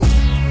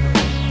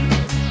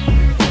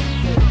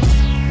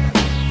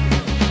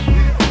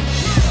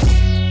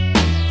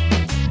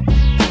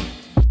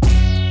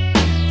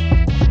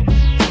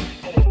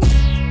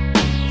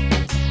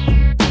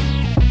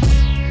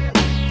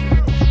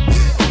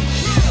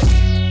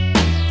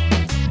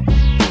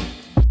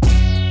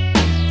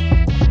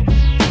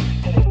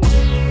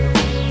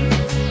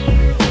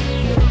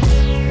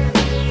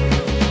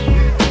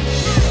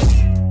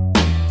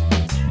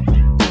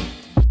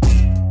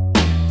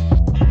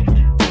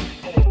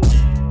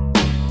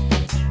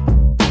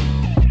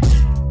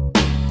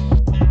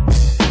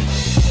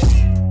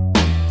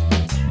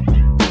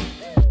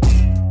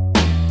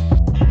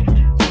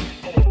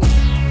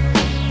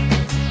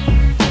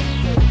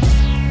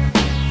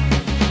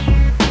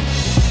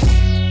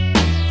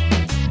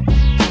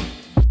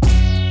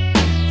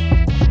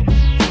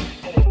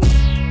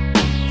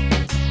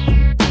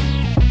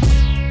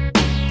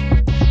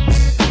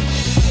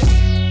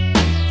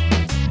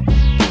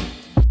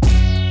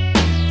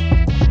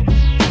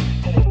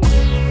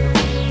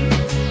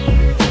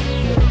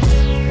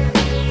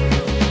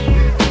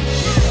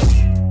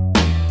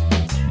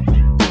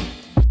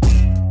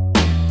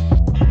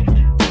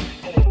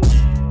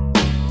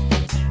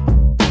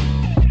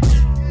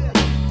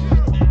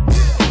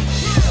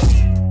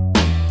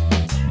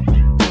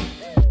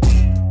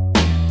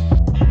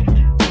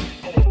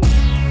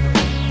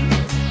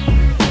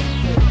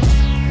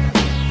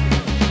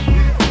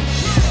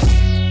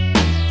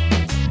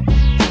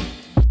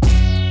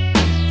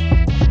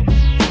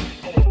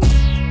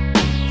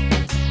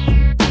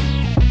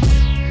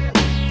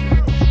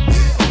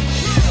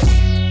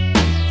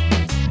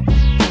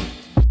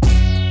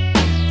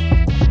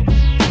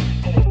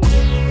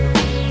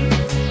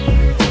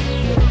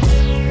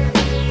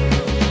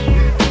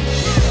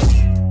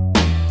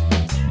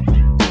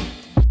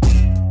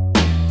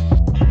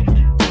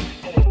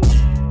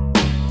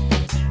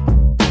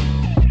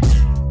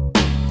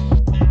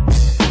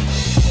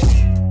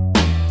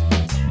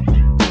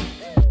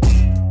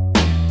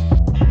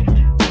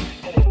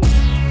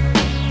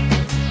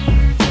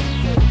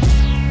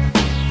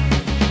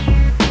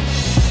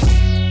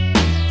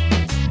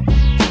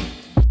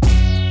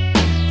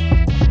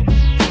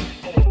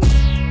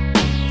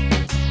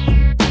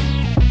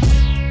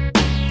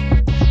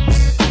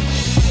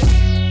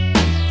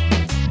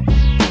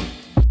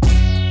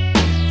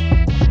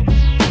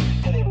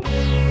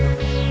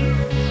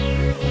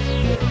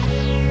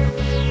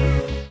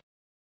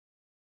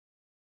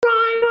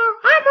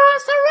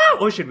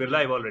Oh shit, we're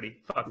live already.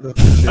 Fuck. Oh,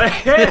 shit.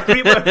 Hey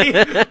everybody,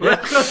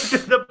 welcome to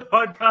the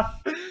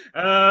podcast.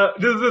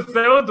 This is the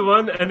 7th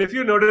one, and if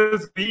you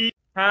notice, we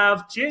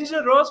have changed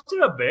the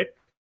roster a bit.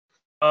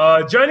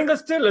 Joining us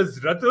still is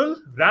Ratul,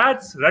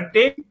 Rats,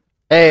 Ratte,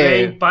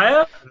 playing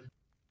Pyre.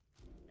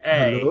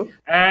 Hey. Hello.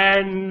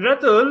 And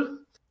Ratul,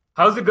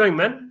 how's it going,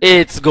 man?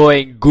 It's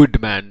going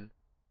good, man.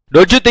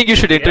 Don't you think you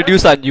should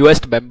introduce our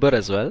newest member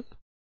as well?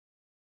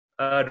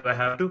 Do I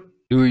have to?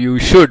 You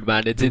should,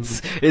 man.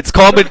 It's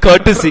common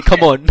courtesy.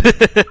 Come on. Next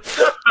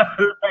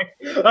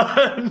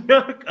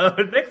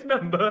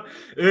member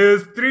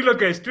is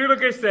Trilokesh.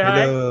 Trilokesh, say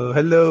hi.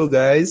 Hello,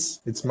 guys.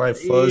 It's my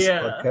first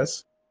Yeah.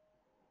 podcast.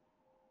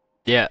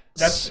 Yeah.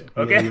 That's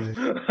okay.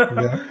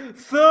 Yeah.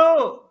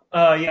 So,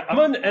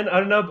 Aman and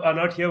Arnab are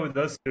not here with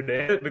us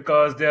today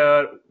because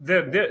they're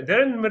in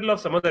the middle of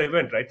some other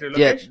event, right?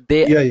 Yeah.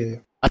 Trilokesh? Yeah.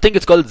 I think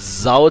it's called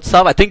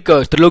Zaotsav. I think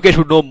Trilokesh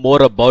would know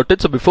more about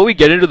it. So before we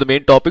get into the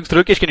main topics,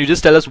 Trilokesh, can you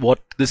just tell us what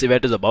this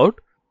event is about?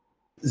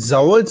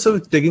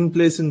 Zawodsov is taking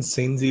place in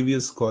St.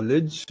 Xavier's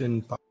College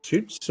in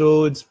Parkshit.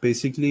 So it's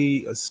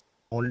basically a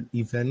small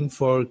event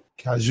for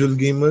casual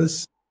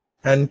gamers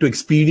and to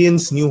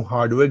experience new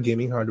hardware,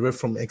 gaming hardware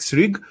from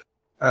Xrig.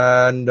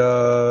 And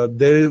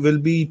there will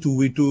be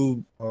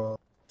 2v2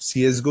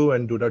 CSGO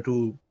and Dota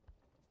 2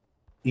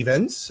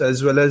 events,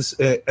 as well as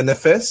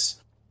NFS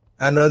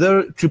and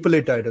other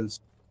AAA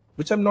titles,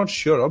 which I'm not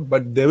sure of,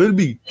 but there will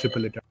be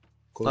AAA titles,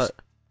 of course.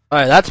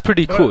 Alright, that's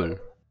pretty cool.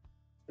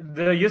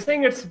 You're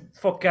saying it's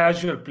for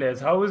casual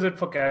players. How is it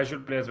for casual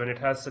players when it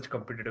has such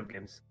competitive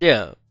games?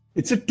 Yeah.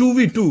 It's a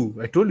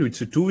 2v2. I told you it's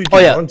a 2v2. Oh,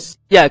 yeah. not-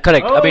 Yeah,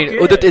 correct. Oh, I mean,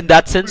 okay. in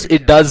that sense,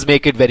 it does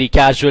make it very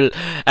casual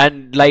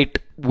and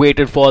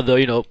light-weighted for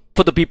the,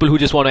 for the people who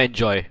just want to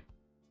enjoy.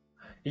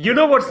 You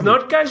know what's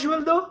not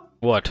casual though?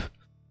 What?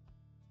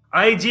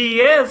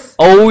 IGS.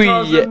 Oh,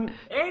 yeah.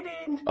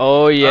 2018.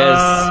 Oh,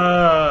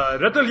 yes.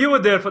 Ratul, you were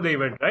there for the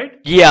event, right?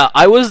 Yeah,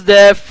 I was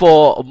there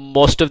for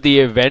most of the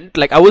event.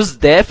 Like, I was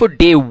there for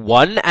day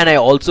 1 and I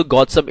also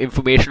got some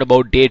information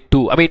about day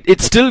 2. I mean,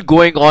 it's still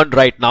going on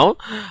right now.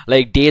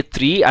 Like, day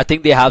 3, I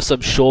think they have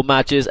some show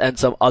matches and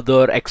some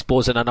other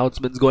expos and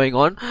announcements going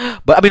on.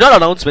 But, I mean, not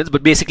announcements,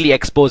 but basically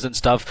expos and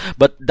stuff.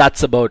 But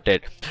that's about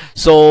it.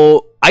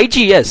 So,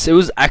 IGS, it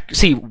was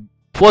actually,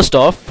 first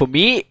off, for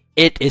me,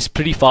 it is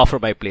pretty far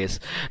from my place.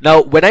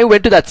 Now, when I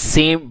went to that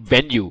same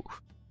venue,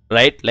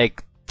 right,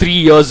 like 3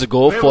 years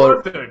ago Where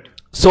was it?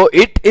 so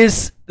it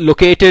is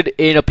located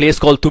in a place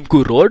called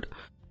Tumkur Road,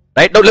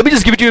 right? Now let me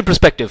just give it to you in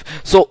perspective.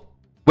 So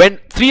when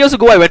 3 years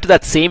ago I went to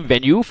that same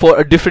venue for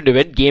a different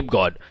event, Game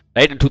God,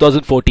 right, in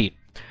 2014,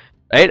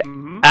 right?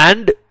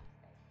 And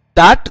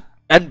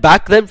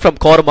back then from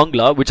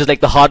Koramangala, which is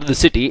like the heart of the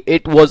city,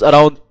 it was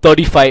around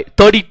 30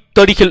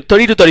 to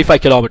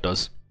 35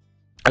 kilometers,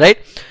 right?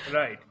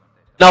 Right.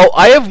 Now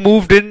I have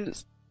moved in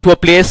to a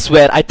place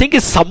where I think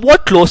is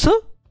somewhat closer,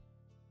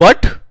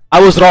 but I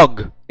was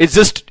wrong.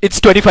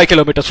 It's 25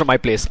 kilometers from my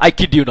place. I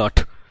kid you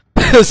not.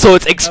 So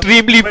it's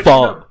extremely But,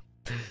 far.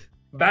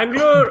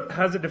 Bangalore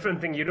has a different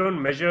thing. You don't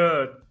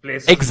measure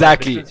places. by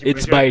Exactly. distance, you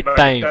It's measure by it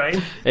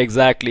time.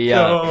 Exactly.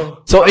 Yeah.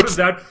 So, So how it's does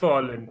that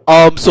fall in?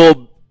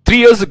 so 3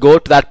 years ago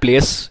to that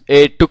place,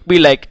 it took me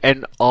like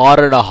an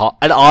hour and a half,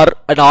 an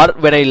hour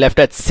when I left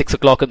at 6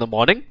 o'clock in the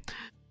morning,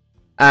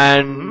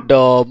 and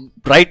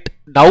right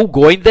now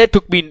going there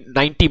took me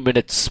 90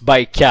 minutes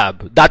by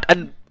cab. That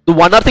and the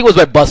one other thing was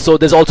by bus. So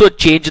there's also a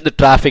change in the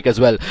traffic as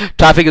well.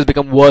 Traffic has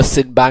become worse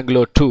in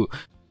Bangalore too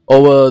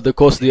over the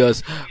course of the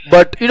years.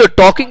 But instead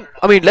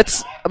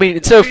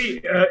of See,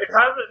 it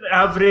has an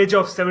average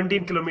of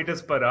 17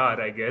 kilometers per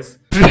hour, I guess.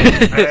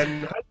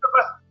 And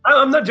Hyderabad,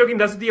 I'm not joking,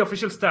 that's the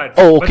official stats.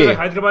 Oh, By the way, okay.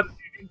 Hyderabad is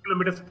 18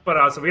 kilometers per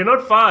hour, so we're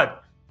not far.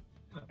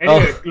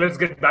 Anyway, let's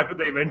get back to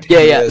the event.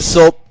 Yeah. Yes.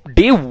 So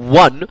day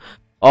 1,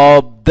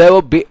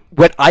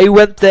 when I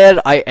went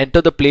there, I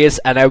enter the place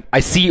and I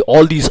see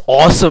all these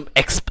awesome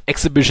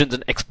exhibitions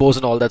and expos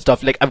and all that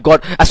stuff. Like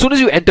as soon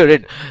as you enter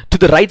in, to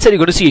the right side you're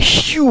going to see a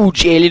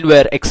huge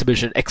Alienware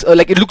exhibition.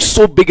 Like it looks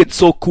so big and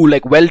so cool,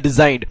 like well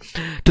designed.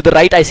 To the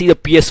right I see the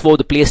PS4,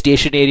 the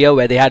PlayStation area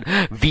where they had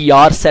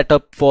VR set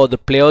up for the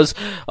players.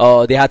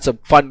 They had some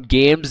fun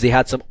games. They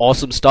had some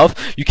awesome stuff.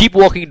 You keep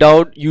walking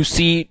down, you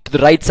see to the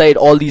right side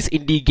all these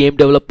indie game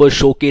developers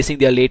showcasing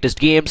their latest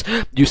games.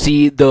 You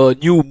see the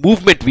new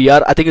Movement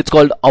VR. I think it's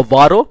called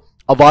Avaro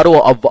or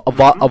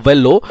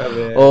Avello.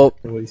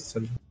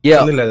 Yeah,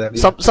 Something like that.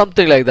 Yeah.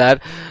 something like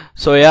that.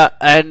 So yeah,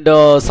 and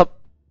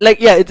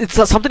it's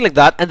something like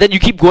that. And then you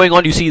keep going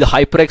on. You see the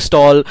HyperX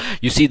stall.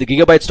 You see the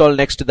Gigabyte stall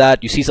next to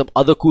that. You see some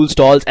other cool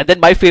stalls. And then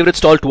my favorite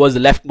stall towards the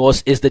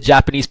leftmost is the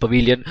Japanese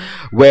pavilion,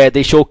 where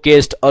they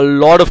showcased a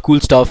lot of cool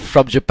stuff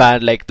from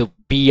Japan, like the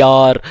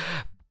VR,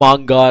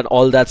 manga and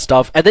all that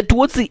stuff. And then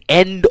towards the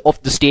end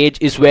of the stage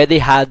is where they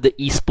had the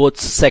esports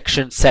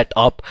section set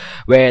up,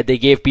 where they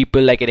gave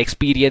people like an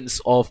experience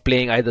of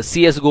playing either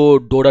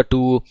CSGO, Dota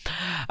 2,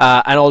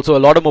 and also a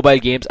lot of mobile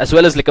games, as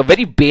well as like a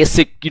very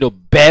basic,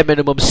 bare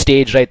minimum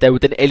stage right there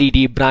with an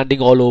LED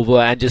branding all over,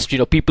 and just,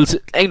 people,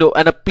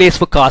 and a place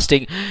for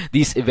casting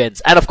these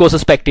events. And of course a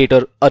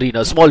spectator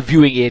arena, small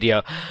viewing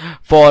area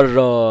for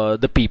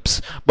the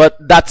peeps. But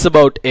that's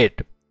about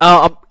it.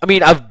 I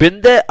mean, I've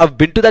been to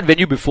that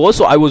venue before,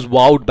 so I was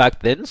wowed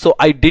back then. So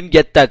I didn't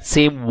get that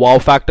same wow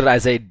factor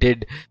as I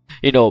did,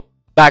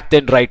 back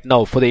then right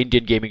now for the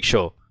Indian gaming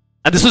show.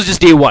 And this was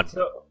just day one.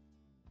 So,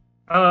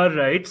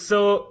 alright,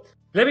 so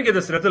let me get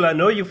this, Ratul. I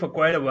know you for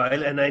quite a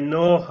while, and I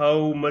know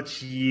how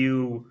much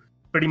you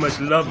pretty much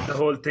love the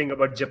whole thing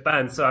about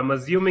Japan. So I'm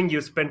assuming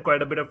you spent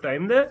quite a bit of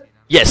time there?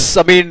 Yes,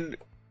 I mean,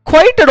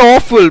 quite an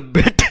awful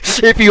bit.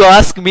 If you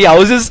ask me,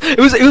 it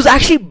was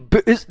actually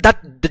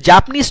that the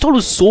Japanese stall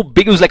was so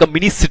big, it was like a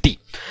mini city,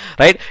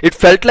 right? It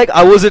felt like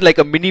I was in like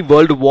a mini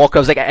World of Warcraft. I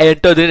was like, I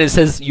entered in, and it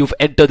says you've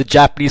entered the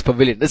Japanese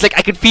pavilion. It's like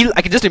I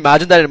can just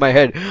imagine that in my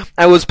head.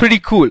 And it was pretty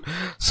cool.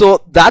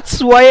 So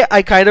that's why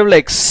I kind of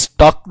like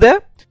stuck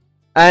there.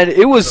 And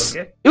it was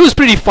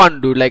pretty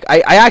fun, dude. Like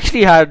I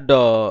actually had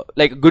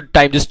like a good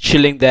time just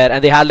chilling there,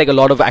 and they had like a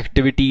lot of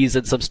activities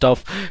and some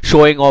stuff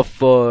showing off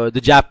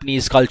the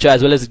Japanese culture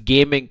as well as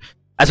gaming,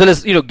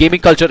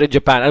 gaming culture in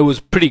Japan. And it was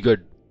pretty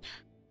good.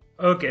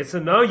 Okay, so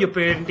now you're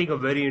painting a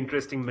very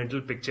interesting mental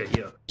picture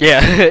here.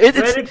 Yeah,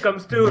 when it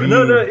comes to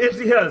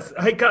yes,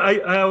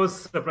 I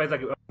was surprised I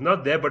was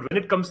not there, but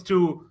when it comes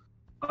to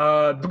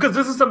because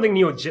this is something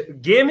new.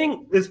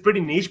 Gaming is pretty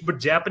niche, but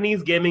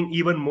Japanese gaming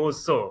even more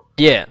so.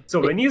 Yeah. So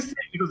when you say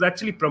it was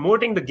actually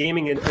promoting the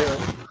gaming in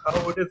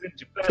how it is in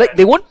Japan, like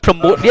they won't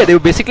promote. They were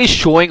basically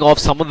showing off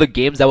some of the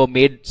games that were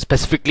made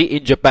specifically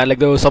in Japan. Like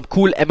there were some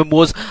cool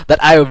MMOs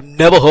that I have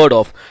never heard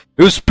of.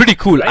 It was pretty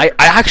cool. Right.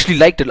 I actually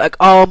liked it. Like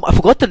I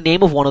forgot the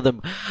name of one of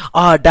them.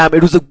 Damn,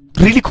 it was a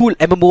really cool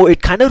MMO.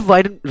 It kind of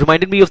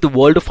reminded me of the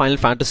world of Final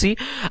Fantasy,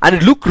 and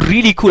it looked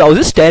really cool. I was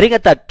just staring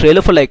at that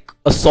trailer for like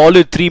a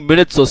solid 3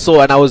 minutes or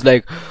so, and I was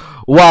like,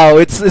 wow,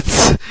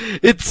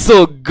 it's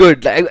so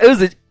good. Like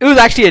it was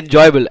actually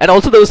enjoyable. And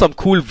also there was some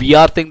cool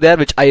VR thing there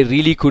which I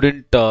really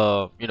couldn't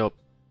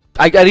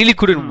I really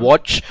couldn't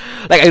watch,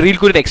 like I really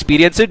couldn't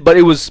experience it, but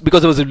it was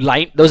because there was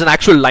an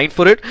actual line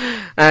for it,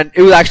 and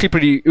it was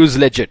actually it was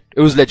legit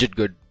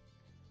good.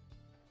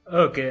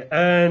 Okay,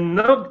 and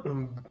now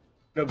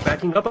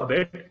backing up a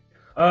bit,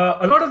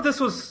 a lot of this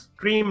was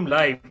streamed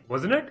live,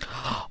 wasn't it?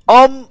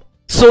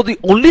 So the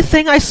only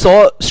thing I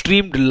saw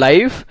streamed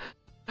live,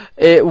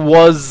 it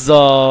was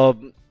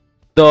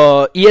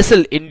the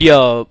ESL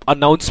India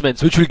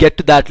announcements, which we'll get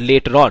to that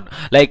later on.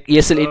 Like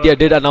ESL India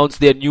did announce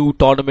their new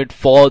tournament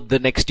for the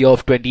next year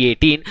of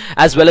 2018,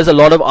 as well as a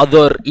lot of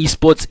other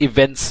esports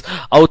events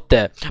out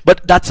there.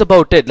 But that's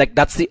about it. Like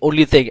that's the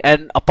only thing.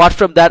 And apart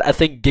from that, I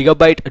think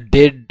Gigabyte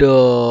did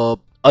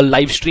a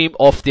live stream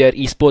of their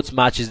esports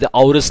matches, the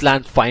Aurus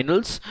Land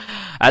finals,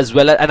 as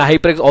well as, and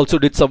HyperX also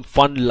did some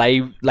fun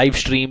live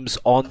streams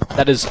on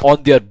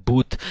their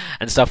booth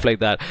and stuff like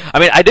that. I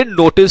mean, I didn't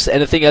notice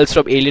anything else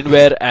from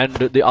Alienware and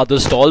the other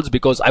stalls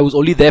because I was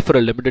only there for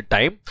a limited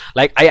time.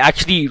 Like I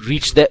actually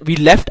reached there. We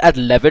left at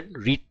 11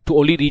 to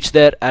only reach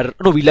there.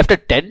 We left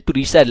at 10 to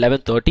reach there at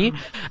 11:30,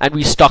 and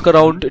we stuck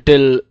around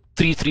till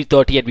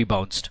 3:30 and we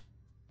bounced.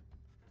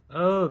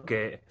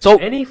 Okay. So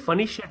any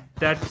funny shit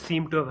that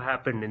seemed to have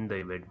happened in the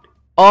event?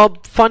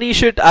 Funny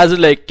shit as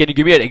in like, can you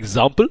give me an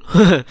example?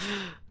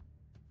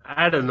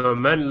 I don't know,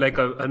 man. Like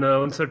an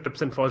announcer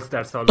trips and falls.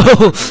 That's all.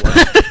 Well,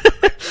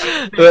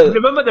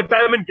 remember the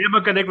time in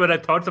Gamer Connect when I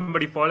thought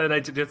somebody fall and I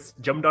just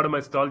jumped out of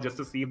my stall just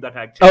to see if that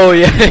actually. Oh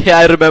yeah,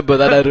 I remember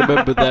that.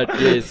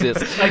 Yes.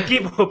 I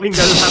keep hoping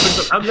that'll happen.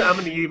 So I'm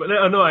an evil.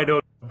 No, I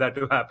don't want that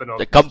to happen.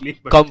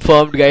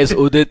 Confirmed, guys.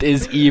 Udit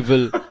is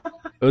evil.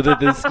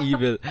 Udit is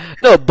evil.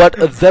 No, but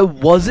there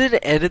wasn't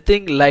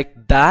anything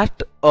like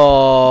that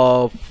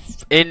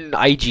in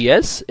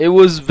IGS. It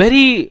was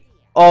very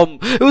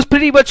it was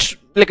pretty much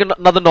like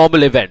another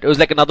normal event. It was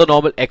like another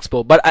normal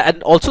expo. But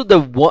and also I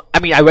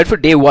went for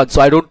day 1,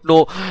 so I don't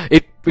know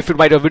if it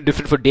might have been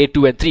different for day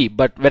 2 and 3.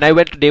 But when I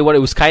went to day 1, it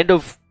was kind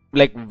of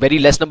like very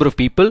less number of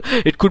people.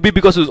 It could be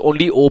because it was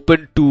only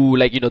open to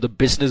like the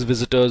business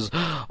visitors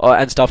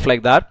and stuff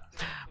like that.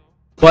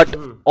 But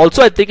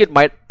also I think it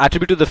might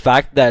attribute to the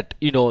fact that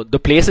the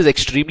place is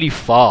extremely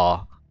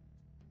far.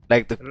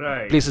 Like the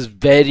place is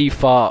very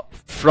far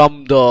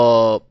from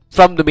the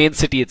main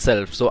city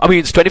itself. So I mean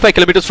it's 25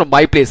 kilometers from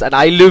my place, and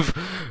I live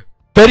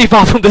very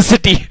far from the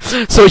city.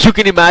 So you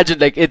can imagine,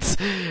 like it's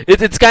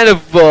kind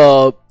of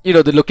the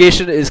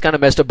location is kind of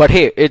messed up. But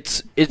hey,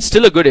 it's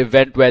still a good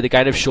event where they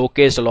kind of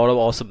showcased a lot of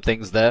awesome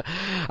things there.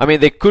 I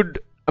mean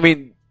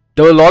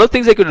there were a lot of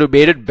things they could have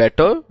made it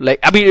better. Like,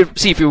 I mean,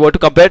 if you were to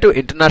compare to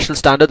international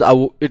standards,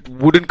 it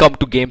wouldn't come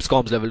to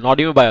Gamescom's level, not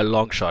even by a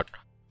long shot.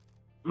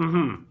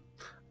 No,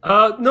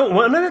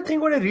 one other thing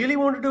what I really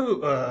wanted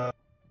to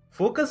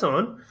focus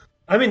on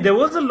I mean, there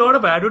was a lot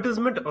of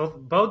advertisement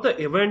about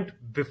the event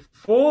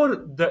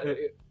before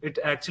it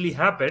actually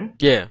happened,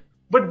 Yeah.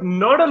 but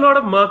not a lot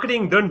of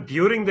marketing done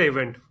during the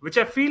event, which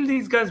I feel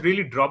these guys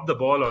really dropped the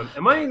ball on.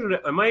 Am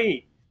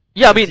I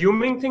Yeah, I mean,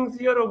 assuming things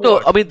here or no,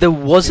 what? I mean there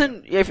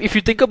wasn't. If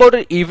you think about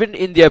it, even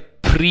in their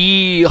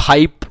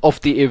pre-hype of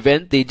the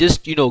event, they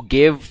just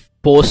gave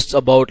posts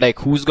about like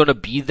who's gonna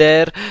be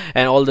there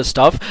and all the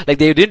stuff. Like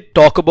they didn't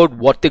talk about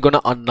what they're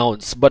gonna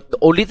announce. But the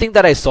only thing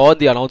that I saw in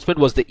the announcement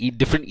was the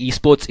different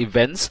esports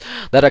events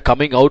that are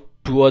coming out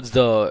towards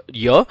the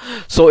year.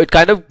 So it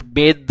kind of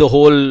made the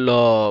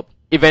whole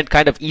event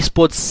kind of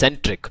esports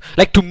centric.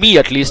 Like to me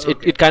at least,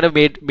 it kind of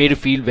made it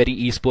feel very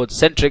esports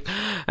centric.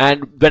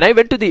 And when I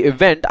went to the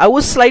event, I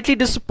was slightly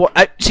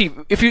disappointed. See,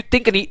 if you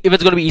think an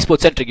event's going to be esports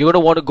centric, you're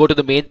going to want to go to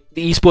the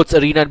esports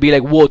arena and be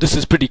like, whoa, this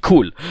is pretty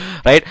cool,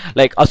 right?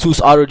 Like Asus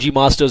ROG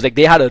Masters, like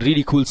they had a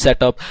really cool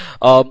setup.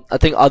 I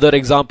think other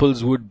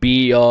examples would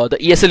be the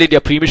ESL India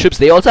Premierships.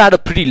 They also had a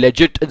pretty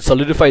legit and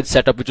solidified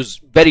setup, which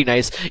was very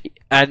nice.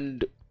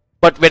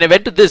 But when I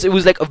went to this, it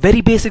was like a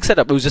very basic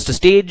setup. It was just a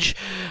stage,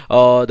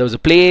 there was a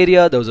play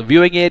area, there was a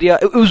viewing area.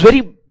 It was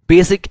very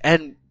basic,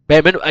 and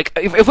I mean, like,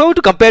 if I were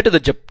to compare to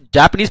the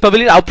Japanese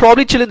pavilion, I'll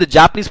probably chill in the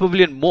Japanese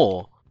pavilion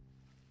more.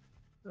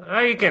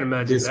 I can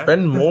imagine They that.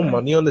 spend more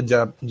money on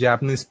the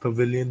Japanese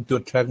pavilion to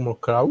attract more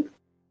crowd.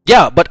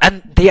 Yeah,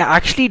 and they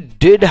actually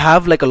did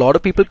have like a lot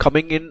of people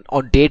coming in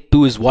on day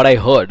 2 is what I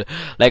heard.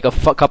 Like a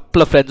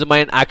couple of friends of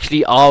mine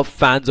actually are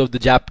fans of the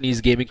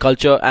Japanese gaming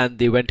culture, and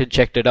they went and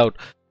checked it out.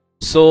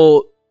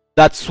 So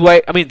that's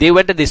why, I mean, they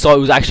went and they saw it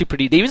was actually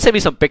pretty. They even sent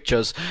me some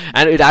pictures,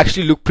 and it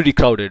actually looked pretty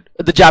crowded.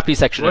 The Japanese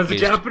section, Was at the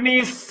least.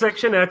 Japanese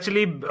section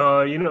actually,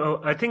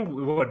 I think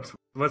what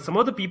was some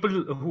of the people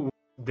who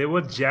there were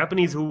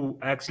Japanese who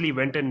actually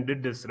went and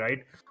did this,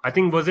 right? I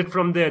think was it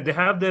from there? They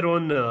have their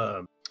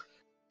own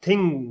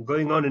thing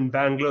going on in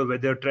Bangalore where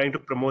they're trying to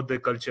promote their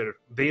culture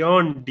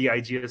beyond the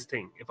IGS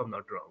thing, if I'm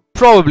not wrong.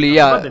 Probably,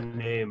 I forgot yeah. the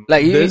name.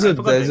 Like There's I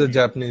forgot there's the a name.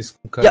 Japanese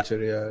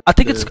culture, yeah. I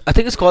think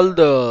it's called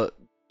the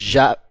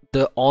Japanese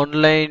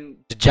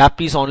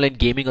Online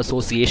Gaming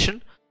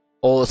Association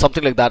or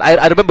something like that.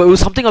 I remember it was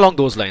something along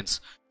those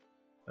lines.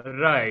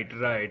 Right.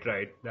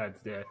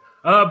 That's there.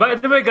 By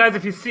the way, guys,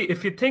 if you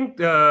think,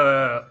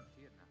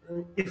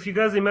 if you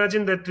guys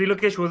imagine that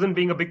Trilokesh wasn't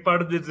being a big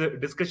part of this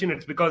discussion,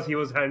 it's because he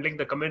was handling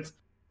the comments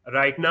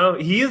right now.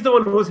 He is the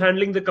one who's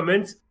handling the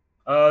comments.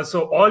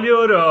 So all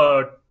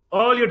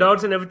your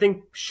doubts and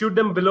everything, shoot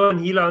them below and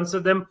he'll answer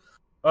them.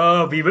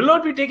 We will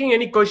not be taking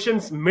any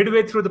questions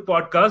midway through the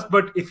podcast,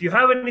 but if you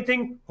have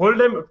anything, hold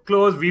them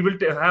close. We will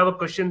have a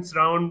questions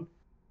round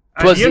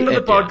at Towards the end the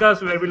of the end, yeah.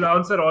 podcast where we'll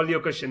answer all your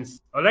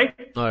questions. All right?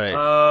 All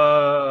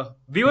right.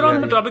 We were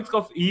on the Yeah. topics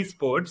of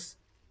esports,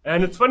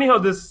 and it's funny how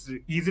this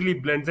easily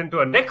blends into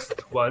our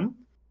next one,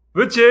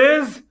 which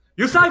is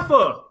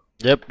UCypher.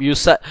 Yep,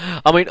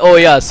 I mean, oh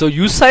yeah, so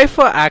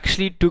UCypher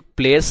actually took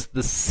place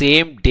the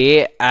same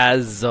day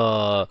as,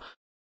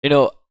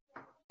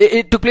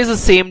 it took place the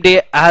same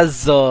day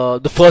as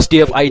the first day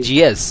of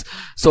IGS.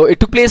 So it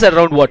took place at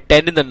around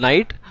 10 in the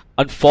night.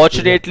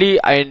 Unfortunately,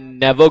 I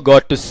never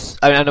got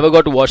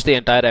to watch the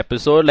entire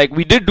episode. Like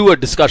we did do a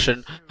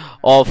discussion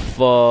of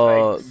the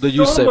Soham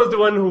UCypher. was the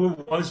one who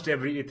watched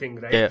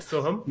everything, right? Yeah.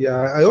 Soham? Yeah,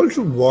 I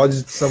also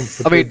watched some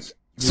I mean, footage.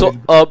 so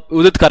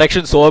with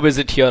correction, Soham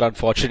isn't here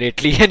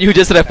unfortunately, and you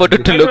just referred to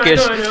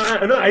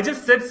Lokesh. I know. I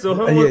just said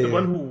Soham Yeah, was the yeah.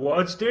 one who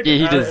watched it. Yeah,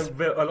 he does.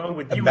 Along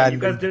with you. You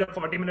Abandoned. guys did a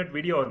 40-minute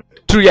video on it.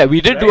 True, yeah,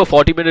 we did do a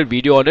Right. 40-minute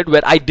video on it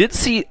where I did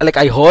see, like,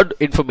 I heard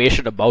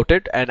information about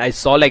it and I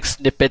saw, like,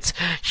 snippets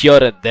here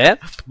and there.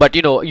 But,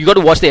 you got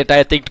to watch the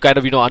entire thing to kind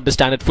of,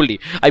 understand it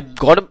fully. I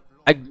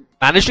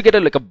managed to get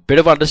a bit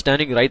of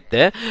understanding right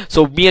there.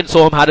 So, me and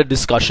Soham had a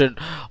discussion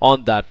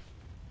on that.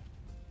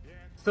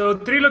 So,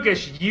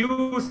 Trilokesh,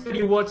 you said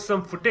you watched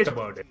some footage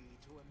about it.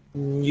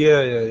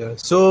 Yeah.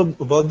 So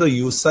about the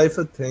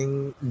UCypher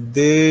thing,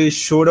 they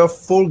showed off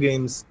 4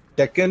 games: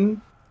 Tekken,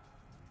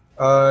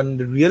 and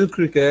Real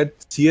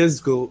Cricket,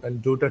 CS:GO,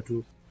 and Dota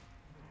 2.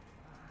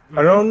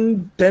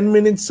 Around 10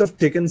 minutes of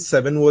Tekken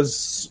 7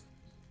 was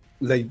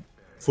like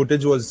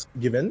footage was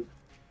given.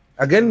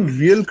 Again,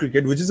 Real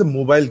Cricket, which is a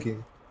mobile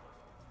game.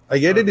 I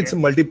get it; it's a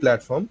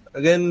multi-platform.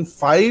 Again,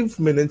 5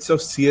 minutes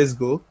of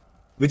CS:GO,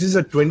 which is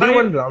a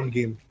 21 round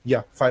game.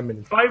 Yeah, 5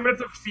 minutes. 5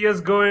 minutes of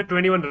CS:GO in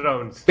 21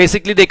 rounds.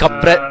 Basically, they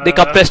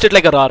compressed it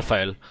like a RAR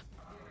file.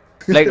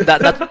 Like,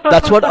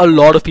 that's what a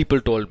lot of people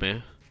told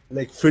me.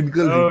 Like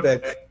critical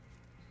feedback.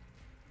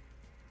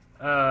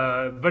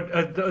 But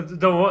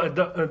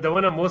the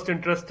one I'm most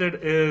interested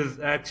is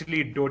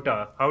actually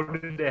Dota. How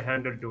did they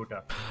handle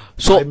Dota?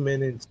 So, 5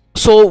 minutes.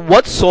 So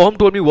what Soham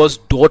told me was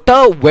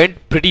Dota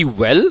went pretty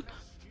well.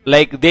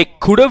 Like they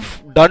could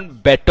have done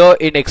better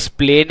in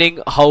explaining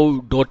how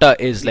Dota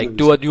is, like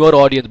to a newer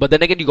audience. But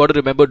then again, you got to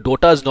remember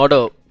Dota is not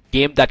a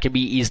game that can be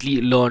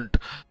easily learned.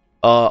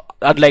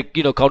 Unlike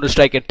Counter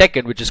Strike and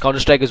Tekken, which is Counter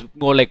Strike is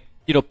more like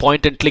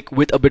point and click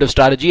with a bit of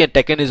strategy, and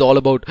Tekken is all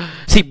about.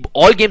 See,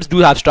 all games do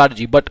have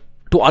strategy, but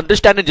to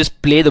understand and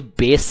just play the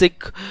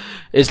basic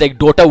is like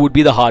Dota would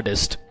be the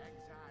hardest.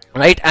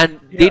 right? And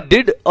they Yeah.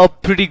 did a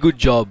pretty good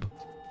job.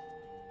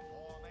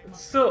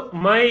 So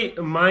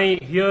my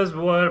here's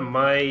where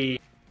my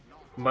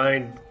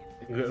mind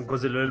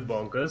goes a little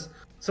bonkers.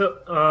 So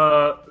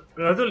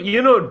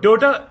Radul,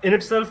 Dota in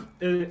itself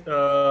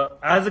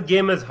as a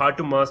game is hard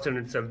to master in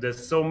itself.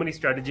 There's so many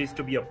strategies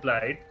to be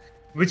applied,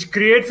 which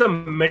creates a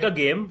meta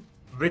game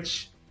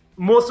which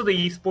most of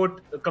the esport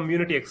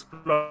community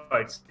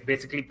exploits.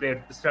 Basically,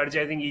 play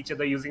strategizing each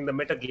other using the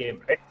meta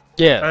game, right?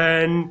 Yeah.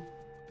 And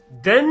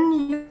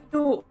then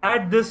you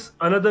add this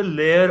another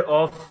layer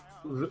of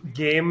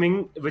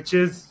gaming, which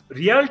is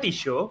reality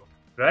show,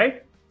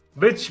 right?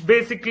 Which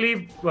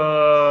basically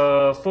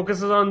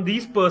focuses on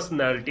these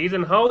personalities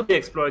and how they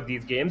exploit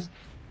these games.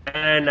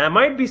 And I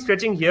might be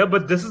stretching here,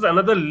 but this is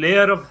another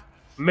layer of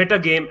meta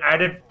game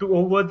added to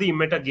over the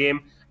meta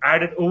game,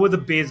 added over the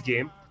base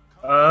game,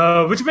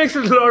 which makes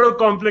it a lot of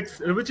complex,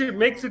 which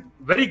makes it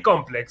very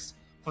complex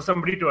for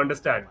somebody to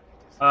understand.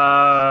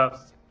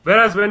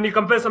 Whereas when you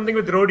compare something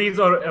with Roadies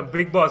or a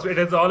Big Boss, it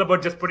is all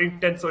about just putting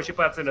 10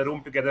 sociopaths in a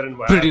room together and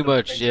Pretty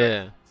much,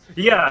 yeah.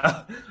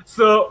 Yeah.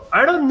 So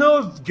I don't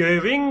know,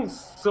 giving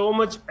so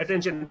much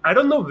attention. I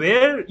don't know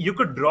where you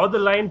could draw the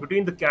line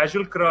between the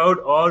casual crowd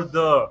or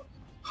the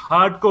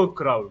hardcore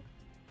crowd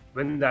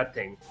when that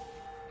thing.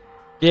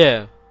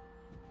 Yeah.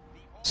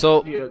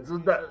 So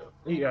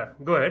Yeah,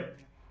 go ahead.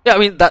 yeah, I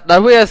mean that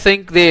way I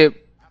think they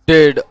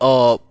did.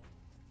 I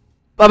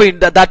mean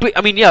that way.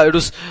 I mean yeah, it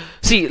was.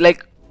 See,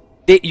 like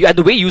and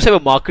the way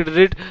Usaber marketed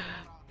it,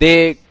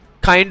 they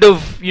kind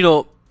of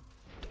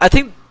I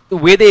think the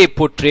way they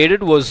portrayed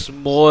it was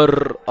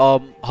more.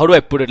 How do I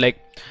put it? Like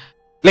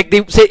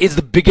they say it's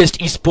the biggest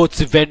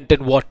esports event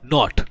and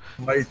whatnot.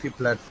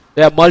 Multi-platform.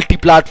 Yeah,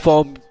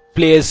 multi-platform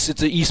place.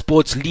 It's an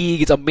esports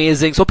league. It's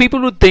amazing. So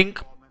people would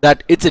think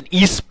that it's an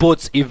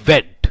esports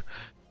event,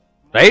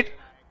 right?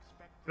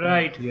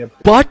 Right. Yep.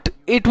 But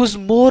it was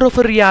more of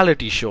a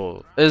reality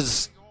show,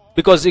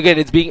 because again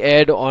it's being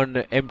aired on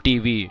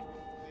MTV.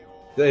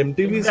 The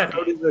MTV's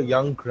Exactly. crowd is a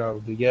young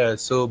crowd, yeah.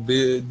 So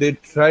they're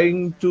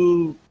trying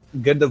to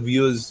get the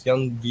viewers,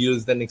 young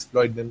viewers, then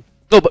exploit them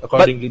No, but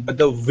accordingly. But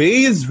the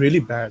way is really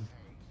bad.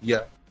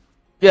 Yeah.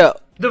 yeah,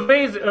 The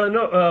way is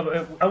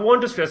I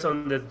want to stress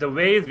on this. The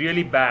way is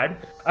really bad.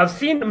 I've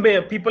seen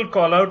people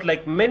call out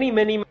like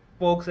many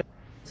folks,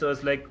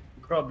 like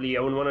probably I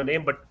wouldn't want to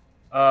name, but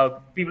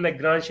people like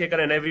Grant Shaker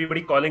and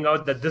everybody calling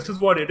out that this is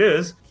what it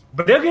is.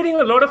 But they're getting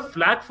a lot of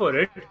flack for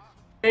it,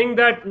 saying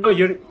that no,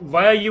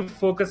 why are you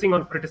focusing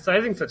on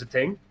criticizing such a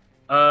thing?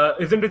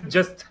 Isn't it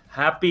just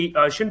happy?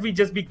 Shouldn't we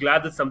just be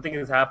glad that something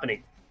is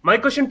happening? My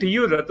question to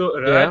you,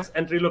 Rats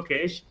and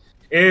Trilokesh,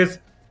 is: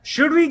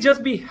 should we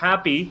just be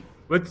happy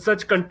with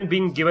such content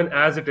being given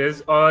as it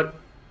is, or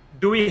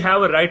do we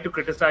have a right to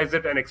criticize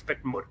it and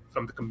expect more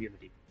from the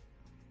community?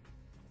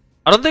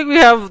 I don't think we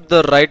have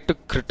the right to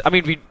I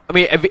mean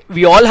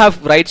we all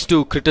have rights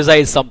to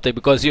criticize something,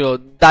 because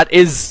that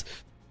is.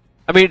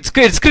 I mean, it's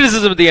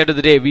criticism at the end of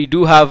the day. We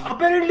do have.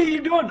 Apparently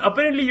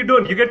you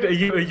don't.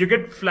 You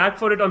get flagged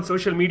for it on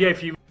social media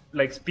if you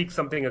like speak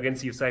something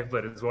against you.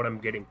 Cypher is what I'm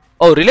getting.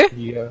 Oh really?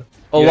 Yeah.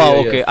 Oh Yeah, wow.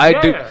 yeah, Okay, yeah. I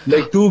Yeah, did. yeah.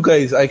 Like two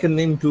guys. I can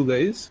name two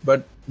guys,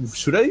 but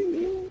should I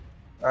name?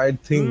 I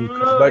think.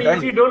 No, but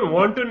if you don't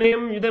want to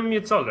name them,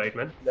 it's all right,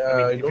 man.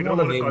 I if you don't want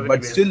to wanna name, cause but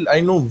any still, I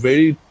know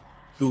very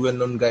two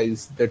well-known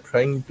guys. They're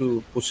trying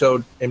to push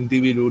out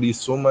MTV Roadies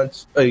so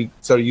much.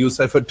 Sorry, use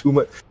Cypher too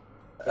much.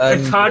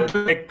 it's hard to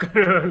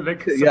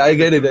like. Yeah, I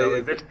get it, now, I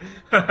is it?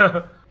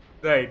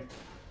 Right.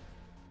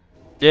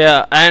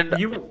 Yeah, and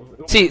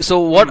You see, so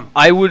what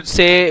I would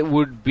say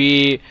would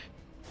be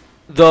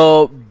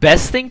the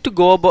best thing to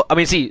go about. I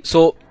mean, see,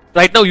 so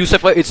right now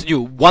Yusufa, it's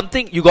new. One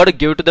thing you got to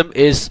give it to them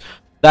is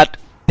that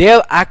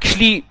they're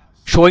actually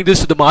showing this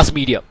to the mass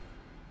media,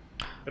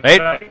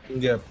 right?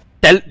 Yeah.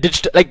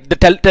 Digital, like the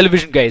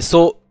television guys.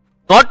 So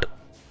not,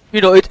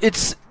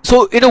 it's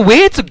so in a way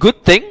it's a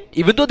good thing.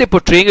 Even though they're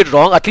portraying it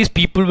wrong, at least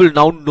people will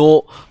now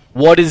know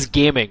what is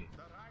gaming.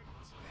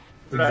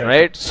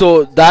 Right,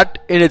 so that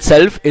in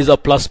itself is a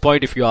plus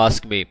point if you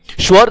ask me.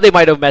 Sure, they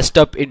might have messed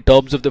up in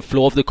terms of the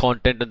flow of the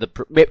content and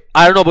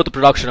I don't know about the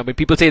production. I mean,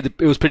 people say that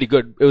it was pretty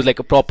good. It was like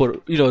a proper,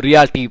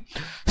 reality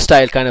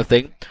style kind of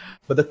thing.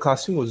 But the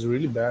casting was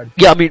really bad.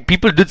 Yeah, I mean,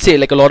 people did say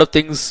like a lot of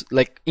things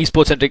like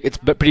esports centric. It's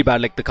pretty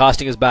bad. Like the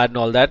casting is bad and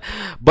all that.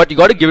 But you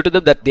got to give it to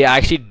them that they're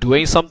actually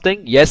doing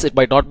something. Yes, it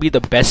might not be the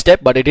best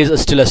step, but it is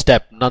still a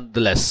step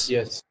nonetheless.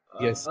 Yes.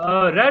 Yes.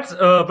 Rats.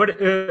 But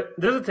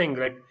there's a thing,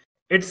 like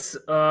it's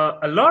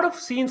a lot of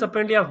scenes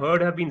apparently I've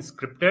heard have been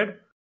scripted,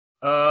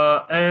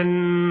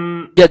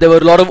 and Yeah, there were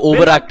a lot of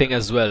overacting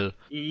as well.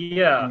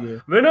 yeah, Yeah.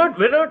 we're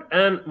not.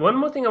 And one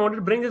more thing I wanted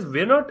to bring is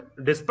we're not.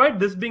 Despite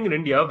this being in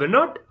India, we're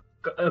not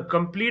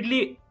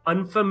completely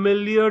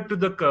unfamiliar to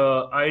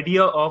the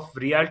idea of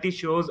reality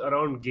shows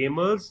around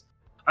gamers.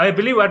 I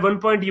believe at one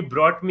point you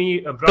brought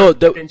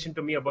attention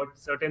to me about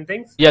certain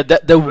things. Yeah,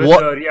 there With was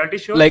the reality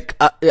shows. like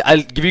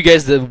I'll give you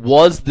guys, there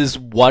was this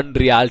one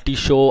reality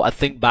show I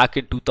think back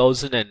in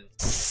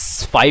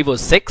 2005 or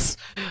 6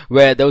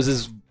 where there was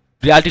this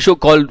reality show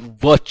called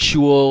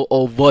Virtual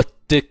or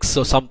sticks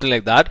or something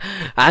like that.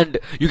 And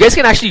you guys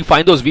can actually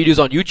find those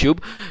videos on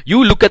YouTube.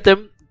 You look at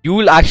them, you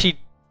will actually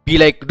be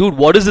like, dude,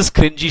 what is this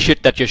cringy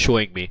shit that you're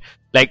showing me?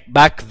 Like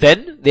back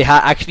then, they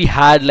actually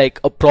had like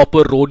a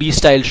proper roadie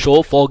style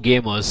show for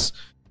gamers,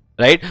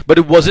 right? But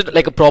it wasn't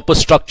like a proper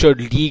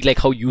structured league like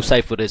how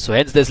UCypher is. So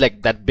hence, there's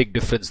like that big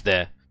difference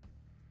there.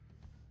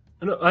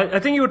 No, I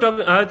think you were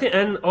talking. I think,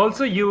 and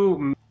also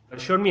you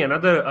showed me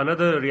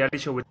another reality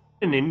show with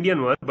an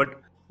Indian one. But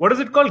what is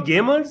it called?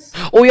 Gamers?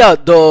 Oh yeah,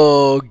 the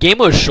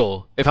Gamers Show,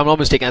 if I'm not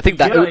mistaken. I think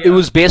that it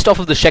was based off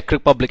of the Czech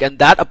Republic, and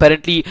that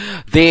apparently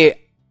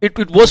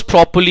it was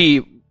properly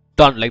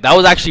done. Like that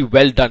was actually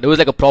well done. It was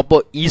like a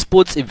proper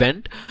esports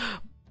event,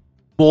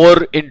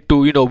 more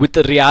into, you know, with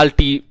the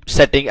reality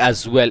setting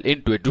as well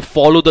into it, to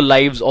follow the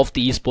lives of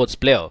the esports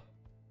player.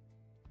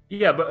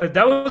 Yeah, but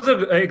that was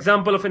an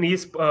example of an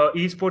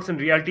esports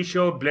and reality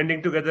show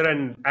blending together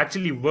and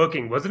actually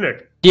working, wasn't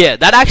it? Yeah,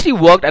 that actually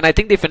worked, and I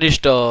think they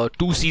finished 2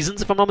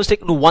 seasons, if I'm not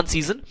mistaken. No, 1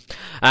 season,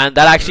 and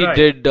that actually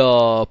did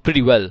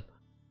pretty well.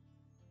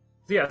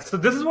 Yeah, so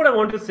this is what I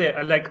want to say.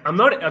 Like, I'm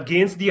not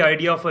against the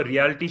idea of a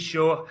reality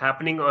show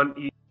happening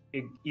on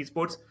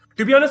esports.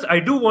 To be honest,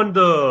 I do want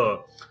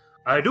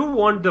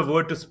the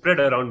word to spread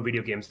around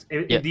video games.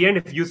 In the end,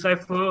 if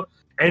UCypher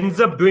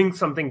ends up doing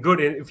something good,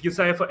 if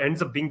UCypher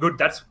ends up being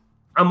good,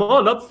 I'm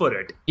all up for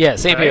it. Yeah,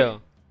 same here.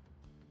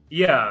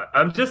 Yeah,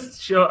 I'm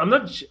just sure. I'm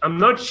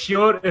not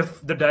sure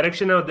if the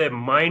direction of their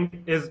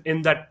mind is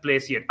in that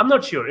place yet. I'm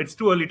not sure. It's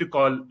too early to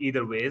call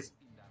either ways.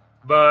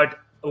 But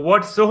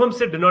what Soham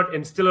said did not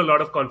instill a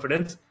lot of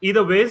confidence.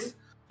 Either ways,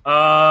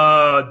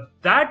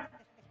 that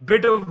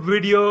bit of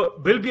video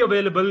will be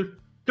available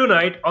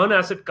tonight on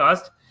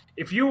Acidcast.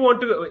 If you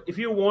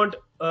want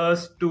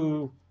us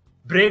to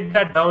break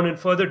that down in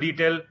further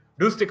detail,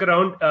 do stick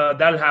around.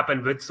 That'll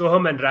happen with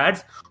Soham and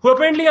Rads, who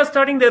apparently are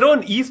starting their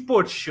own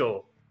esports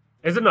show.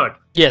 Is it not?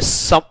 Yes,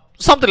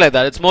 something like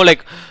that. It's more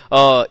like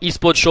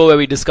esports show where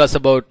we discuss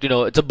about, you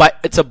know,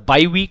 it's a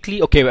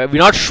bi-weekly. Okay,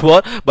 we're not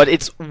sure, but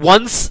it's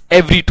once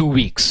every 2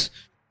 weeks.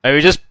 And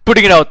we're just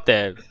putting it out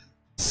there.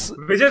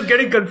 We're just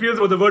getting confused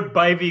with the word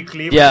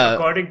bi-weekly. Yeah.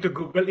 According to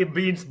Google, it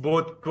means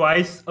both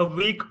twice a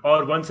week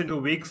or once in 2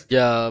 weeks.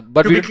 Yeah,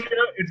 but to be clear,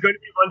 it's going to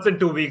be once in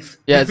 2 weeks.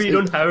 Yes, we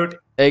don't have it.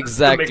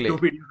 Exactly. To make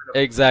 2 videos.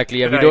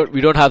 Exactly. And Right.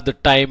 we don't have the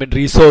time and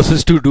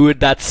resources to do it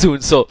that soon.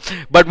 So,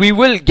 but we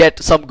will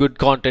get some good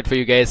content for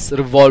you guys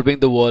revolving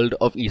the world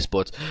of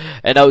esports.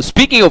 And now,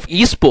 speaking of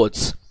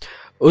esports,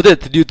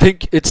 Udit, do you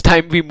think it's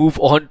time we move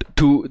on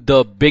to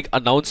the big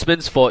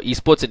announcements for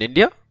esports in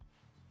India?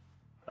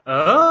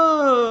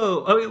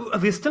 Oh,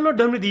 we're still not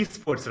done with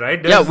esports,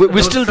 right?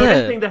 We're still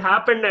there. Thing that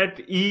happened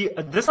at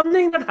there's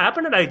something that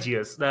happened at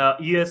IGS, the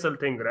ESL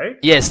thing, right?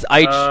 Yes,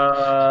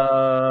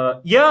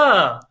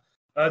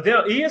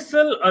 Their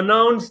ESL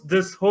announced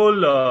this whole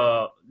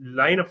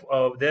line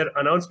of their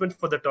announcement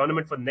for the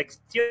tournament for next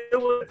year,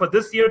 for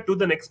this year to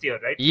the next year,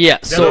 right? Yeah.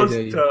 They So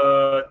announced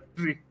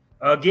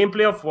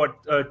gameplay of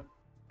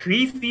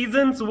 3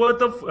 seasons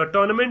worth of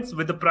tournaments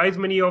with the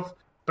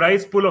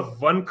prize pool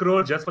of 1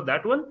 crore just for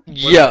that one?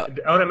 Yeah.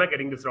 Or am I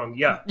getting this wrong?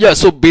 Yeah. Yeah,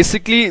 so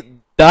basically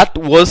that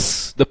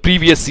was the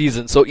previous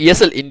season. So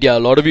ESL India, a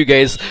lot of you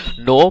guys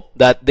know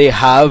that they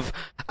have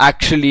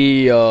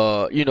actually,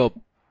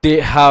 they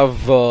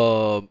have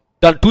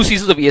done 2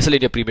 seasons of ESL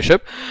India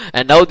Premiership,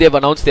 and now they've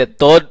announced their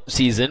 3rd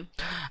season,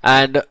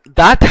 and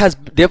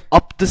they've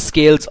upped the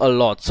scales a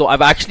lot. So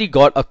I've actually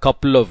got a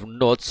couple of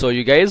notes, so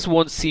you guys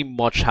won't see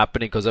much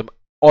happening because I'm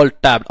all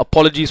tabbed.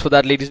 Apologies for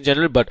that, ladies and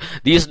gentlemen, but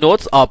these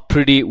notes are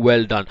pretty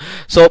well done.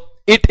 So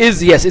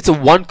it's a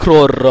 1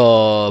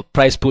 crore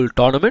prize pool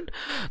tournament.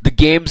 The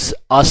games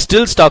are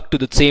still stuck to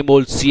the same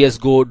old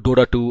CSGO,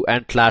 Dota 2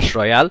 and Clash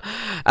Royale,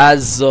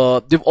 as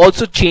they've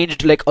also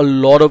changed like a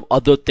lot of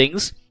other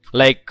things.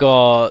 Like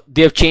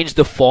they have changed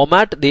the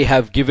format. They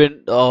have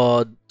given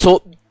so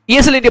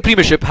ESL India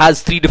Premiership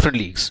has 3 different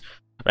leagues,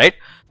 right?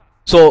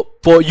 So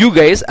for you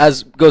guys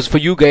as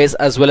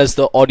well as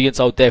the audience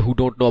out there who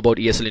don't know about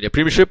ESL India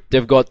Premiership,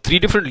 they've got 3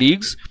 different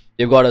leagues.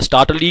 They've got a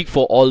starter league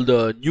for all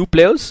the new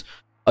players,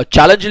 a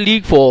challenger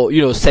league for,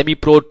 you know,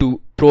 semi-pro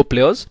to pro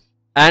players,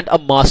 and a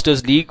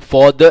masters league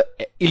for the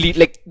elite,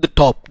 like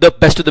the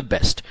best of the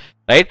best,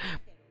 right?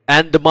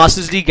 And the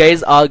masters league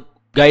guys are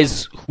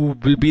guys who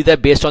will be there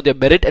based on their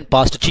merit and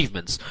past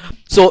achievements.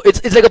 So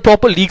it's like a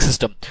proper league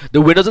system.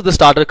 The winners of the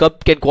starter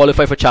cup can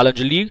qualify for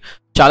challenger league.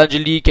 Challenger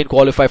league can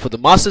qualify for the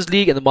masters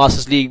league, and the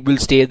masters league will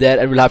stay there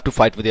and will have to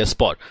fight for their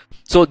spot.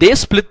 So they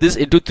split this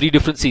into 3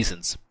 different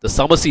seasons: the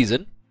summer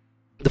season,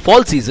 the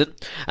fall season,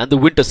 and the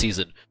winter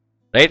season,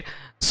 right?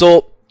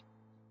 So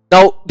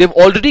now they've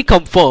already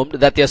confirmed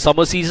that their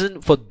summer season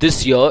for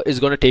this year is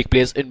going to take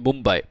place in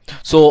Mumbai.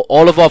 So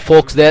all of our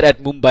folks there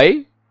at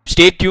Mumbai,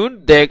 stay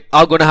tuned. They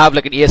are going to have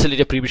like an ESL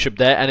India Premiership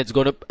there, and it's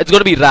going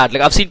to be rad.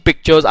 Like, I've seen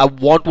pictures. I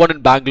want one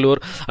in Bangalore.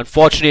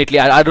 Unfortunately,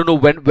 I don't know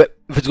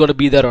if it's going to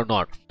be there or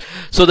not.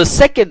 So the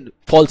second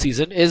fall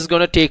season is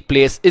going to take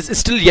place, is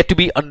still yet to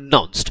be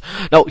announced.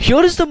 Now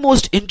here is the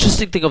most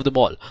interesting thing of them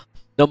all.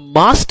 The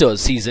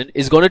Masters season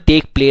is going to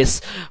take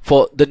place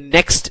for the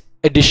next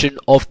edition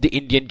of the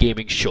Indian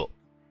Gaming Show.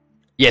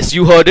 Yes,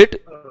 you heard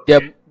it.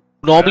 Okay.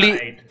 Normally,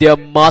 Right. their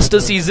master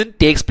season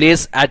takes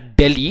place at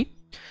Delhi,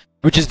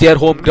 which is their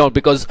home ground,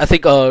 because I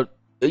think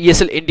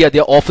ESL India,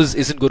 their office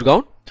is in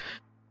Gurgaon.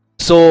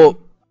 So,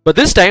 but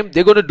this time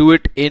they're going to do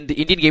it in the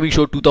Indian Gaming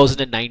Show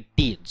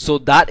 2019. So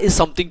that is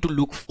something to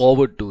look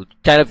forward to.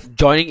 Kind of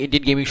joining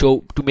Indian Gaming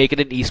Show to make it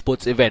an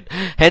esports event.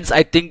 Hence,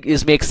 I think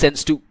it makes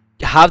sense to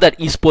have that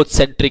esports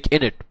centric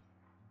in it.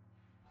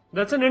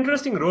 That's an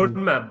interesting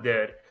roadmap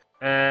there,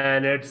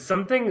 and it's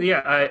something.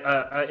 Yeah,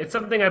 it's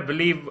something I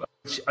believe,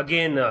 which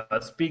again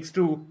speaks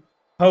to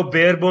how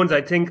bare bones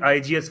I think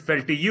IGS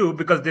felt to you,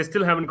 because they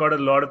still haven't got a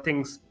lot of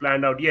things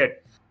planned out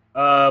yet.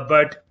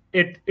 But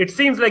it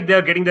seems like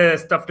they're getting their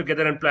stuff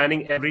together and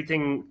planning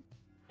everything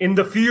in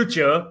the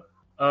future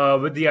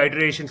with the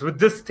iterations, with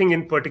this thing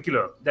in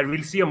particular, that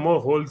we'll see a more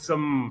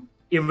wholesome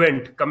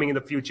event coming in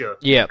the future.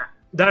 Yeah.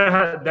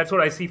 That's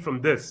what I see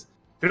from this.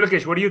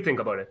 Trilokesh, what do you think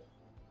about it?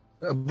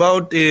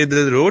 About the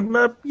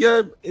roadmap,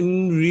 yeah,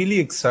 I'm really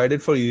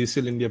excited for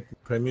ESL India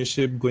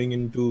Premiership going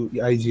into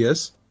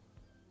IGS.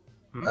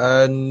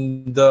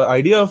 And the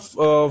idea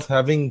of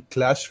having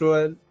Clash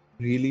Royale,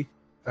 really,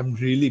 I'm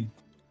really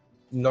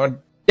not.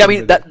 Yeah, I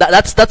mean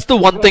that's the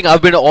one thing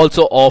I've been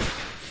also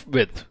off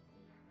with.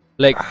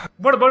 Like,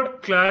 What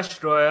about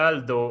Clash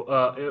Royale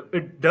though?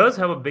 It does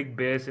have a big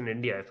base in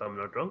India, if I'm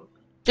not wrong.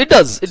 it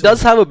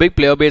does have a big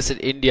player base in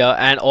India,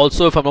 and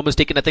also, if I'm not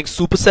mistaken, I think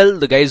Supercell,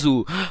 the guys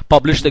who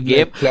published the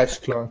game, Clash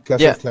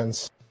Yeah. of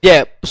Clans.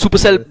 yeah,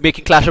 Supercell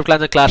making Clash of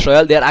Clans and Clash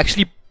Royale, they are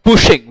actually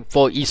pushing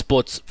for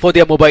esports, for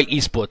their mobile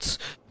esports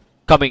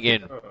coming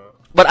in.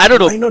 But I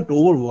don't Why know. not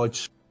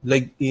Overwatch?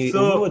 Like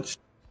So-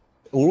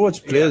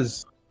 Overwatch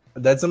players.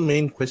 That's the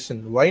main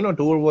question. Why not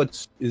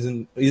Overwatch?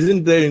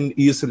 Isn't there in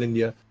ESL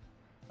India?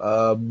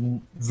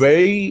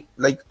 Very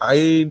like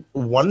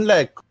 1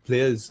 lakh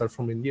players are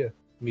from India,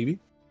 maybe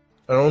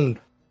around,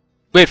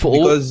 Wait for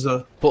because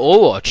for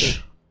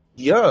Overwatch.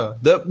 yeah,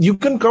 you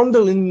can count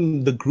them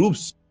in the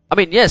groups. I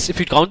mean, yes, if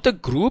you count the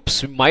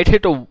groups, we might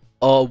hit a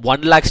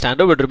 1 lakh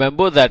standard. But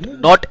remember that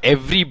not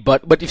every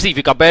but if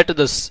you compare to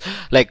this,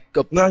 like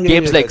No, yeah,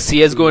 games yeah, like that's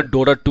CS:GO and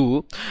Dota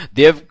 2,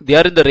 they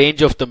are in the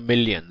range of the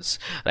millions,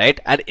 right?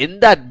 And in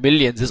that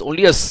millions, there's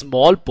only a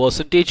small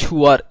percentage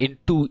who are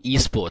into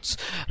esports,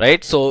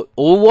 right? So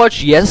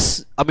Overwatch,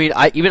 yes. I mean,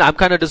 I'm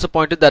kind of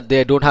disappointed that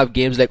they don't have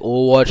games like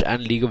Overwatch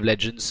and League of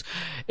Legends.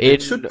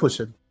 It should push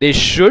it. They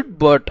should,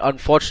 but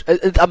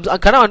unfortunately, I'm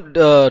kind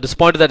of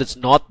disappointed that it's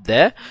not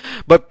there.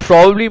 But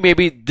probably,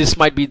 maybe this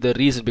might be the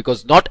reason,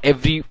 because not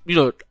every,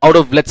 out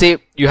of, let's say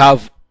you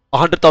have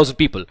 100,000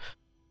 people,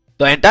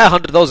 the entire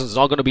 100,000 is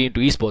not going to be into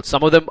esports.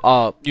 Some of them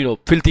are,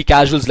 filthy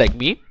casuals like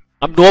me.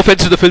 No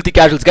offense to the filthy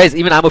casuals, guys.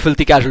 Even I'm a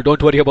filthy casual.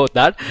 Don't worry about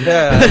that.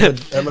 Yeah,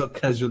 I'm a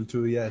casual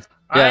too. Yes.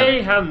 Yeah.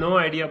 I have no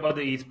idea about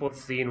the esports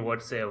scene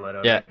whatsoever.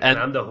 Yeah, and and-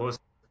 I'm the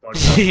host. of the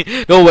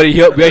podcast. Don't worry,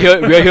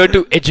 we're here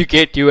to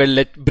educate you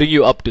and bring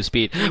you up to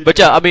speed. But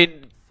yeah, I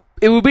mean,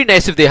 it would be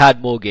nice if they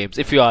had more games,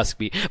 if you ask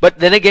me. But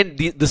then again,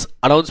 this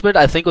announcement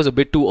I think was a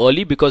bit too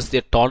early, because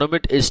their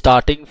tournament is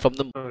starting from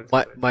the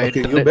my Okay,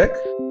 you internet back?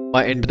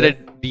 my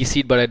internet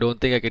DC'd, but I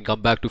don't think I can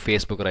come back to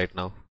Facebook right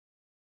now.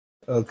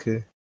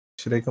 Okay.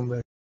 Should I come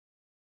back?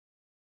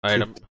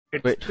 Alright, I'm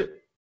It's- Wait.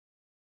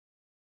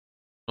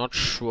 not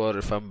sure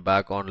if I'm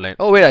back online.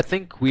 Oh wait, I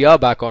think we are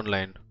back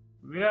online.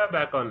 We are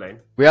back online.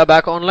 We are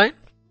back online.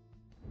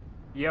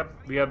 Yep,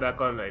 we are back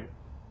online.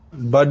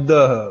 But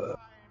the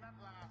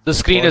The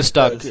screen is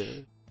stuck.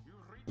 Podcast.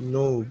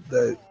 no,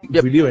 the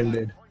Yep. video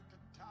ended.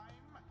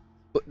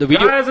 The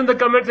video. Guys in the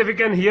comments, if you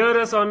can hear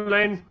us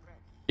online.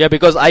 Yeah,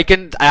 because I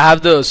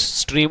have the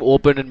stream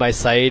open in my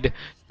side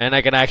and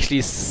I can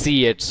actually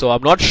see it. So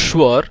I'm not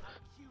sure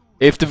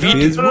if the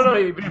video. Facebook?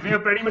 No, we are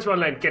pretty much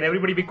online. Can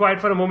everybody be quiet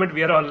for a moment?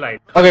 We are online.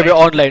 Okay, we're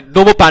online.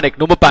 No more panic.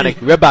 No more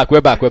panic. We're back.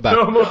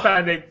 No more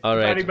panic. All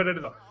right. Panic button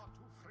is off.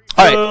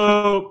 All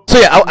right. So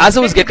yeah, as I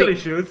was technical getting.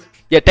 issues.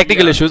 Yeah,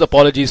 technical issues.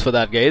 Apologies for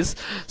that, guys.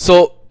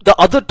 So the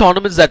other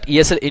tournaments that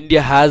ESL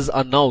India has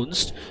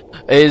announced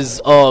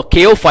is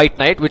KO Fight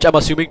Night, which I'm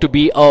assuming to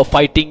be a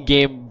fighting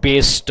game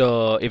based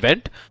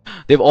event.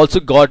 They've also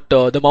got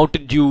the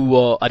Mountain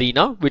Dew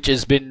Arena, which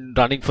has been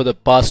running for the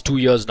past 2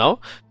 years now,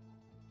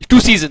 2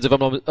 seasons if I'm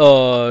not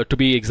to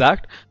be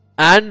exact.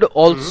 And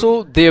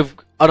also they've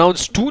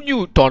announced 2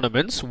 new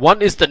tournaments.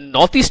 One is the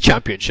Northeast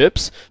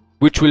Championships,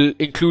 which will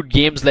include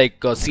games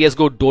like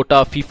CS:GO, Dota,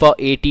 FIFA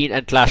 18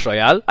 and Clash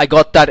Royale. I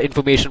got that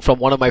information from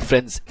one of my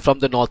friends from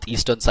the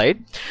northeastern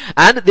side.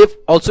 And they've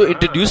also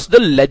introduced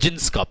the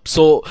Legends Cup.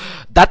 So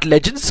that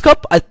Legends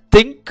Cup,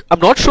 I'm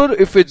not sure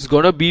if it's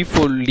gonna be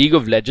for League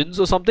of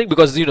Legends or something,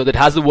 because that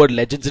has the word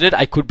Legends in it.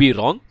 I could be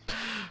wrong.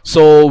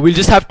 So we'll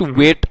just have to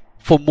wait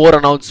for more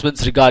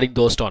announcements regarding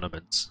those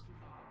tournaments.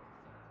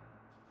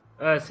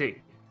 See.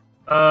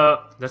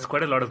 That's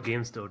quite a lot of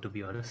games, though, to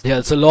be honest. Yeah,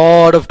 it's a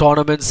lot of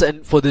tournaments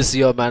and for this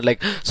year, man.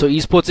 Like, so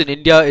esports in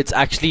India, it's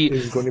actually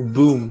It's going to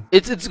boom.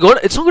 it's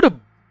not gonna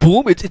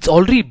boom. It's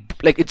already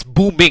like it's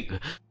booming,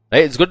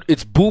 right?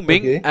 It's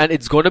booming, Okay. and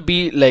it's gonna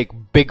be like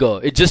bigger.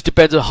 It just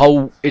depends on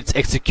how it's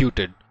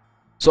executed.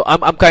 So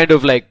I'm kind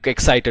of like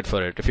excited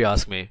for it, if you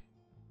ask me.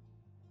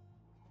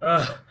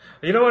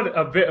 You know what?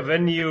 A bit,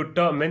 when you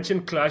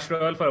mentioned Clash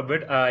Royale for a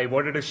bit, I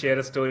wanted to share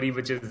a story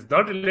which is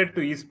not related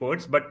to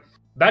esports, but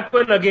back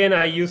when again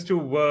I used to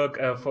work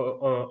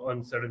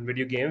on certain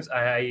video games,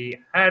 I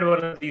had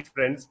one of these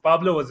friends.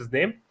 Pablo was his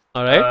name.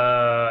 All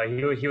right.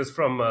 He was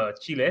from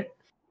Chile,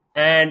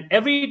 and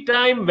every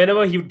time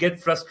whenever he would get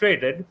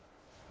frustrated,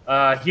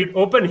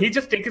 he'd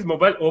just take his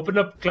mobile, open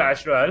up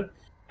Clash Royale,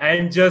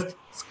 and just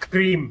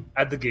scream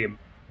at the game.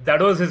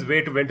 That was his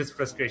way to vent his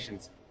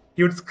frustrations.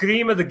 He would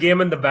scream at the game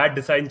and the bad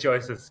design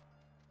choices.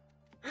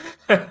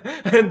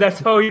 And that's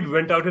how he'd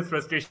vent out his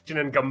frustration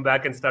and come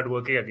back and start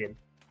working again.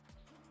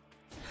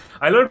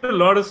 I learned a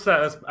lot of,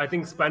 I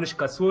think, Spanish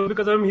cuss words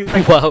because of him. He's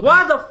like, Wow.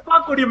 why the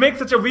fuck would you make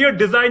such a weird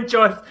design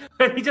choice?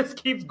 And he just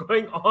keeps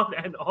going on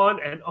and on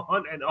and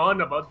on and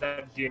on about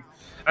that game.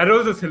 And it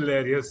was just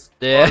hilarious.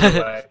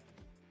 Yeah.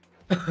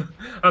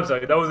 I'm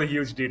sorry, that was a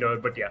huge detour,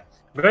 but yeah.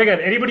 But again,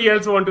 anybody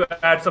else want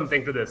to add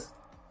something to this?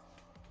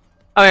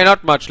 I mean,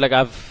 not much. Like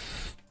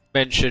I've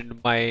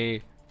mentioned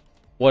my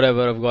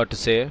whatever I've got to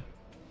say.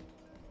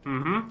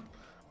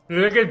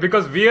 Okay,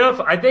 because we are,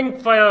 I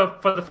think for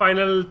the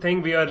final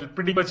thing, we are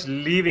pretty much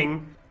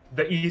leaving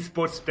the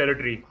esports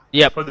territory.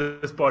 Yep. For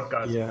this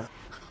podcast. Yeah.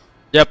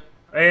 Yep.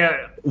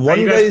 Yeah.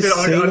 One guy is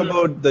saying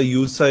about the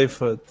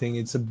U-Cypher thing.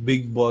 It's a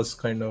big boss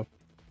kind of.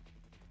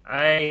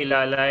 We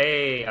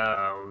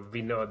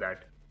know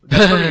that.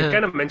 That's what you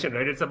kind of mentioned,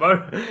 right? It's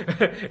about,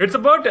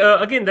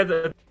 again, that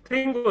the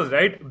thing was,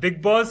 right?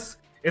 Big Boss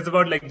is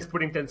about like just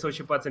putting 10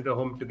 sociopaths into a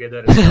home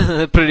together. And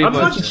stuff. Pretty I'm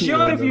much. not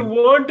sure if you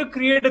want to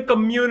create a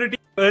community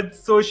with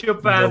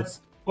sociopaths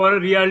for a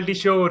reality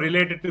show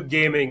related to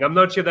gaming. I'm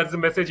not sure that's the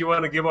message you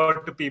want to give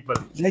out to people.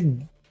 Like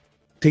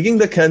taking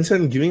the cancer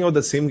and giving out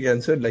the same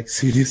cancer, like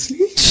seriously?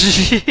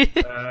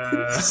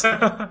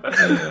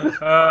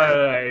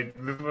 Alright,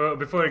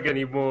 before it gets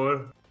any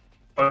more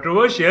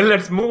controversial,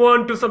 let's move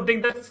on to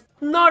something that's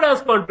not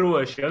as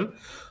controversial.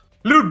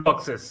 Loot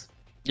boxes.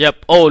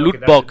 Yep. Oh, loot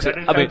that- boxes.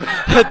 that I mean,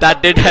 didn't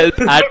that didn't help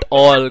at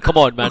all. Come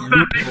on, man.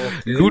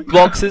 Loot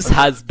boxes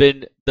has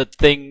been the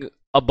thing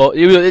about.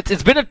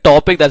 It's been a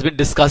topic that's been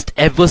discussed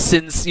ever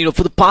since,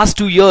 for the past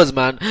 2 years,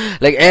 man.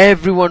 Like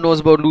everyone knows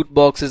about loot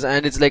boxes,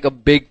 and it's like a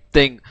big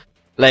thing.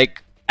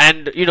 Like,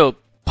 and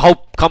how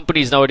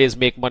companies nowadays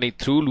make money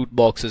through loot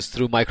boxes,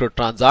 through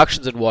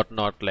microtransactions and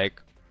whatnot.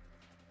 Like,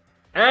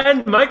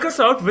 And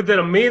Microsoft, with their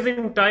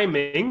amazing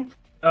timing,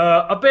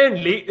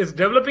 apparently is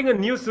developing a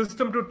new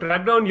system to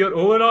track down your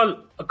overall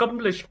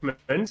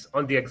accomplishments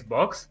on the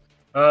Xbox.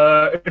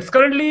 It's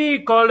currently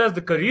called as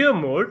the career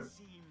mode.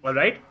 All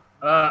right.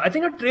 I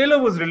think a trailer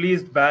was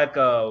released back.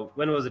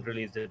 When was it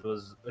released? It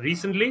was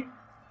recently,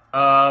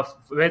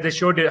 where they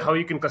showed how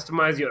you can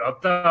customize your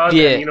avatars.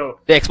 yeah, And,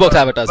 the Xbox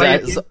avatars. by-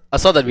 Yeah, I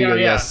saw that video.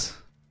 yeah. Yes.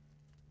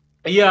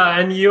 Yeah,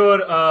 and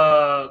your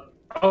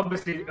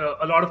obviously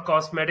a lot of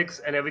cosmetics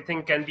and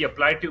everything can be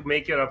applied to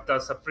make your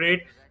avatar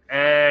separate,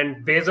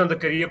 and based on the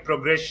career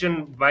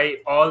progression by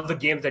all the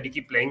games that you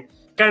keep playing.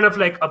 Kind of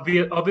like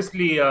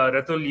obviously,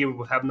 Ratul,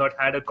 you have not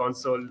had a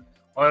console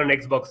or an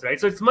Xbox, right?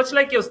 So it's much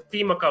like your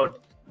Steam account,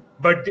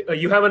 but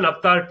you have an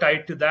avatar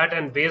tied to that,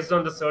 and based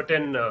on the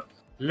certain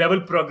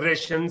level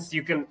progressions,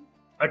 you can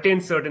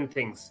attain certain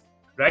things,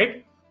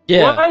 right?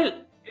 Yeah. While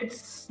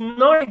it's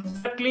not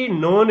exactly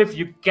known if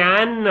you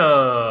can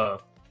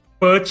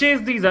purchase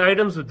these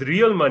items with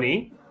real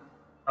money,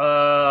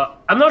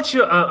 I'm not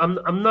sure.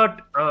 I'm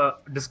not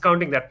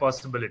discounting that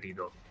possibility,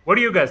 though. What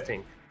do you guys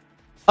think?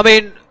 I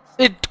mean,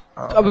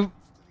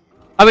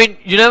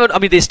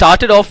 they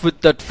started off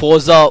with that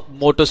Forza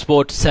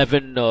Motorsport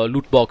 7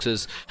 loot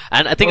boxes,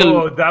 and I think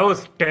Oh, that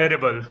was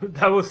terrible.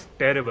 That was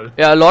terrible.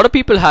 a lot of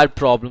people had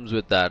problems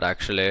with that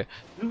actually.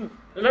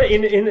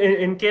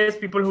 In case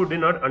people who did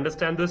not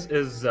understand this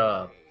is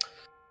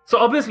so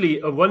obviously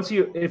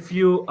if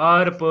you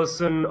are a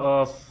person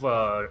of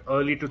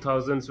early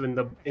 2000s, when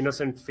the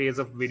innocent phase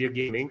of video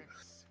gaming,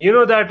 you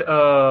know that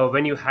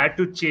when you had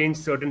to change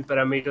certain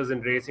parameters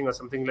in racing or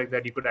something like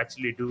that, you could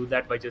actually do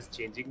that by just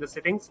changing the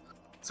settings.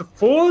 So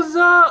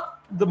Forza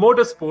the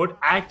Motorsport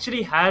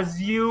actually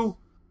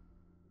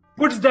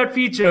puts that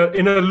feature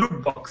in a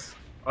loot box.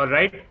 All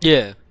right,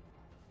 Yeah.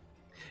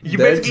 you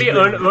That's basically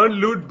great. earn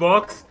loot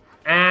box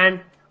and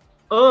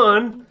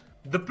earn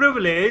the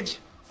privilege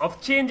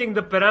of changing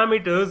the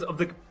parameters of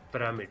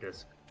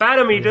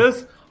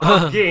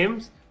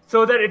games,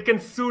 so that it can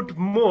suit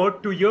more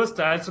to your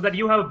style, so that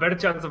you have a better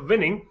chance of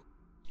winning.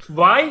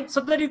 Why?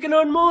 So that you can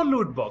earn more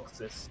loot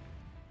boxes.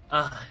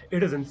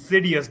 It is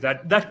insidious.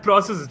 That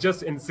process is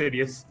just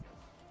insidious.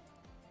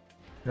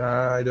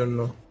 I don't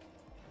know.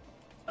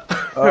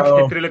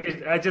 Okay,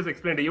 Trilokesh, I just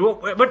explained to you,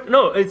 but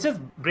no, it's just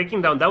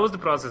breaking down. That was the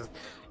process.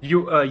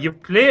 You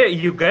play,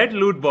 you get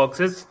loot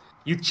boxes,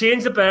 you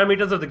change the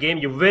parameters of the game,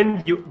 you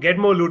win, you get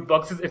more loot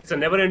boxes. It's a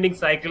never-ending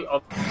cycle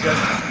of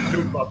just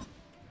loot boxes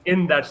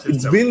in that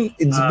system.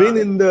 It's been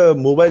in the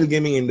mobile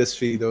gaming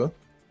industry though.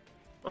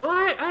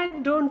 I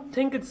don't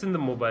think it's in the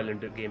mobile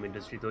game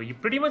industry though. You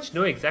pretty much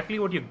know exactly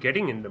what you're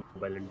getting in the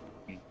mobile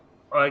industry.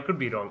 or I could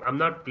be wrong. I'm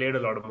not played a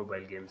lot of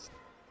mobile games.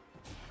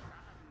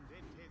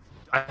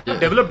 I have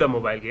developed a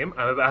mobile game.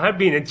 I have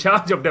been in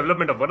charge of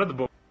development of one of the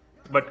books,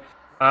 but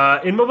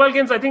in mobile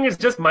games, I think it's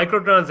just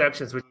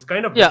microtransactions, which is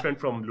kind of Yeah. different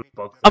from loot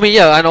boxes. I mean,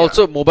 yeah, and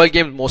also mobile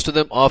games, most of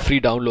them are free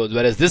downloads,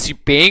 whereas this you're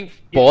paying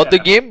for the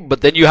Yeah. game,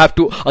 but then you have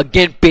to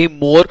again pay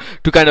more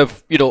to kind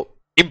of,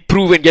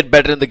 improve and get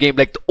better in the game.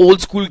 Like the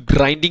old school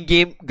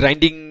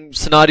grinding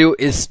scenario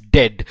is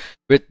dead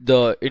with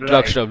the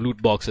introduction of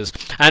loot boxes.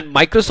 And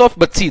Microsoft,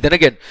 but see, then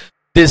again,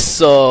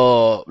 this,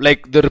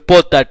 like the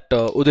report that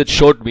Udit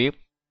showed me,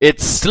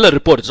 it's still a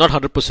report, it's not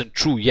 100%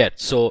 true yet.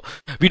 So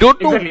we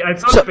don't know. Exactly,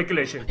 it's all So-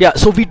 speculation. Yeah,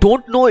 so we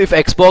don't know if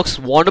Xbox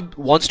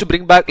wants to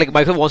bring back, like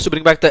Microsoft wants to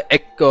bring back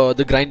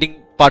the grinding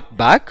part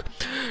back.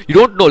 You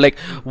don't know, like,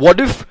 what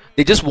if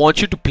they just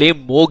want you to play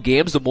more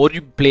games? The more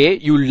you play,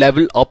 you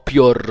level up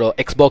your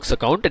Xbox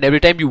account, and every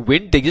time you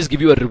win, they just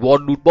give you a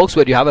reward loot box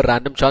where you have a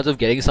random chance of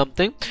getting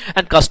something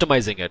and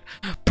customizing it.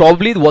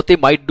 Probably what they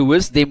might do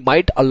is they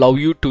might allow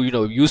you to,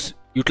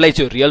 utilize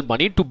your real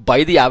money to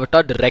buy the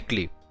avatar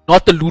directly.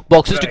 Not the loot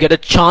boxes to Right. get a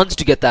chance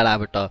to get that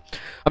avatar.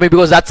 I mean,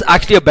 because that's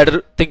actually a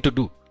better thing to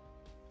do.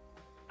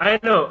 I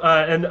know,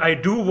 and I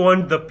do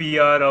want the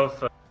PR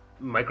of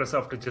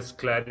Microsoft to just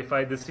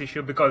clarify this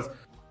issue, because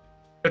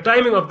the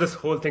timing of this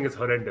whole thing is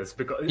horrendous.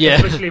 Because Yeah.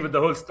 especially with the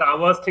whole Star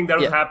Wars thing that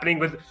was Yeah. happening,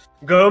 with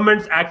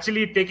governments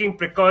actually taking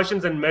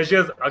precautions and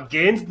measures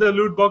against the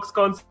loot box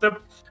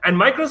concept, and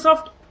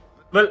Microsoft.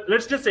 Well,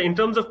 let's just say in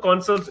terms of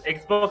consoles,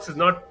 Xbox is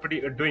not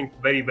doing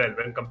very well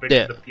when compared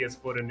Yeah. to the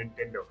PS4 and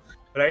Nintendo,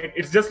 right?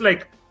 It's just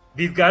like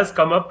these guys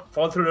come up,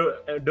 fall through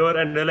the door,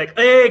 and they're like,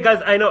 "Hey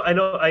guys, I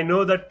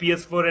know that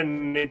PS4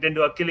 and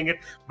Nintendo are killing it,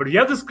 but we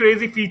have these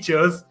crazy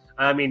features.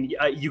 I mean,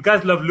 you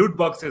guys love loot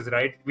boxes,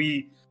 right?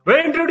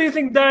 We're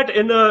introducing that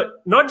in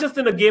not just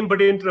in a game,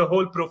 but into a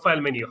whole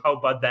profile menu. How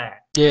about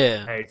that?"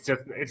 Yeah.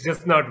 It's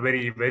just not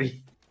very,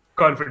 very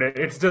confident.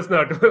 It's just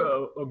not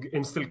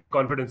instill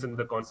confidence in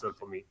the console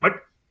for me. But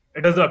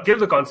it does not kill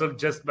the console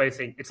just by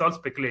saying it's all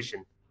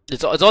speculation.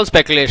 It's all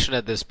speculation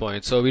at this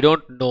point, so we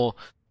don't know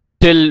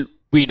till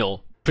we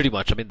know, pretty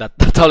much. I mean,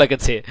 that's all I can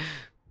say.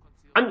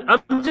 I'm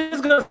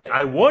just gonna say,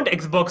 I want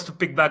Xbox to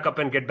pick back up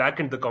and get back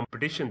into the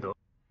competition, though.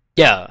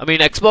 Yeah, I mean,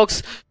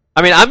 Xbox.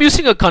 I mean, I'm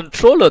using a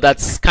controller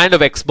that's kind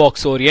of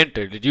Xbox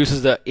oriented. It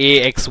uses the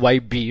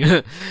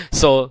AXYB.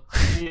 So,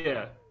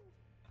 Yeah.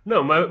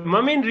 No,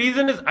 my main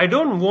reason is I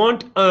don't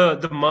want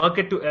the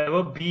market to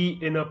ever be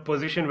in a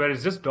position where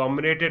it's just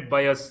dominated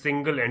by a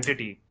single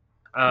entity.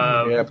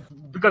 Yep.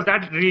 Because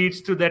that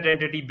leads to that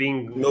entity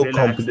being No relaxed.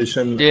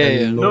 competition. Yeah, and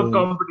yeah. No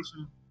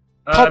competition.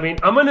 Top- I mean,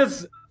 Aman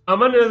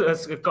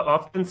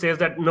often says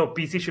that no,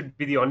 PC should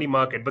be the only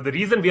market. But the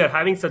reason we are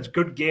having such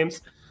good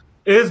games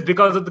is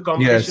because of the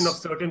competition Yes, of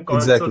certain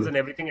consoles exactly. and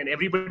everything, and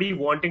everybody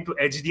wanting to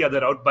edge the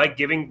other out by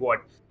giving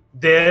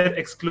their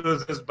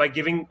exclusives, by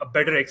giving a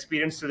better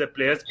experience to the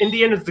players. In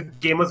the end, it's the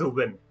gamers who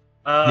win.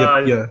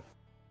 Yeah.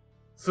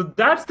 So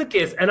that's the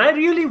case, and I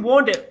really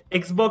want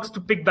Xbox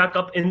to pick back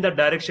up in that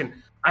direction.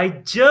 I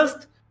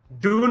just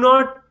do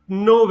not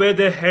know where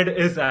their head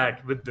is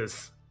at with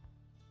this.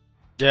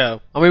 yeah.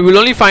 I mean, we'll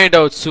only find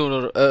out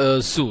soon.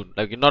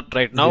 Like, not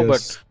right now, Yes.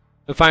 but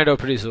we'll find out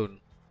pretty soon.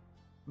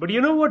 But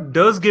you know what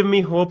does give me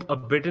hope a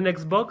bit in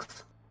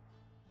Xbox?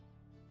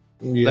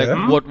 Yeah.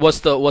 Like, what's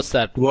that?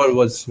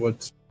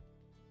 What's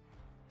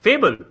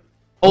Fable.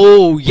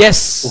 Oh,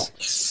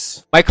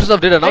 yes!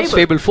 Microsoft did announce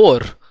Fable 4.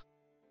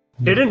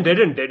 They did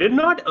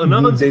not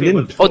announce They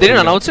Fable didn't. Oh, they didn't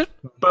 4. announce it?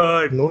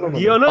 But No.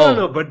 Yeah, Oh.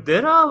 no. But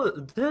there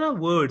are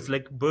words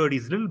like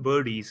little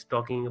birdies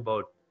talking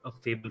about a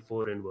Fable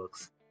 4 in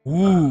works.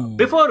 Ooh.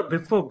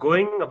 Before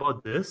going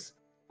about this,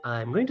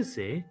 I'm going to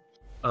say,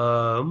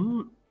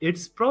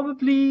 it's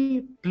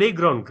probably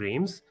Playground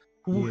Games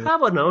who Yeah.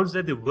 have announced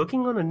that they're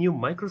working on a new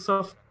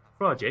Microsoft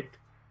project.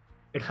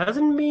 It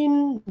hasn't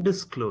been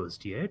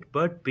disclosed yet,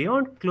 but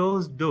beyond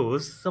closed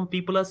doors, some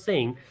people are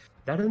saying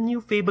that a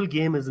new Fable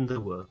game is in the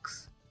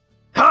works.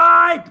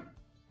 Hype!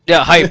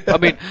 Yeah, hype. I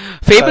mean,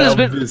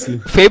 Obviously.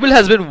 Fable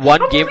has been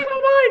one game. Losing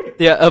my mind!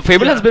 Yeah,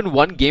 Fable has been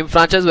one game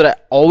franchise where I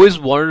always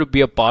wanted to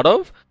be a part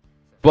of,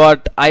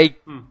 but I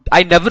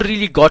never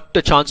really got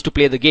the chance to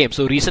play the game.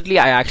 So recently,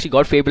 I actually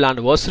got Fable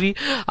Anniversary.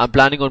 I'm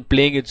planning on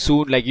playing it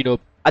soon. Like,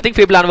 I think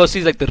Fable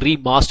Anniversary is like the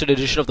remastered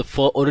edition of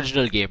the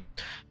original game,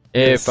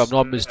 if Yes. I'm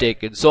not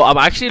mistaken. So I'm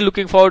actually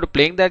looking forward to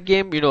playing that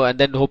game, and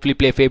then hopefully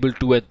play Fable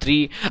 2 and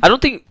 3. I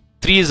don't think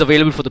 3 is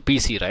available for the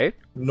PC, right?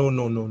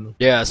 No.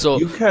 Yeah, so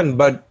You can,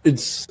 but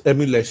it's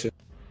emulation.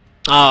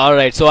 all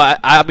right. So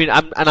I mean,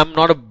 I'm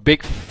not a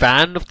big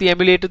fan of the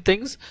emulated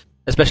things,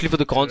 especially for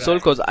the console,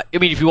 because I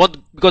mean,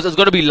 because it's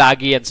going to be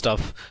laggy and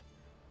stuff.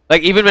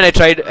 Like even when I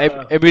tried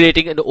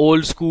emulating an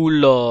old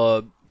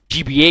school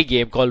GBA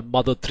game called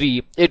Mother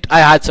 3, I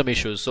had some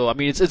issues. So I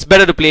mean, it's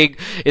better to play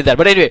in that.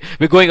 But anyway,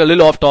 we're going a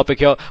little off topic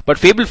here. But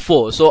Fable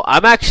 4. So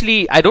I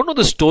don't know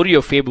the story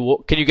of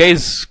Fable. Can you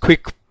guys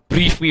quick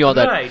brief me on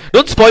that. Right.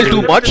 Don't spoil too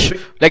Let's much.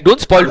 just- Like, don't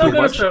spoil I'm not too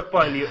gonna much.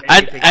 spoil you And-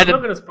 anything. and- I'm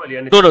not gonna spoil you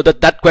anything. No,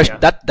 that question,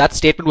 Yeah. that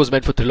statement was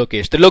meant for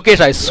Trilokesh. Trilokesh,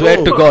 I swear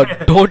Oh. to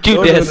God, don't you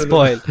No, dare no, no, no.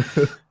 spoil.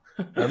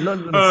 I'm not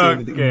going to say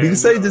anything. Okay.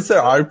 Besides, it's an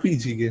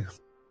RPG game.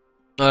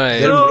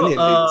 Alright. There are many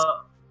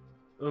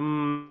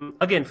So,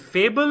 again,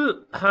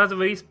 Fable has a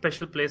very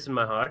special place in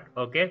my heart.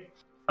 Okay,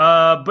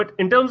 but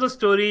in terms of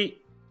story,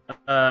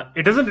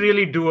 it doesn't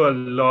really do a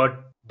lot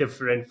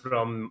different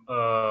from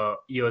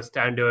your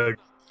standard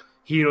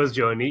hero's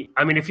journey.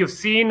 I mean, if you've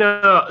seen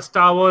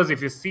Star Wars,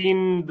 if you've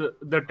seen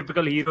the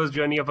typical hero's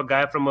journey of a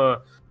guy from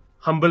a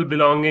humble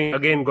belonging,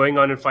 again going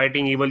on and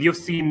fighting evil, you've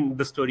seen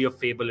the story of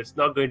Fable. It's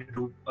not going to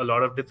do a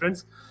lot of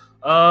difference.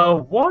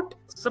 What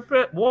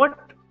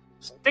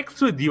sticks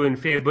with you in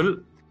Fable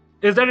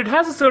is that it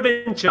has a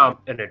certain charm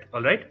in it.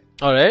 All right,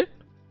 Alright.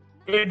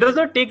 it does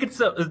not take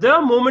itself. There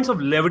are moments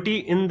of levity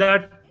in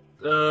that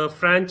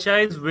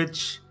franchise,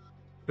 which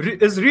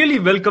is really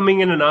welcoming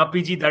in an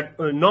RPG. That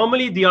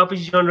normally the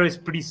RPG genre is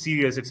pretty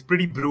serious. It's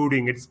pretty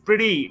brooding. It's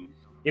pretty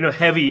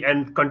heavy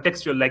and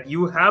contextual. Like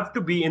you have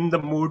to be in the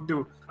mood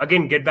to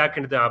again get back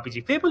into the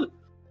RPG. Fable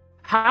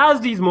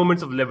has these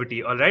moments of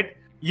levity. All right.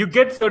 You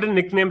get certain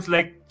nicknames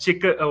like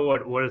Chicken.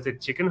 What is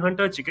it? Chicken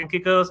Hunter, Chicken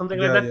Kicker, or something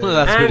Yeah, like that. yeah, Oh,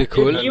 that's And pretty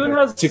cool. It even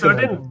has Chicken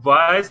certain Hunter.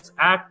 voice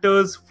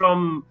actors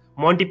from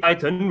Monty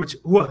Python,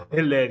 who are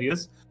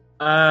hilarious.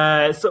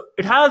 So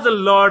it has a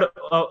lot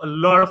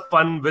of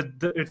fun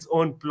with its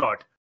own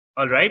plot.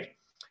 All right,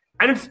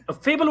 and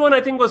Fable 1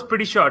 I think was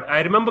pretty short. I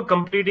remember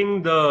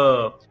completing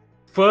the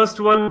first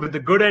one with the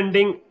good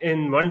ending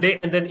in one day,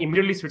 and then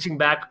immediately switching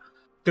back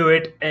to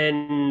it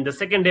and the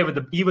second day with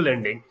the evil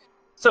ending.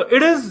 So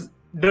it is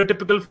the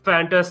typical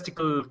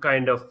fantastical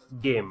kind of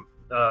game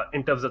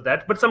in terms of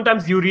that, but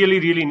sometimes you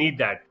really need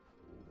that.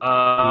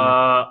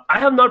 I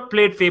have not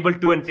played Fable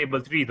 2 and Fable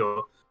 3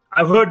 though.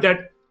 I've heard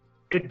that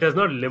it does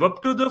not live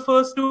up to the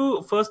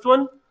first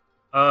one.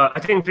 I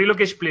think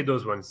Trilokesh played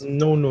those ones.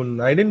 No.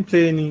 I didn't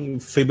play any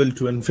Fable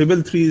 2. And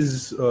Fable 3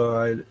 is...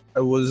 I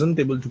wasn't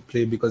able to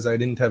play because I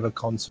didn't have a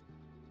console.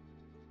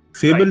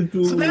 Fable Right.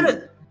 2...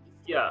 So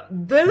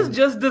there is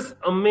just this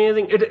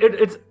amazing.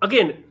 It's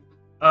again,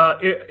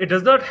 it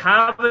does not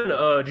have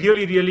a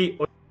really.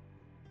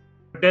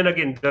 But then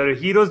again, the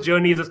hero's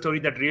journey is a story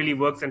that really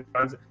works and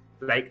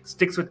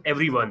sticks with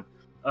everyone.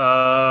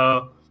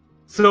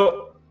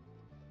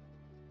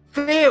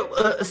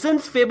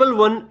 Since Fable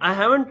 1, I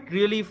haven't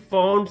really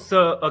found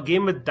a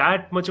game with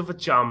that much of a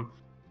charm.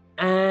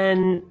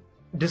 And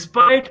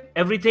despite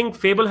everything,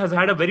 Fable has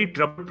had a very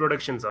troubled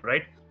productions, all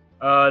right?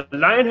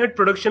 Lionhead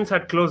Productions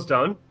had closed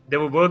down. They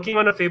were working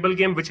on a Fable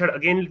game which had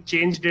again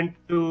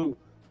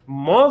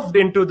morphed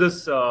into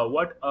this,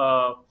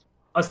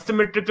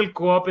 asymmetrical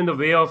co-op in the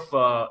way of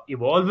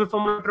Evolve, if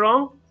I'm not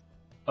wrong,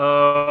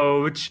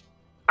 which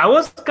I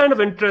was kind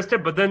of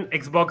interested, but then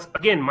Xbox,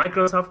 again,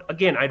 Microsoft,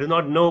 again, I do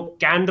not know,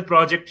 can the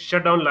project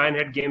shut down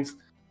Lionhead Games?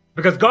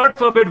 Because God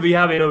forbid we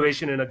have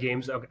innovation in our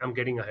games. I'm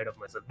getting ahead of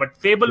myself. But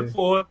Fable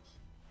 4,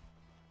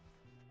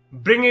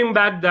 bringing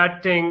back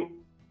that thing,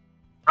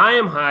 I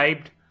am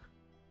hyped.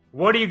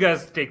 What do you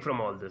guys take from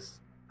all this?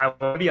 I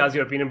already asked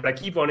your opinion, but I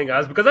keep wanting to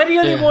ask because I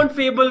really want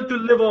Fable to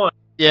live on.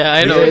 Yeah,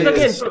 I know. It's Yeah,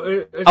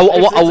 again, yes. I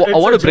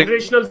want a to bring-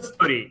 generational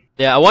story.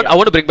 Yeah, I want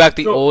to bring back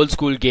the So- old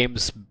school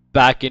games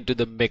back into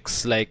the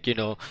mix. Like,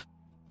 a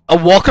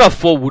Warcraft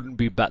 4 wouldn't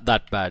be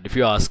that bad if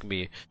you ask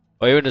me.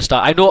 Or even a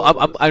Star. I know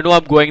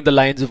I'm going the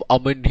lines of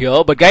Amun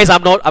here, but guys,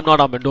 I'm not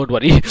Amun. Don't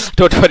worry,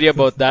 don't worry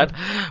about that.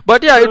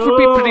 But yeah, it would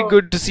be pretty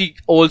good to see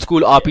old school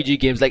RPG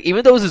games. Like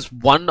even there was this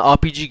one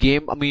RPG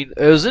game. I mean,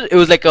 it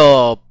was like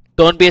a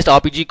turn-based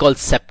RPG called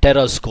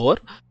Septerra Score,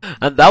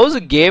 and that was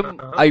a game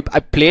I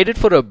played it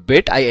for a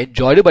bit. I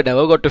enjoyed it, but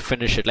never got to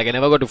finish it. Like I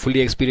never got to fully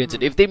experience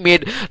it. If they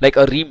made like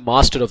a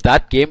remaster of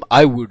that game,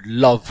 I would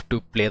love to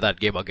play that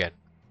game again.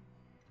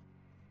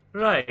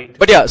 Right.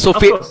 But yeah, so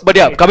Of course,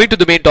 right. coming to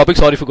the main topic,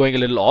 sorry for going a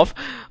little off.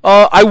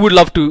 I would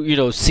love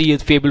to see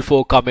Fable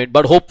 4 come in,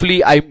 but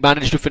hopefully I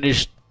manage to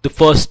finish the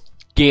first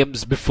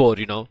games before.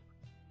 No,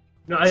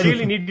 I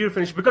really need you to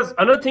finish because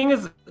another thing,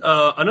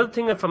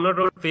 if I'm not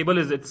wrong, Fable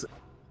is it's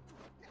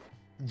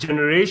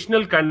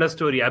generational kind of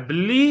story. I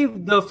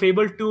believe the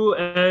Fable 2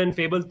 and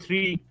Fable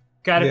 3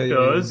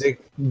 characters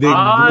They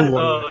are grew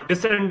on.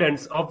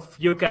 descendants of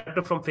your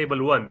character from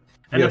Fable 1.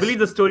 And I Yes. believe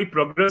the story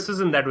progresses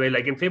in that way.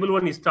 Like in Fable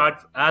 1, you start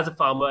as a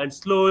farmer and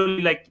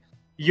slowly like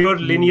your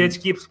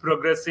lineage keeps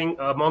progressing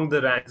among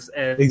the ranks.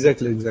 And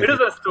Exactly. it is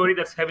a story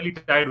that's heavily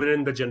tied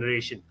within the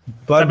generation.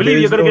 But I believe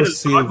you're there's going to no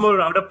get a lot save.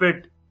 more out of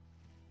it.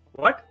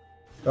 What?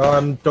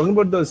 I'm talking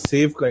about the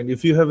save kind.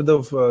 If you have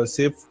the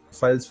save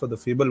files for the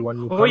Fable one,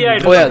 you Oh can't yeah, it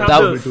do Oh, yeah, doesn't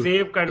that have was- the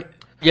save kind of.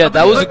 Yeah,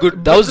 that was a But- good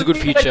but that was a the good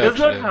thing that feature does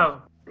not actually.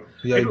 have.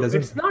 Yeah, it doesn't.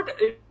 It's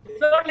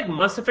not like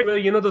Mass Effect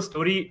where the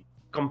story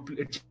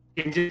it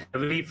changes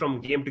heavily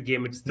from game to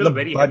game. It's still No,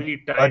 very but- heavily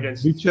tied but and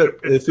Witcher,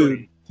 scripted if you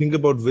story. think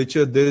about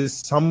Witcher, there is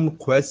some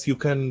quests you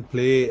can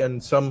play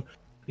and some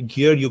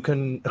gear you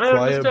can I acquire.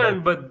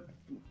 understand, but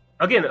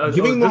again,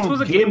 Giving this them- was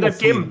a giving game them that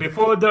came free.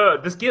 before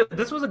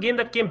this was a game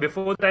that came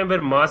before the time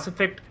where Mass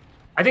Effect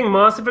I think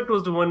Mass Effect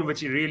was the one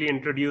which really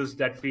introduced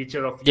that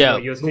feature of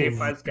your save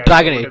files carried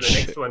Dragon over to the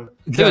Age. next one.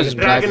 It was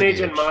Dragon Age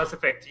and Mass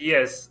Effect,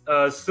 yes.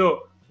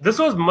 So this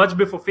was much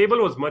before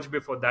Fable was much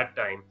before that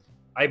time,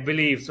 I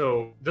believe.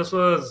 So this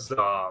was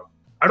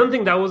I don't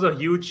think that was a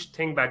huge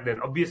thing back then.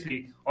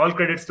 Obviously, all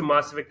credits to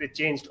Mass Effect. They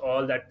changed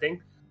all that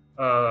thing,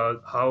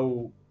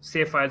 how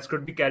save files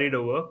could be carried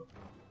over.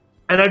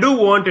 And I do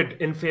want it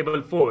in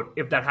Fable 4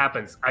 if that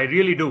happens. I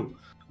really do.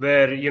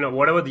 Where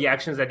whatever the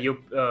actions that your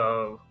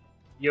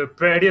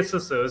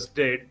predecessors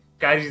did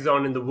carries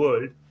on in the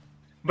world.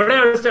 But I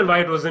understand why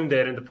it wasn't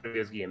there in the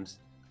previous games.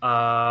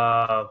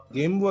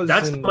 Game was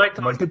in my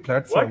thought.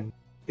 multi-platform.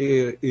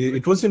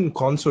 It was in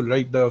console,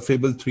 right? The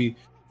Fable 3.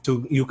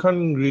 So you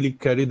can't really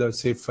carry the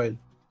save file.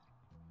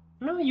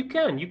 No, you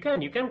can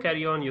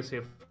carry on your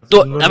save.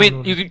 So,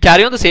 you can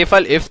carry on the save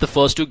file if the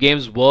first two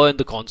games were in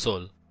the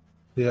console.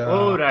 Yeah.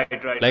 Oh, right.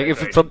 Like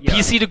if right. from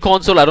PC to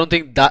console, I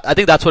think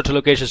that's what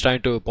Lokesh is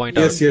trying to point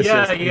out. Yes,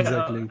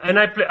 exactly. And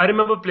I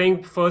remember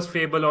playing first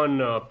Fable on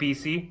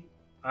PC.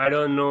 I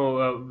don't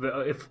know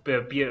if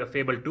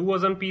Fable 2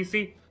 was on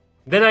PC.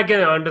 Then I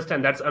can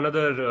understand that's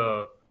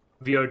another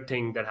weird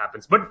thing that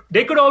happens. But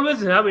they could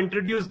always have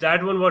introduced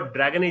that one, what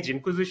Dragon Age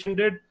Inquisition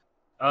did,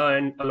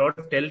 and a lot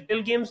of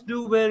Telltale games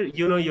do, where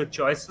your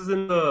choices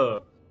in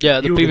the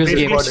the previous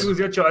games. choose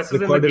your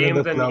choices in the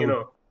games,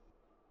 and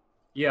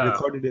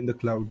recorded in the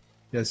cloud.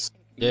 Yes.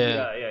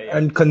 Yeah.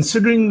 And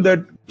considering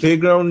that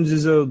Playgrounds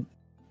is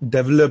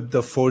developed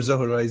the Forza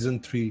Horizon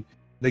 3,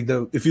 like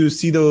if you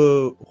see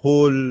the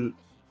whole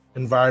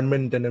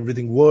environment and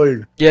everything,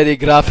 world. Yeah, the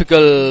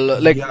graphical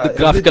appeal.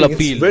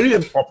 It's very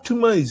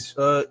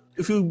optimized.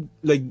 If you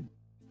like,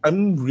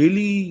 I'm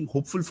really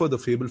hopeful for the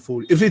Fable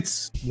 4 if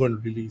it's going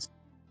to release.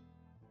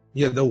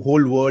 Yeah, the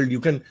whole world,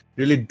 you can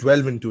really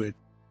delve into it.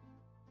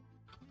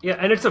 Yeah,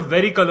 and it's a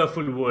very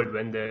colorful world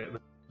when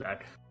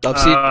that.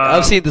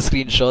 I've seen the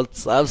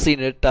screenshots. I've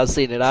seen it.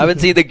 I haven't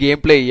seen the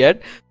gameplay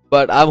yet,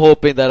 but I'm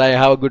hoping that I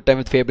have a good time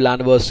with Fable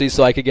Anniversary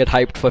so I can get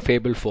hyped for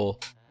Fable 4.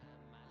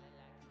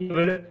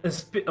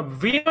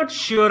 We're not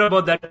sure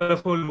about that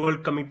colorful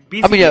world coming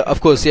to PC.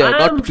 Of course,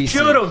 not PC. I'm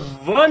sure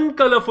of one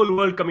colorful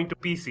world coming to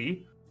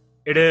PC.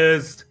 It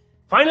is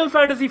Final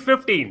Fantasy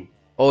 15.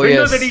 Oh,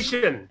 Windows yes.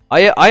 Edition.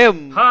 I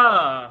am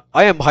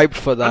hyped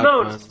for that.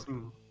 Announced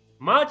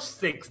March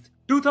 6th,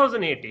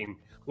 2018.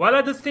 While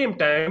at the same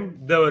time,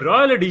 the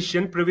Royal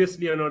Edition,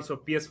 previously announced for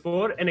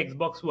PS4 and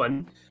Xbox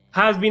One,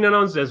 has been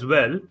announced as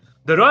well.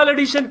 The Royal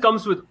Edition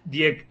comes with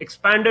the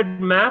expanded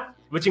map,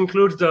 which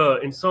includes the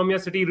Insomnia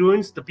City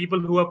ruins. The people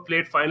who have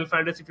played Final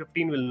Fantasy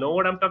 15 will know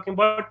what I'm talking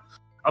about.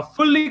 A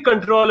fully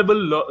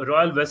controllable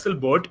Royal Vessel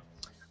boat,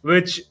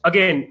 which,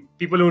 again,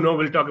 people who know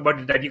will talk about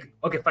it. That you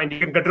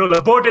can control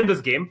a boat in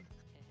this game.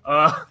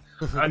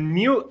 A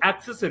new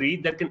accessory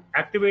that can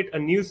activate a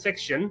new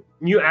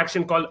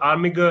action called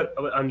Armiger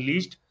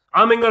Unleashed.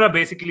 Armiger are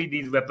basically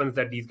these weapons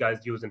that these guys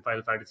use in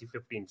Final Fantasy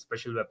 15,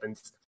 special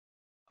weapons.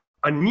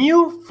 A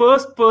new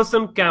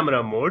first-person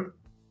camera mode.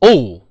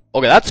 Oh,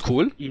 okay, that's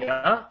cool.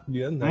 Yeah.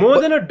 Nice. More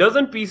than a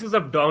dozen pieces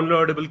of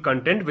downloadable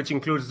content, which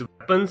includes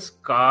weapons,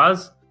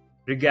 cars,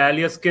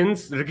 regalia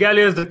skins.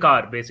 Regalia is the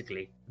car,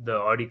 basically, the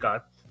Audi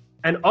car.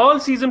 And all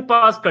season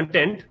pass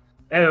content,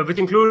 which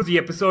includes the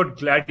episode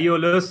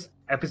Gladiolus,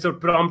 episode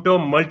Prompto,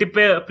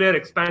 multiplayer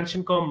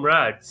expansion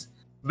Comrades,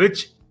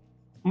 which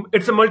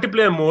it's a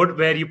multiplayer mode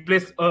where you play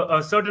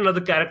a certain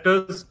other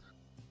characters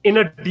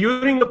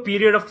during a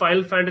period of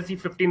Final Fantasy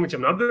 15, which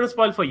I'm not going to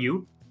spoil for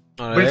you.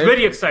 But it's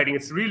very exciting.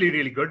 It's really,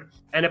 really good.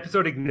 And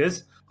episode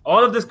Ignis.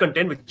 All of this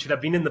content, which should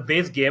have been in the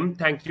base game.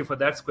 Thank you for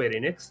that, Square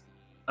Enix.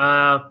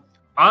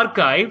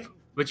 Archive,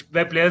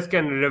 where players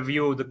can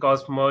review the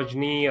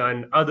cosmogony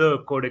and other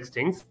codex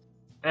things.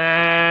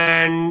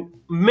 And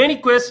many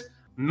quests,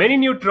 many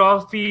new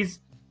trophies.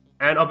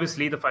 And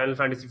obviously, the Final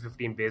Fantasy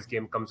 15 base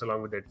game comes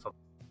along with it.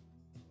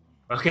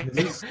 Okay.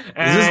 Is this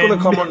going to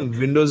come on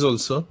Windows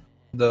also?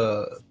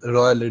 The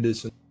Royal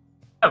Edition?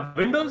 Yeah,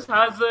 Windows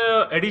has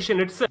an edition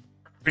itself.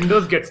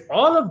 Windows gets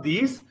all of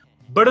these,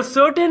 but a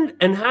certain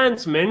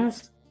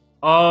enhancements,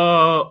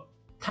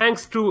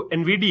 thanks to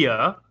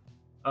NVIDIA.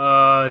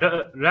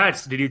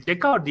 Rats, did you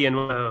check out the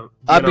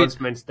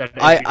announcements that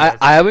I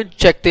haven't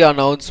checked the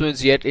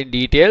announcements yet in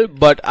detail,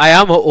 but I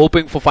am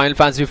hoping for Final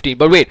Fantasy 15.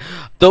 But wait,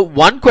 the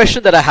one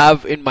question that I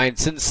have in mind,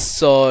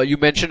 since you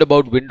mentioned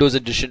about Windows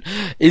Edition,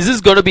 is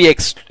this going to be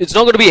it's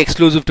not going to be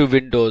exclusive to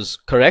Windows,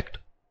 correct?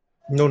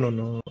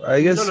 No. I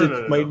guess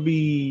it might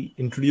be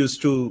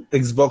introduced to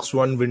Xbox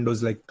One,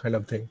 Windows, like kind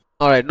of thing.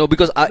 Alright, no,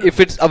 because if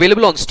it's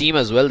available on Steam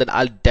as well, then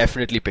I'll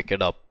definitely pick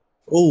it up.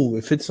 Oh,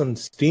 if it's on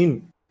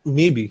Steam,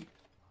 maybe.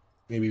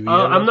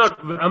 I'm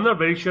not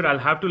very sure. I'll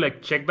have to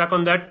check back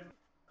on that.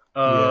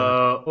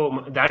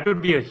 Oh, that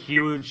would be a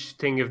huge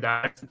thing if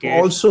that's the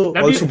case. Also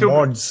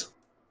mods.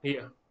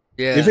 Yeah.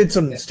 If it's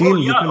on Steam,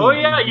 you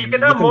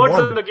can have mods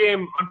on the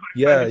game.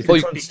 If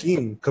it's on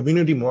Steam,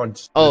 community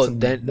mods. Oh,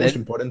 that's the most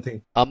important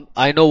thing.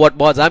 I know what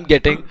mods I'm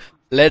getting.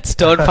 Let's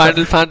turn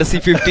Final Fantasy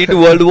 15 to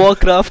World of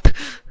Warcraft.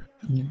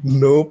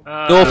 Nope.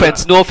 No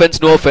offense, no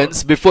offense, no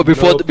offense. Nope.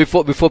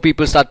 Before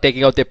people start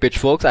taking out their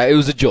pitchforks, it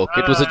was a joke.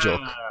 It was a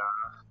joke.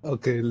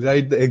 Okay,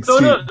 right. The So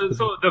XG. no,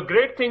 so the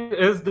great thing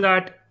is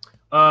that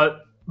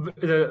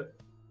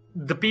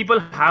the people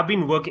have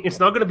been working. It's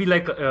not going to be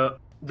like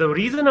the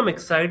reason I'm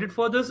excited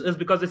for this is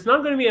because it's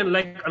not going to be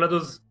like another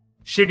those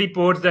shitty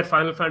ports that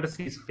Final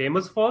Fantasy is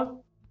famous for.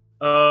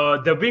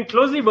 They've been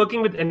closely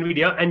working with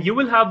Nvidia, and you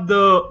will have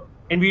the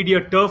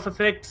Nvidia turf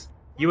effects.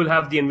 You will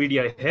have the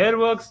Nvidia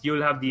Hairworks. You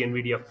will have the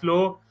Nvidia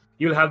Flow.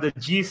 You'll have the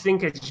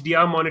G-Sync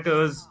HDR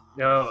monitors,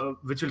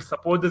 which will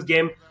support this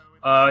game.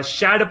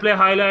 Shadow play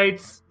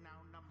highlights,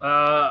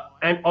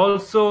 and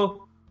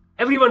also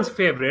everyone's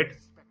favorite,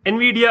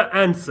 Nvidia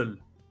Ansel.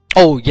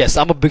 Oh yes,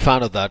 I'm a big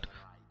fan of that.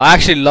 I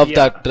actually love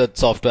Yeah. that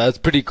software. It's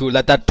pretty cool.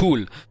 That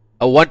tool,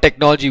 one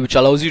technology which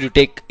allows you to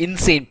take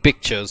insane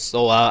pictures.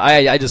 So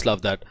I just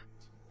love that.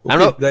 I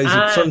don't Okay, know. guys,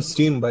 it's And- on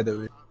Steam, by the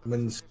way. I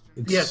mean, it's,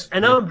 Yes,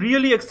 and I'm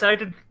really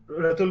excited,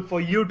 Ratul,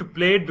 for you to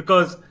play it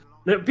because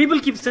people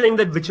keep saying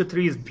that Witcher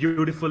 3 is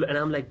beautiful, and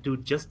I'm like,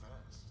 dude, just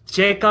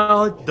check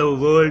out the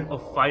world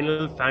of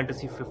Final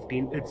Fantasy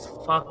 15. It's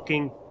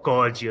fucking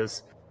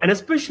gorgeous, and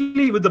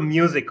especially with the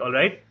music. All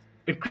right,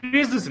 it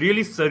creates this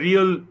really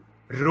surreal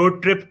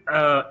road trip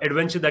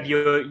adventure that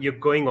you're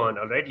going on.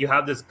 All right, you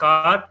have this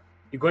car.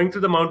 You're going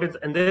through the mountains,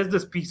 and there's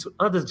this piece.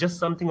 Oh, there's just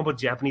something about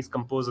Japanese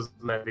composers,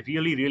 man. They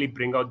really, really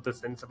bring out the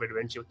sense of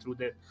adventure through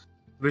their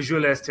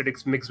visual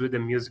aesthetics mixed with the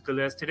musical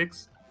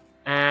aesthetics.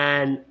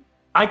 And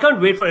I can't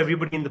wait for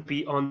everybody in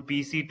the on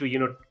PC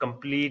to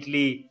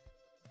completely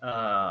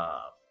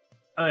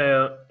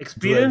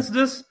experience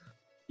this.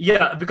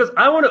 Yeah, because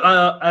I want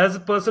to, as a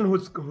person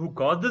who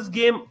got this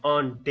game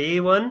on day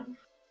one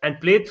and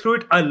played through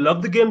it, I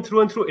love the game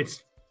through and through.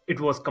 It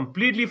was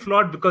completely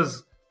flawed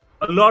because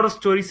a lot of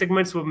story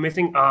segments were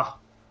missing.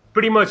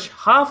 Pretty much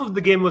half of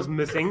the game was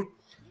missing.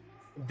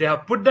 They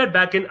have put that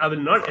back in. I will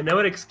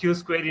never excuse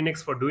Square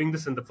Enix for doing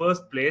this in the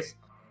first place.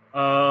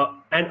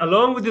 And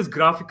along with these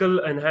graphical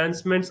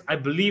enhancements, I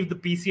believe the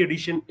PC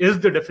edition is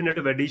the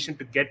definitive edition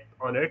to get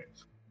on it.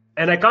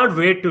 And I can't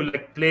wait to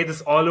play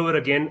this all over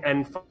again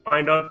and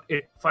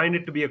find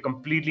it to be a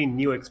completely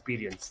new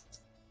experience.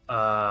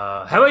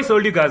 Have I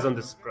sold you guys on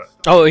this?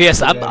 Oh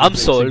yes, I'm Yeah,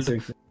 sold.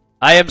 exactly.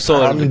 I am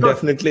sold. I'm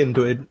definitely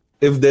into it.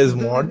 If there's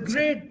mods,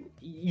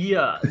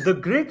 The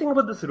great thing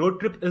about this road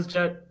trip is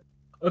that,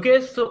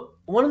 okay, so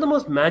one of the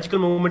most magical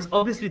moments,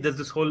 obviously there's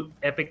this whole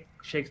epic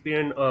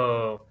Shakespearean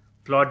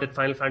plot that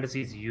Final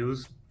Fantasy is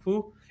used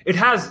for. It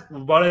has,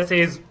 what I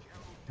say is,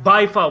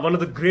 by far one of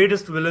the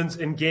greatest villains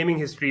in gaming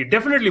history.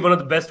 Definitely one of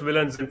the best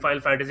villains in Final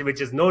Fantasy,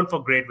 which is known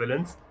for great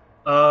villains.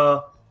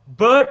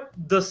 But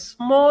the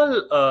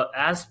small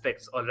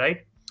aspects, all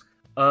right,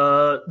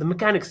 the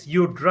mechanics.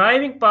 You're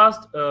driving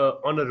past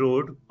on a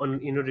road on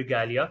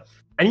Regalia,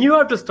 and you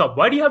have to stop.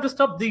 Why do you have to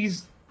stop?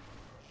 These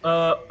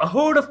a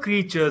horde of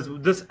creatures,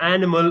 this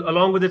animal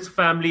along with its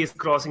family is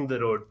crossing the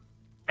road,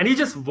 and you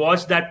just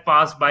watch that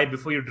pass by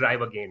before you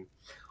drive again.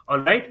 All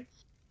right,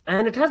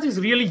 and it has these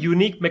really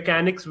unique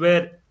mechanics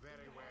where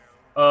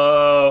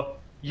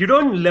you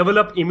don't level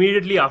up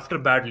immediately after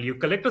battle. You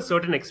collect a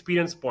certain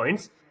experience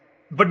points,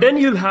 but then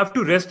you'll have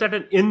to rest at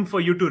an inn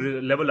for you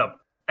to level up.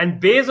 And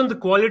based on the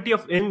quality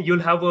of inn, you'll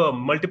have a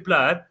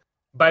multiplier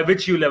by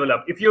which you level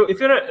up. If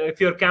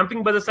you're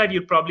camping by the side,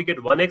 you'll probably get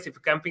 1x. If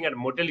you're camping at a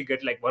motel, you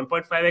get like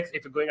 1.5x.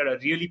 If you're going at a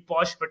really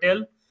posh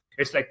hotel,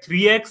 it's like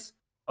 3x.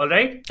 All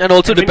right. And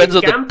also And when depends you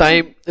on the camp-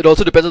 time. It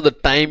also depends on the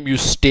time you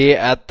stay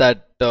at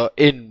that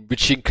inn,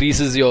 which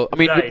increases your. I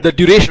mean, Right. the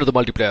duration of the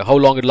multiplayer, how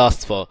long it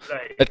lasts for.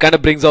 Right. That kind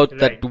of brings out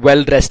that Right.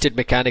 well-rested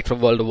mechanic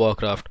from World of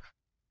Warcraft.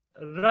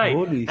 Right.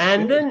 Holy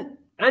and shit. then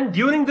and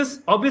during this,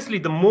 obviously,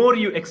 the more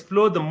you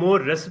explore, the more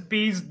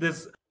recipes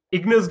this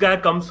Ignis guy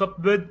comes up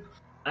with,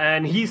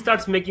 and he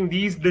starts making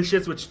these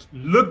dishes which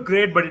look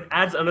great, but it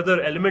adds another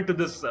element to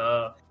this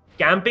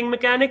camping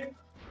mechanic.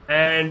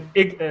 And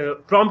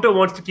Prompto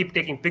wants to keep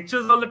taking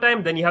pictures all the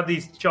time. Then you have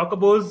these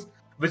chocobos,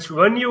 which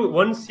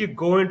once you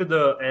go into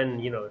the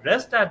and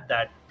rest at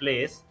that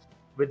place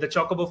with the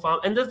chocobo farm,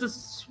 and there's this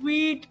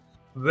sweet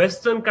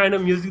Western kind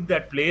of music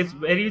that plays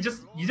where you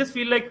just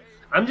feel like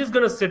I'm just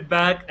gonna sit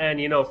back and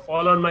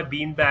fall on my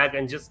beanbag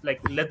and just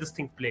let this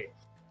thing play.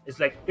 It's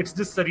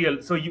this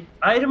surreal. So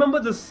I remember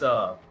this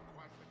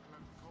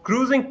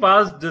cruising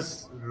past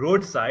this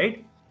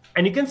roadside,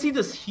 and you can see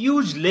this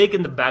huge lake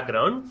in the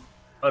background.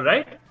 All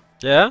right.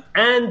 Yeah.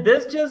 And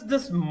there's just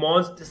this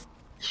monster, this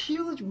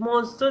huge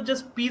monster,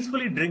 just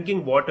peacefully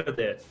drinking water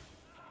there.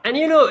 And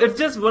it's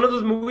just one of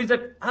those movies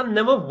that I've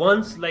never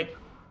once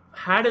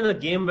had in a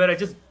game where I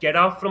just get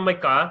off from my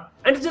car,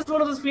 and it's just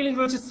one of those feelings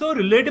which is so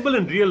relatable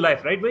in real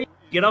life, right? Where you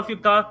get off your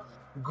car,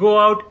 go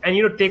out, and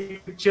take a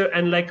picture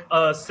and a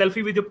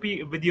selfie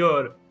with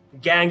your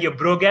gang, your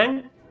bro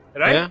gang,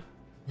 right? Yeah.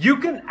 You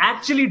can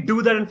actually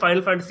do that in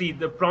Final Fantasy.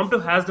 The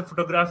Prompto has the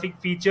photographic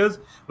features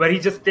where he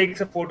just takes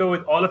a photo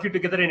with all of you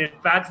together and it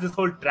packs this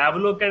whole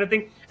travelogue kind of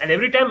thing. And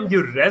every time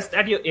you rest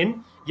at your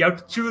inn, you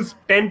have to choose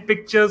 10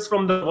 pictures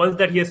from the ones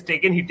that he has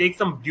taken. He takes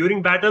some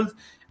during battles,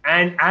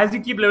 And as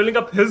you keep leveling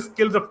up, his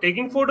skills of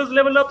taking photos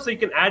level up, so you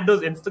can add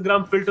those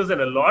Instagram filters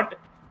and a lot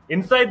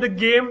inside the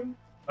game.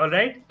 All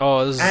right.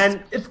 Oh, this is...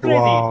 And it's crazy.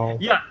 Wow.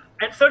 Yeah.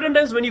 And certain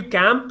times when you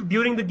camp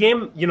during the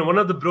game, one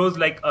of the bros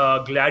like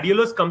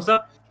Gladiolus comes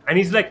up and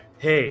he's like,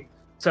 "Hey,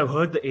 so I've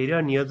heard the area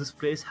near this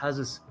place has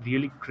this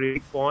really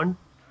crazy pond,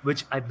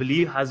 which I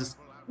believe has this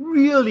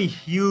really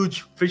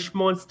huge fish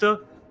monster.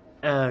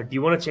 Do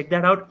you want to check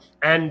that out?"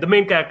 And the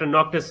main character,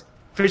 Noctis,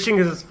 fishing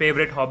is his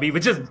favorite hobby,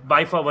 which is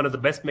by far one of the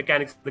best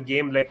mechanics of the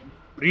game, like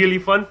really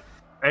fun.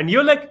 And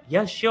you're like,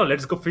 "Yeah, sure,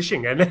 let's go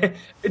fishing." And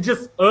it's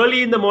just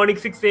early in the morning,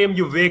 6 a.m.,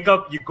 you wake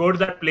up, you go to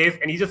that place,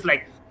 and you just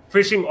like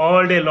fishing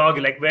all day long.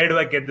 You're like, where do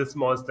I get this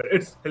monster?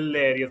 It's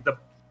hilarious.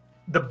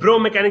 The bro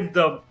mechanics,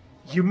 the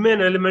human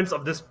elements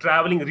of this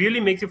traveling really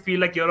makes you feel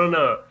like you're on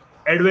a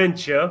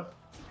adventure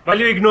while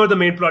you ignore the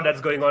main plot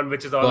that's going on,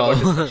 which is all Wow.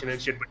 about destruction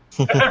and shit.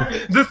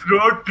 But this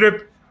road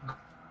trip,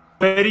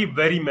 very,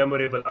 very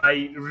memorable.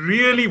 I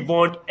really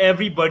want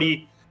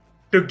everybody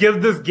to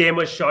give this game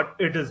a shot.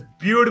 It is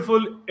beautiful,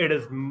 it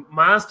is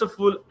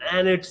masterful,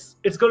 and it's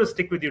going to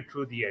stick with you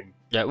through the end.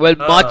 Yeah, well,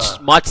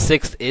 March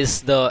 6th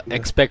is the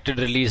expected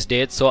release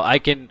date, so I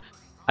can't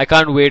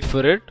wait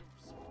for it.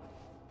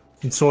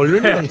 It's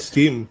already on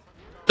Steam.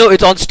 No,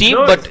 it's on Steam,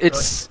 No, but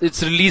it's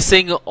it's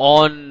releasing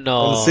on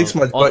On 6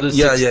 months. on But the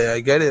yeah, 6th. yeah, I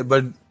get it.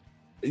 But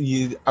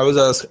I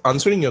was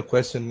answering your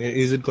question.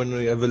 Is it going to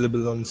be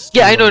available on Steam?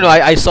 Yeah, I know,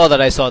 I saw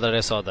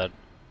that.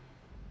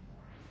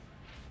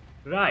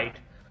 Right.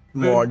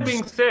 Mods. With that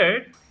being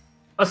said,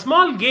 a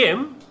small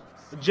game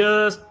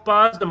just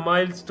passed a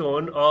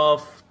milestone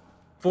of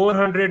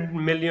 400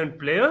 million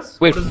players.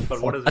 Wait,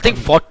 What is I it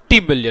think called? 40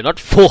 million, not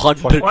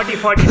 400.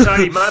 40,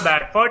 sorry, my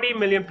bad. 40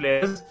 million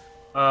players.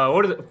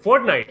 What is it?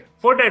 Fortnite.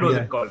 Fortnite was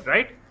Yeah. it called,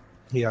 right?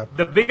 Yeah.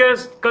 The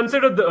biggest,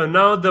 considered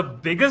now the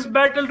biggest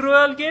battle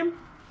royale game.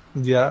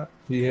 Yeah.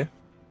 Yeah.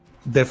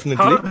 How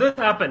Definitely. did this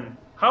happen?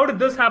 How did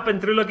this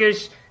happen,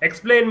 Trilokesh?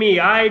 Explain me.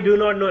 I do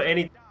not know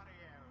anything.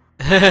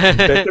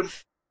 Better,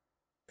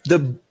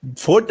 the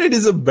Fortnite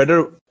is a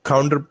better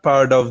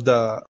counterpart of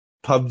the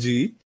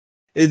PUBG.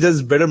 It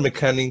has better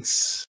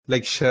mechanics,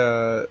 like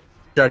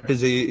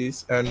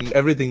strategies and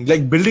everything,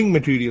 like building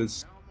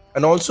materials.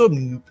 And also,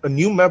 a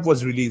new map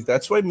was released.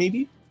 That's why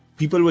maybe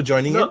people were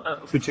joining No,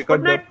 in to check out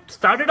Fortnite the.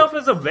 started off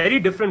as a very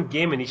different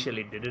game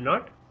initially, did it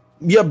not?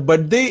 Yeah,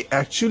 but they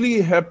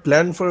actually have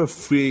planned for a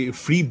free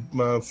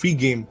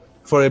game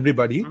for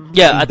everybody.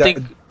 Yeah, I That-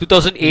 think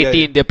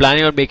 2018 Yeah. they're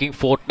planning on making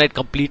Fortnite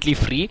completely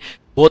free,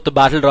 both the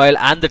battle royale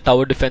and the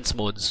tower defense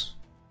modes.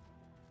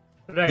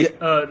 Right.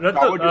 Yeah,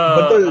 Ratul,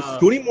 but the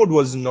story mode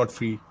was not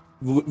free.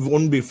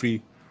 Won't be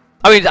free.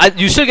 I mean,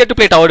 you still get to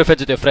play tower defense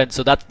with your friends,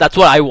 so that's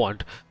what I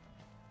want.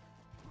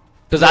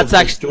 Because that's The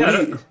actually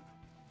story,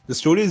 the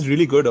story is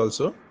really good.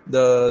 Also,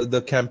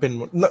 the campaign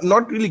mode,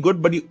 not really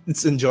good, but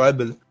it's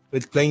enjoyable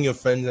with playing your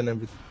friends and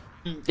everything.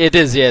 it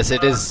is. Yes,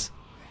 it is.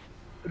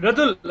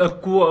 Ratul,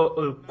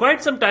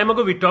 quite some time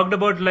ago we talked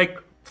about like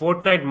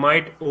Fortnite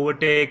might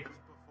overtake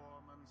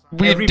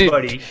We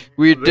everybody. did.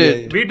 We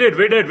did.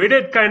 We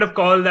did kind of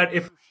call that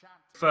if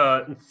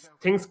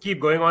things keep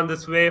going on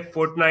this way,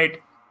 Fortnite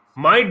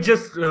might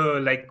just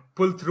like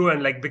pull through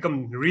and like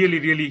become really,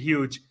 really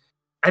huge.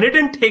 And it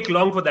didn't take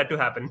long for that to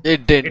happen.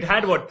 It did. It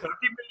had what 30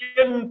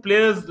 million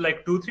players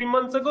like 2-3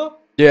 months ago.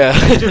 Yeah.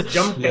 It just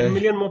jumped 10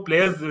 million more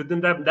players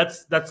within that.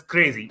 That's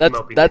crazy. in my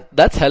opinion.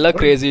 That's hella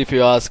crazy if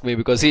you ask me,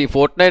 because see,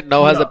 Fortnite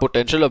now has the Yeah.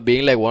 potential of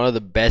being like one of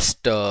the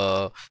best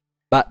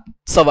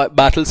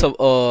battles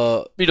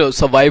of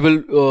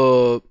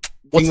survival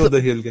what's King of the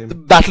the Hill game.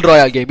 Battle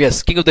Royale game,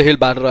 yes, King of the Hill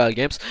Battle Royale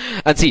games.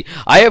 And see,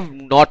 I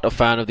am not a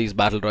fan of these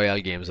Battle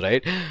Royale games,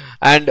 right?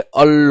 And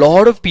a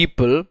lot of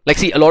people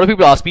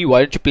ask me, why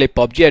don't you play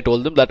PUBG? I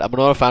told them that I'm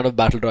not a fan of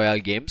Battle Royale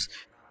games.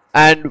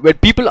 And when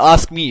people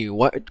ask me,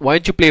 why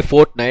don't you play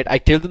Fortnite? I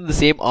tell them the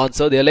same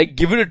answer. They're like,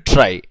 give it a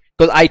try.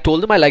 Because I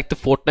told them I like the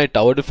Fortnite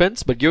tower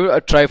defense, but give it a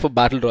try for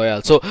Battle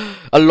Royale. So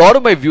a lot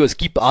of my viewers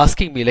keep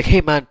asking me like,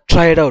 hey man,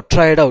 try it out.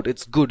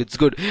 It's good.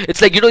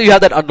 It's like, you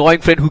have that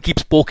annoying friend who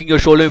keeps poking your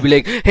shoulder and be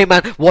like, hey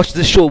man, watch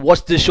this show.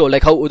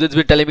 Like how Udit's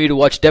been telling me to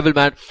watch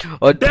Devilman.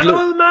 Or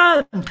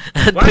Devilman!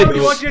 Why haven't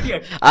you watched it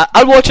yet?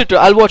 I'll watch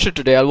it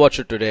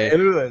today.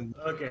 Everyone.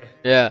 Okay.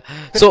 Yeah.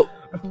 So,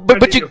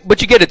 but you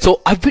get it.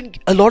 So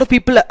a lot of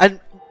people, and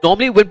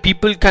normally when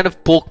people kind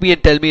of poke me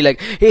and tell me like,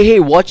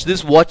 hey, watch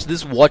this. Okay,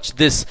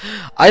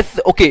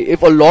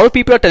 if a lot of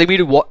people are telling me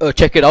to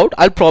check it out,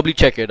 I'll probably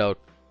check it out.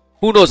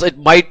 Who knows? It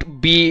might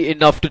be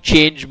enough to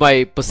change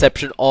my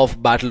perception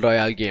of battle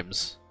royale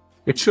games.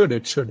 It should.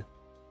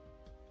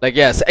 Like,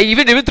 yes,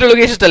 even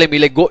Trilokesh is telling me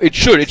like, go. It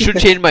should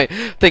change my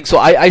thing. So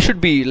I should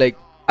be like,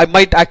 I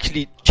might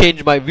actually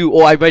change my view,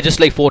 or I might just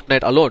like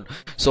Fortnite alone.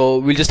 So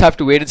we'll just have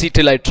to wait and see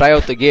till I try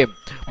out the game.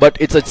 But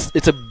it's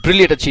a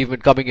brilliant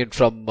achievement coming in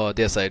from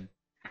their side.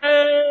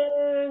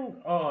 Hang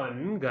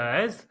on,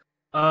 guys.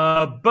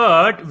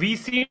 But we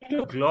seem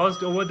to have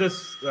glossed over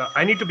this.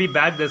 I need to be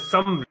back. There's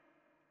some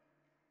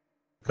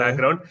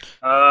background.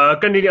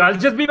 Continue. I'll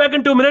just be back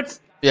in 2 minutes.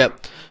 Yeah.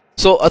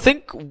 So I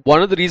think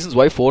one of the reasons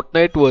why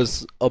Fortnite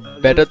was a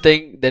better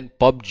thing than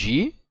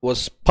PUBG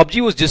was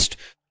just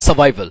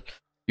survival.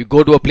 You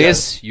go to a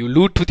place, you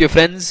loot with your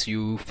friends,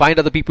 you find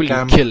other people,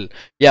 Camp. you kill.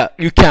 Yeah,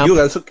 you camp. You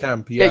also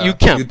camp. Yeah, you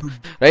camp.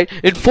 Right?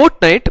 In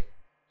Fortnite,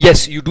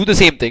 yes, you do the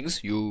same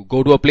things. You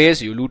go to a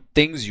place, you loot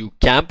things, you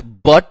camp,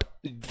 but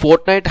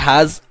Fortnite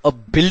has a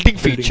building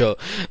feature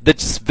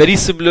that's very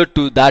similar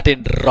to that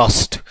in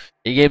Rust.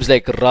 In games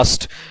like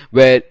Rust,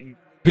 where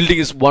building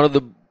is one of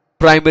the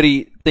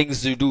primary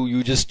things you do.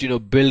 You just,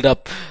 build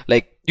up,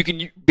 like, you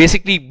can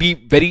basically be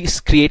very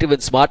creative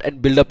and smart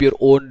and build up your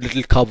own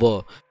little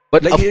cover.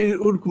 But Like you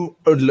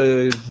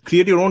would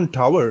create your own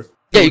tower.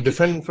 Yeah, to you-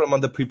 defend from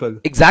other people.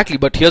 exactly,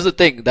 but here's the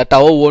thing: that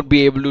tower won't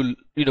be able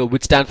to,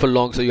 withstand for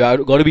long. So you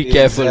have got to be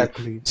careful.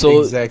 Exactly. So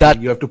exactly. that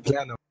You have to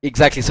plan out.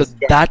 exactly. So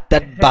that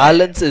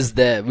balance is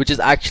there, which is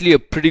actually a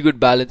pretty good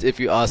balance, if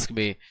you ask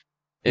me.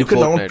 In You can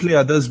Fortnite. outplay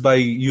others by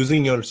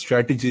using your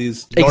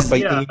strategies, not by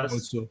Yeah. killing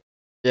also.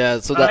 Yeah.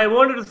 So that I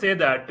wanted to say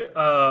that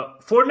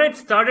Fortnite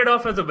started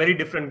off as a very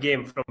different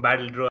game from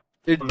Battle Royale.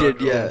 it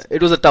did. Yeah,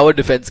 it was a tower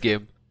defense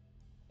game.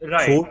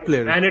 Right.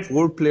 Four-player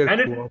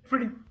And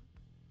co-op.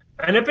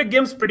 Epic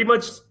Games pretty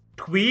much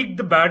tweaked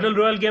the Battle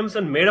Royale games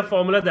and made a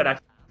formula that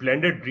actually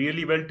blended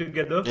really well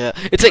together. Yeah,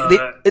 it's like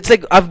it's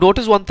like I've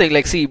noticed one thing.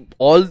 Like, see,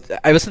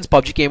 ever since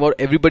PUBG came out,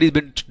 everybody's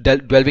been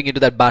delving into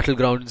that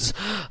battlegrounds,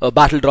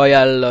 battle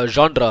royale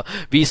genre.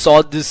 We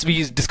saw this.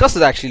 We discussed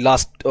this actually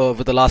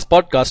with the last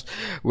podcast,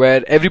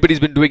 where everybody's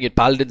been doing it.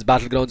 Paladins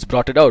Battlegrounds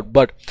brought it out,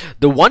 but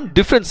the one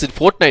difference in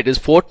Fortnite is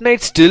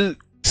Fortnite still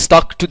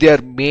stuck to their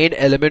main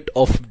element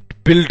of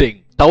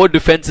building. Tower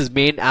defense's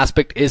main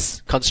aspect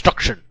is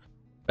construction.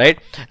 Right?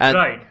 And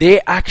Right.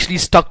 they actually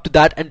stuck to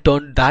that and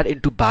turned that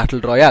into Battle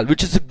Royale,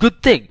 which is a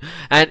good thing.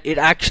 And it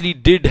actually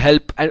did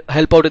help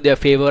out in their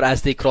favor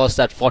as they crossed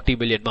that 40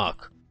 million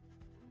mark.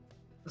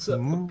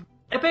 So,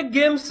 Epic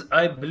Games,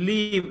 I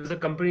believe, is a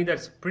company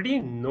that's pretty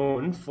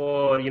known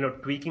for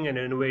tweaking and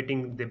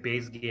innovating the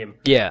base game.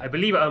 Yeah. I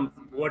believe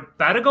what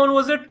Paragon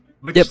was it?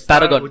 Which Yep,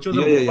 Paragon. Which was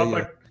Yeah, a yeah, MOBA,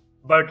 yeah.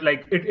 but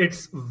like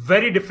it's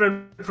very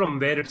different from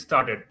where it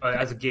started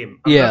as a game.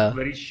 I'm Yeah. not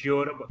very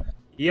sure about.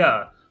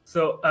 Yeah.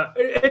 So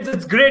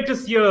it's great to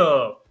see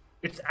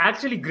it's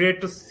actually great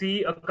to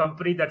see a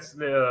company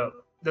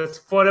that's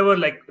forever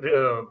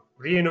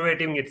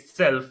re-innovating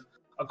itself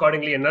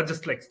accordingly and not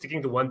just like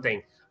sticking to one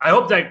thing. I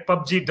hope that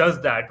PUBG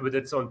does that with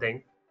its own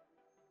thing,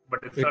 but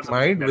it's not It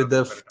might something with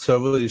that- the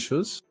server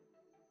issues.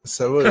 The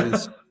server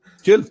is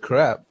still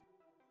crap.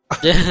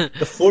 Yeah.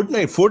 The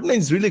Fortnite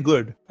is really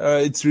good.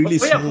 It's really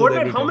Oh yeah, smooth. Fortnite.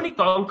 every How time. many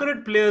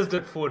concurrent players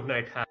did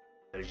Fortnite have?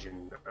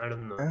 I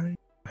don't know. I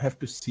have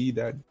to see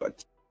that,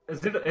 but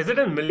Is it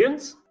in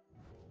millions?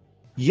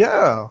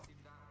 yeah,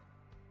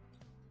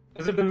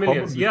 Is it in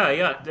millions? Probably.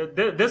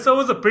 Yeah. Their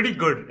servers are pretty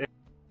good.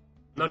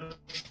 Not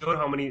sure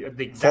how many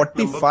the exact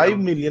number. 45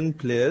 million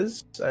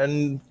players,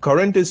 and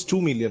current is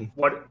 2 million.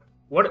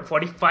 What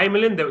 45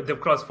 million? They've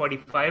crossed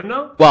 45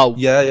 now. Wow.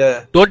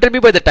 Yeah. Don't tell me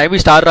by the time we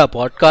start our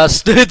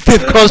podcast,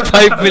 they've crossed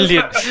 5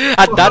 million.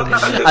 At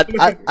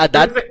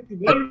that,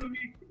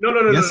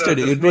 No.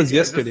 Yesterday, this it was week,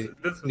 yesterday.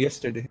 this-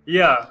 Yesterday.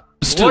 Yeah.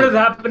 Still. What is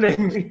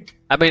happening?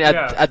 I mean,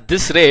 Yeah. at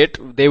this rate,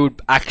 they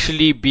would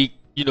actually be,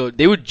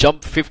 they would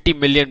jump 50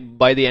 million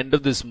by the end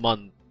of this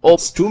month. Oh,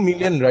 It's 2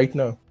 million right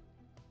now.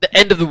 the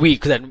end of the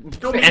week then.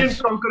 2 million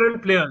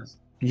concurrent players.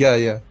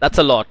 Yeah. That's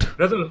a lot.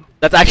 Russell,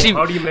 That's actually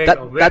how do you make? that-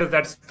 Where that- does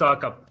that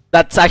stock up?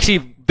 That's actually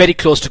very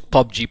close to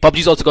PUBG.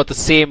 PUBG's also got the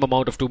same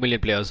amount of 2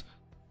 million players.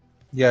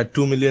 Yeah,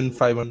 2 million,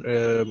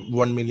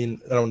 1 million,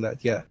 around that.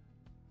 Yeah.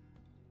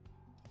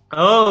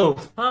 Oh,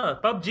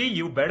 PUBG!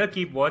 You better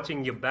keep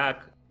watching your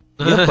back.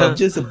 Yeah,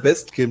 PUBG is the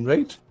best game,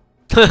 right?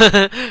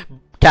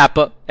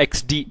 Kappa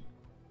XD.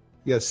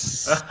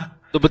 Yes.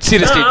 No, but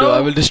seriously, No. no,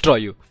 I will destroy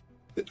you.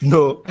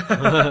 No.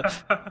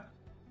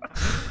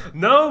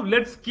 Now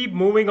let's keep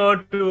moving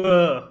on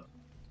to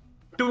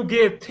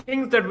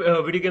things that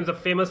video games are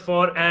famous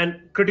for and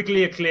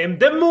critically acclaimed.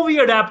 The movie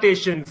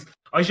adaptations,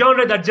 a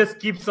genre that just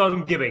keeps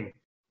on giving.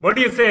 What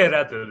do you say,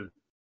 Ratul?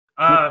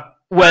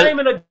 Well- Time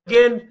and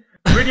again,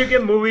 video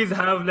game movies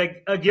have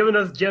given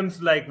us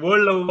gems like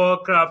World of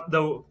Warcraft,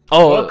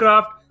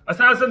 Warcraft,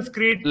 Assassin's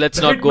Creed. Let's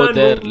the not go Hitman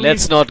there. movies,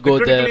 Let's not the go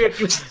critically there.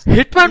 acclaimed-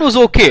 Hitman was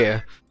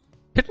okay.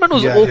 Hitman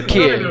was Yeah,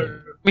 okay. Hitman-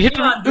 I mean,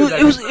 Hitman, Yeah, dude,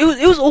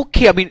 it was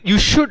okay. I mean, you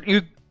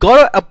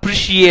gotta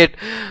appreciate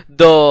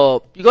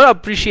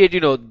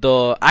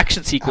the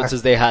action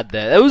sequences they had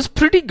there. That was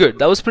pretty good.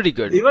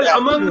 Well,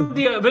 among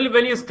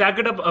when you stack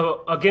it up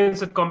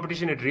against a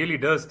competition, it really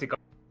does stick up.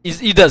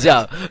 He does,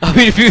 yeah. I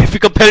mean, if you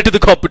compare it to the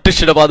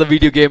competition of other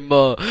video game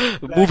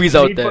movies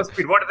out Need there. for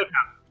Speed, what does it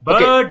have?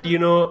 But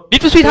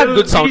Need for Speed had still-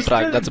 good we soundtrack,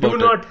 still that's do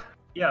about it. not,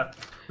 Yeah,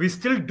 we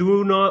still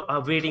do not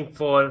are waiting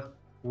for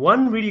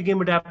one video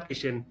game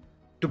adaptation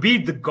to be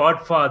the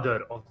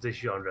godfather of this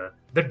genre.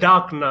 The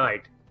Dark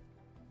Knight,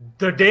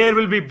 the There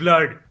Will Be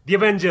Blood, the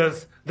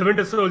Avengers, the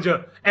Winter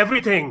Soldier,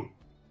 everything.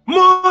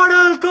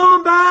 Mortal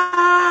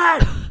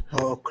Kombat.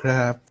 Oh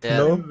crap. Yeah,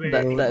 No.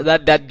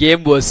 that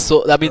game was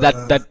so. I mean,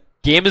 that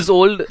game is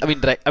old. I mean,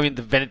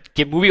 when it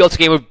came, movie also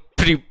came out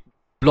pretty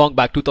long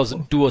back,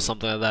 2002 or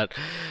something like that.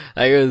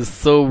 Like, it was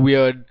so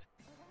weird.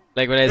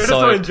 Like when I It is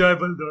saw so it.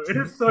 enjoyable though. It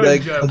is so Like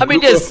enjoyable. I mean,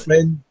 group yes. of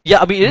friends, Yeah,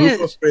 I mean, it group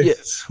is. of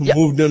friends yeah.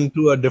 moved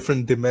into a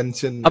different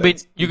dimension. I mean,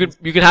 you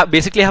can have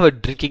basically have a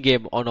drinking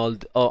game on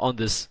on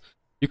this.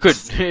 You could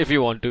if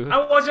you want to.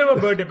 I watched it on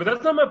my birthday, but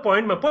that's not my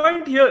point. My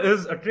point here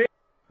is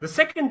the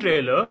second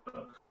trailer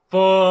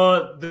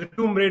for the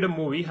Tomb Raider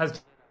movie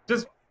has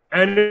just,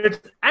 and it's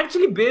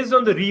actually based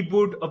on the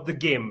reboot of the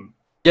game.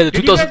 Yeah, the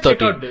Did you guys check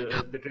 2013.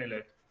 out the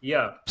trailer?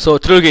 Yeah. So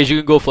Trilogy,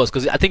 you can go first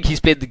because I think he's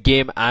played the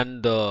game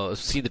and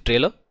seen the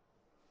trailer.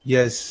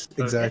 Yes,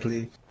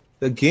 exactly.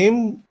 The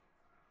game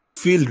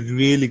felt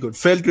really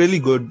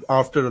good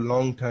after a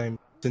long time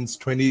since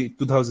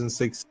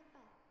 2006.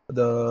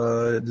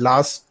 The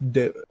last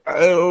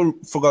I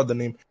forgot the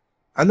name,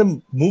 and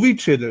the movie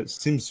trailer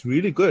seems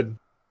really good.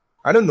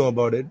 I don't know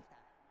about it.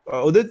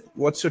 Udit,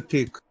 what's your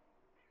take?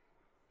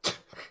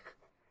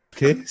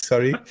 Okay,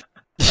 sorry.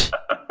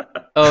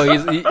 Oh,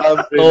 I'm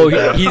really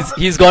bad.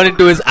 he's gone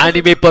into his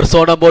anime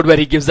persona mode where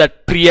he gives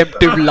that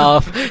preemptive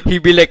laugh.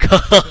 He'd be like,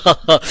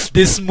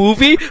 "This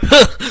movie."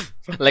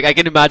 Like I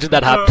can imagine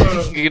that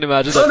happening. You can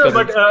imagine that. No,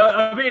 coming. but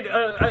I mean,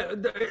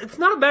 it's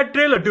not a bad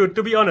trailer, dude.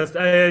 To be honest,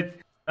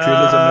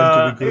 Trailers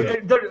are meant to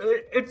be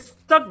good. it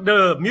stuck.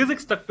 The music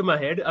stuck to my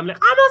head. I'm like,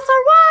 I'm a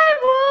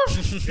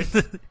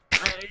survivor.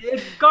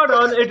 It got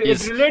on. It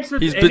relates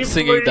with he's been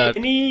singing that.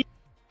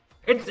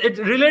 It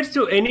relates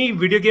to any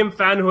video game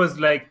fan who has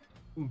like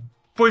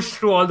pushed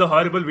through all the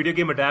horrible video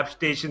game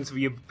adaptations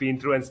we've been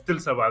through and still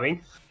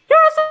surviving. You're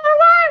a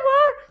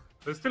survivor.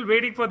 We're still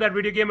waiting for that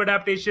video game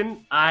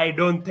adaptation. I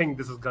don't think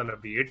this is gonna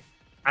be it.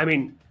 I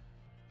mean,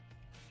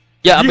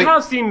 Yeah, we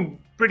have seen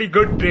pretty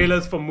good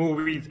trailers for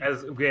movies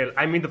as well.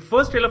 I mean, the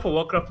first trailer for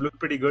Warcraft looked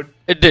pretty good.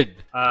 it did.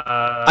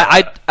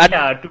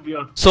 Yeah, to be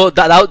honest. So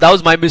that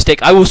was my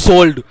mistake. I was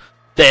sold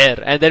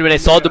there, and then when I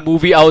saw the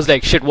movie, I was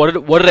like, "Shit, what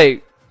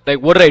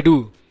did I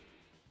do?"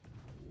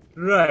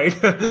 Right.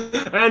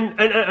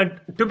 and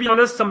to be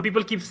honest, some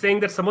people keep saying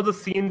that some of the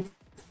scenes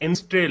in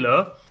this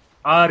trailer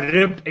are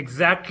ripped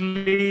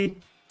exactly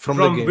From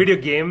from the game. video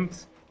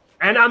games.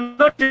 And I'm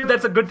not sure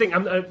that's a good thing.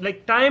 I'm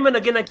like time and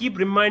again I keep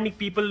reminding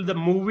people the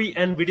movie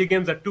and video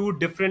games are two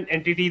different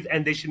entities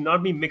and they should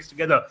not be mixed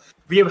together.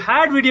 We have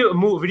had video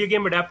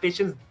game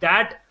adaptations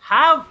that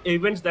have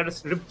events that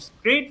are ripped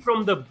straight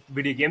from the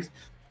video games.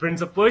 Prince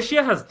of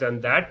Persia has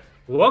done that.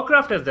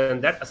 Warcraft has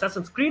done that.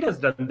 Assassin's Creed has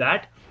done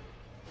that.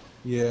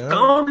 Yeah.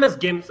 Countless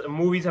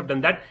movies have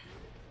done that.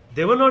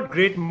 They were not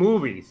great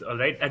movies, all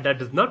right, and that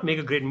does not make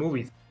a great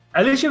movies.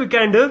 Alicia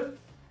Vikander,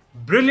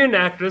 brilliant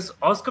actress,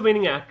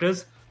 Oscar-winning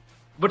actress,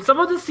 but some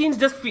of the scenes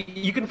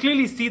you can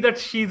clearly see that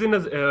she's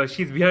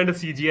behind a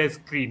CGI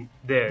screen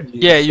there.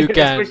 Yeah, you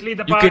can. Especially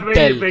the You part can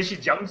tell. where she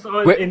jumps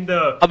Where- in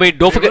the. I mean,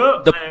 don't forget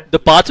river, the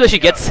parts where she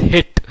gets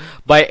hit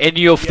by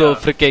any of the Yeah.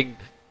 freaking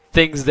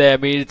things there. I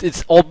mean,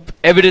 it's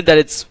evident that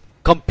it's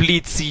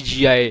complete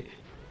CGI.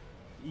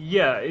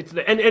 Yeah,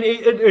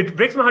 it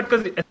breaks my heart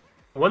because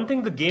one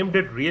thing the game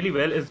did really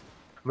well is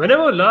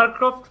whenever Lara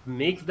Croft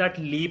makes that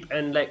leap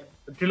and like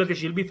Trilogy,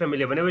 she'll be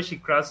familiar. Whenever she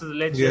crosses the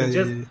ledge and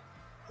just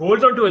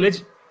holds onto a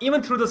ledge,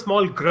 even through the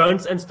small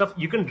grunts and stuff,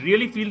 you can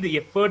really feel the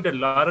effort that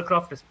Lara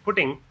Croft is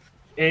putting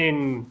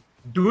in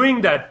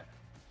doing that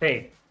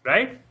thing,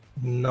 right?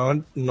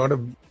 Not a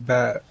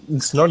bad.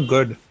 It's not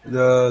good.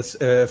 The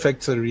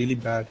effects are really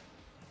bad.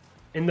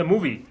 In the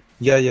movie.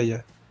 Yeah.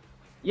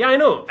 Yeah, I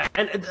know.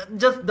 And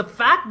just the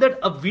fact that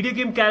a video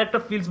game character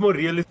feels more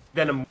realistic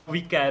than a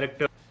movie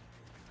character.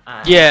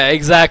 Yeah,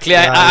 exactly.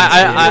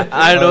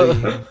 I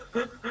know.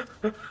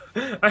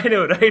 I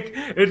know, right?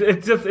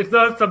 It's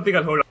not something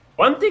I'll hold on.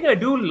 One thing I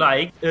do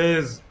like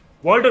is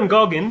Walton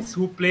Goggins,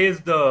 who plays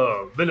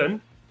the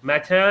villain,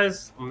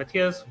 Matthias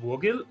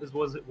Vogel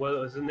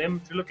was his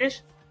name,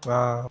 Trilokesh?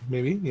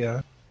 Maybe.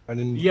 Yeah. I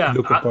didn't Yeah,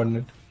 look upon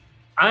it.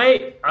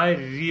 I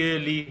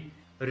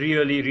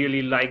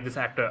really like this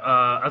actor.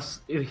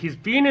 He's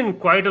been in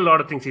quite a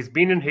lot of things. He's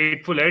been in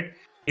Hateful Eight.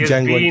 He's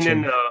Django been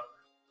in Unchained.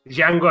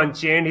 Django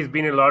Unchained. He's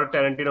been in a lot of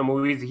Tarantino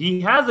movies.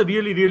 He has a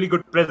really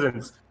good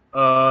presence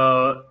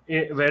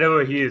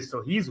wherever he is.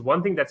 So he's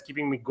one thing that's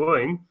keeping me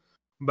going.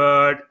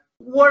 But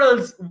what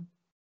else?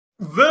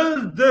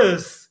 Will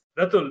this,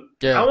 Ratul?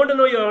 Yeah. I want to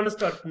know your honest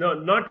thought. No,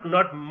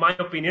 not my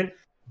opinion.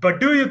 But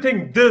do you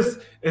think this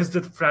is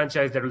the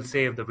franchise that will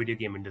save the video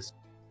game industry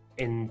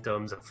in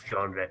terms of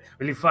genre?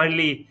 Will you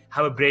finally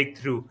have a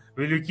breakthrough?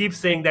 Will you keep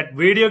saying that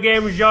video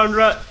game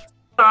genre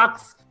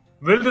sucks?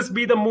 Will this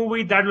be the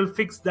movie that will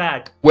fix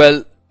that?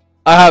 Well,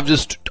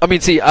 just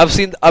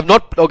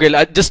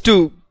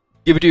to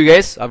give it to you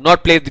guys, I've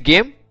not played the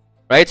game,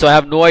 right? So I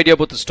have no idea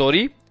about the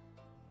story.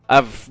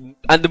 And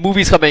the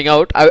movie's coming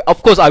out.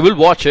 Of course, I will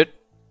watch it.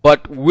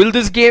 But will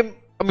this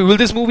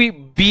movie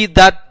be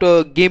that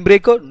game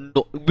breaker?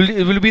 No.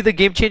 Will it be the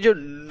game changer?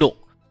 No.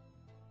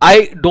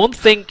 I don't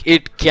think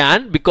it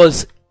can,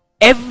 because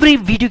every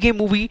video game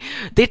movie,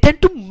 they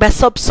tend to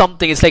mess up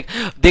something. It's like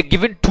they're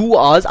given 2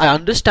 hours. I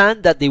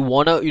understand that they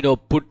wanna,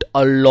 put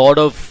a lot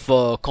of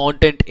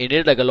content in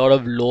it, like a lot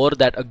of lore,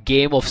 that a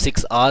game of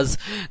 6 hours,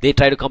 they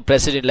try to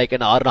compress it in like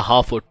an hour and a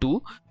half or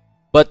two.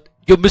 But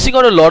you're missing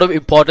out a lot of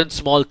important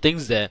small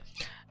things there.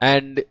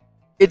 And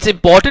it's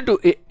important to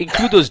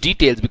include those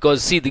details,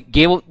 because see,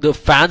 the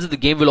fans of the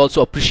game will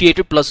also appreciate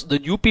it, plus the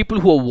new people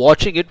who are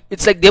watching it,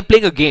 it's like they're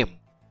playing a game.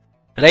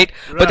 Right?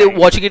 But they're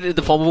watching it in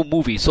the form of a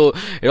movie, so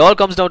it all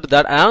comes down to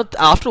that. And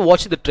after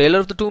watching the trailer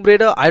of the Tomb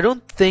Raider, I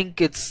don't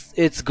think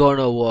it's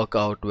gonna work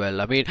out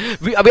well. I mean,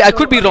 I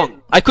could be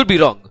wrong. I could be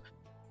wrong.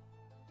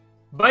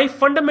 By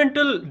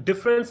fundamental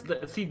difference,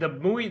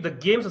 the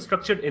games are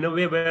structured in a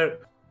way where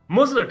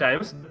most of the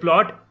times the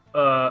plot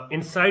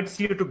incites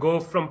you to go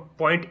from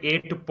point A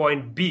to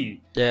point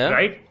B. Yeah.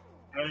 Right?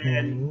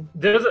 And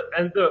there's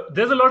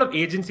a lot of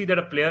agency that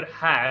a player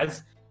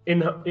has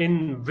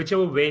in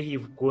whichever way he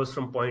goes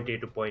from point A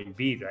to point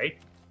B, right?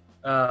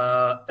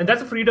 And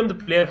that's a freedom the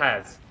player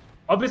has.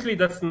 Obviously,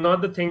 that's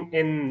not the thing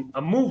in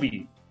a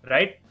movie,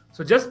 right?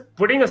 So just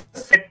putting a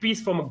set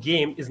piece from a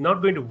game is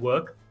not going to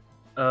work.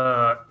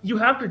 You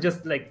have to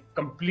just like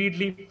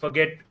completely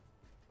forget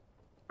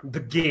the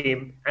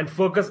game and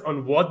focus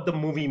on what the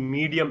movie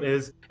medium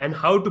is and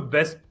how to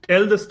best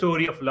tell the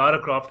story of Lara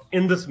Croft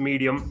in this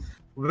medium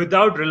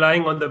without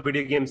relying on the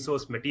video game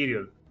source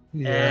material.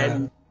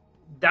 And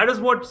that is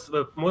what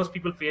most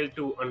people fail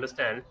to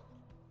understand.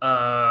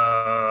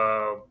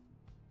 I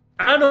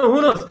don't know,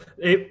 who knows?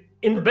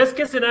 In the best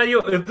case scenario,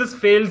 if this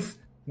fails,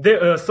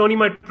 Sony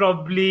might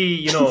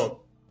probably,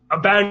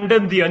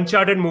 abandon the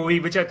Uncharted movie,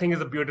 which I think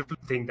is a beautiful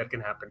thing that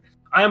can happen.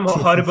 I am a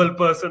horrible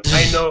person,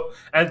 I know,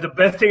 and the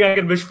best thing I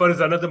can wish for is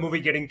another movie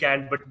getting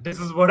canned, but this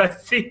is what I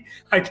see.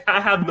 I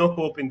have no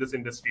hope in this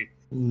industry.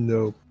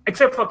 No.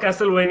 Except for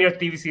Castlevania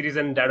TV series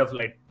and Dead of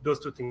Light. Those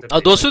two things.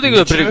 Those two things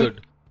are pretty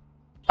good.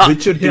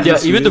 Witcher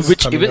even the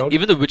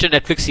Witcher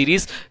Netflix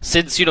series,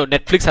 since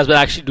Netflix has been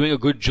actually doing a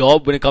good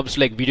job when it comes to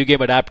like video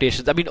game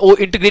adaptations. I mean,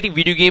 integrating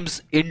video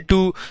games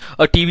into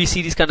a TV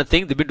series kind of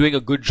thing, they've been doing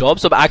a good job.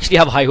 So I actually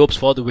have high hopes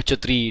for the Witcher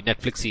 3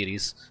 Netflix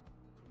series.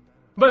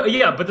 But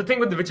the thing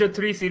with the Witcher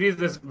 3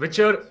 series is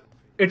Witcher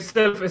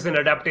itself is an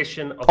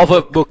adaptation of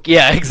a book.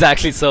 Yeah,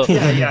 exactly. So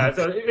yeah.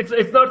 So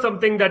it's not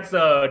something that's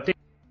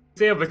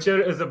say a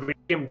Witcher is a video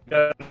game.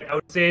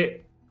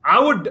 I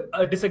would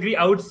disagree.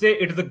 I would say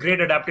it is a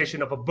great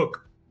adaptation of a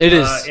book. It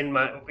is, in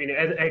my opinion,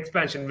 an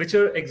expansion.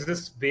 Witcher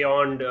exists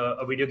beyond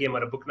a video game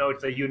or a book now.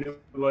 It's a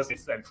universe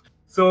itself.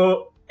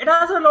 So it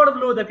has a lot of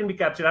lore that can be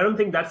captured. I don't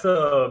think that's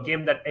a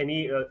game that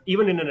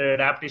even in an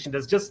adaptation,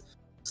 there's just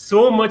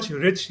so much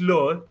rich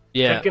lore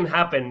that can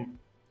happen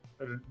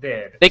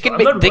there. They can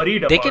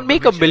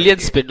make a million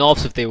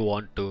spin-offs if they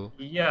want to.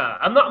 Yeah,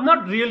 I'm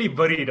not really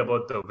worried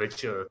about the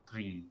Witcher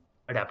 3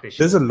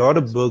 adaptation. There's a lot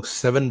of books,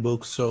 7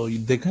 books, so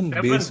they can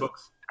base.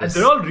 Books. And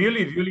they're all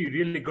really, really,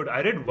 really good.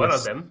 I read one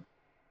of them.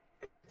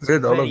 It's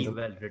read all very of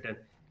them. well written.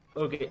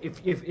 Okay,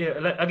 if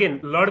again,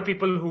 a lot of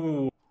people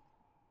who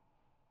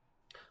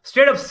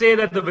straight up say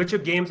that the Witcher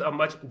games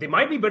are they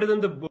might be better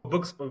than the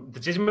books. The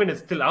judgment is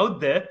still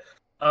out there.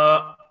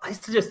 I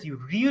suggest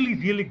you really,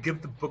 really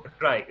give the book a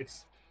try.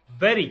 It's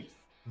very,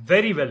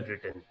 very well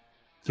written,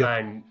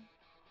 and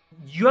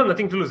you have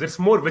nothing to lose. It's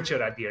more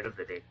Witcher at the end of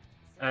the day.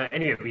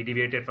 Anyway, we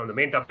deviated from the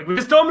main topic, which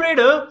is Tomb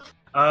Raider.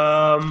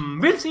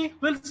 We'll see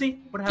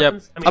what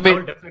happens. I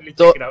will definitely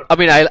check it out.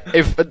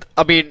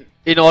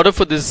 In order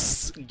for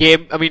this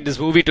game, this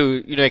movie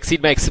to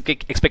exceed my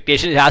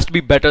expectation, it has to be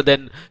better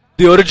than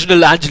the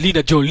original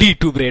Angelina Jolie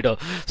Tomb Raider.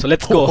 So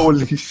let's go.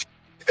 Holy shit.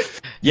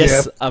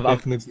 Yes,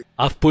 Yep,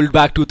 I've pulled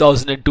back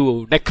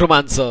 2002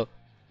 Necromancer.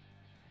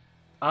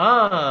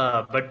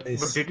 But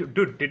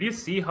did you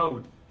see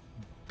how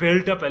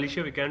built up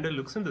Alicia Vikander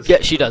looks in this?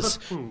 Yeah, she does.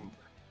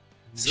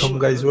 Some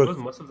guys were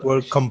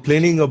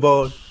complaining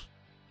about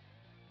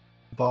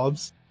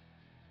Bobs.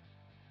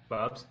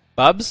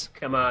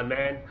 Come on,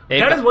 man.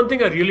 That is one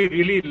thing I really,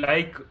 really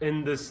like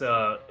in this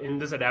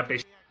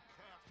adaptation.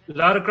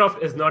 Lara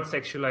Croft is not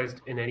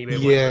sexualized in any way.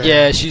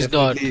 Yeah, she's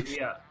definitely. not.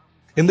 Yeah.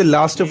 In The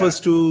Last of Us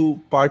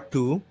 2 Part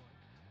 2,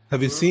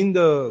 have you seen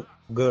the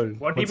girl?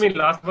 What do you mean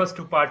Last of Us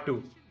 2 Part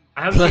 2?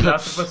 I haven't seen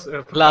Last of Us.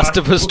 Last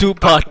of Us 2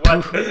 Part 2.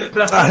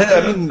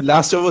 I mean,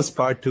 Last of Us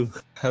Part 2.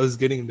 I was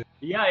getting the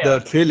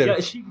trailer. Yeah,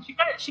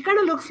 she kind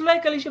of looks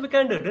like Alicia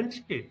Vikander,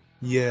 doesn't she?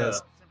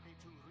 Yes.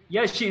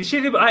 Yeah, she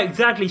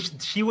exactly.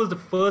 She was the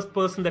first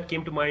person that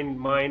came to my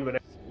mind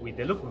when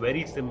they look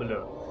very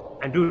similar.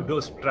 And dude,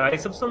 those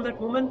triceps on that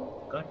woman,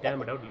 god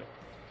damn it, I would like.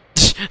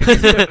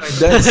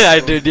 I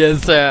did,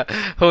 yes.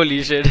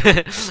 Holy shit.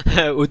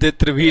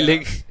 Udit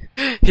revealing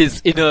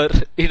his inner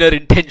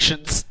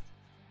intentions.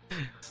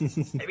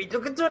 I mean,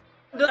 look at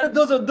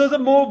those are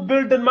more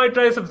built than my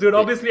triceps, dude.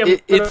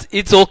 Obviously,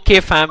 it's okay,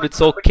 fam.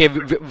 It's okay.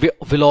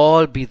 We'll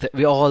all be there.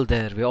 We're all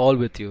there. We're all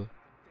with you.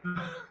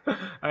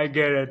 I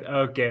get it.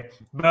 Okay,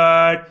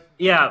 but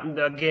yeah,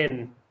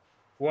 again,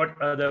 what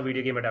other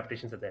video game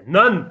adaptations are there?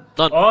 None.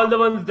 All the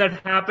ones that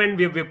happened,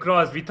 we've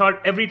crossed. We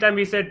thought every time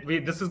we said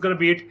this is gonna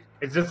be it,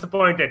 it's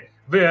disappointed.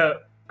 Where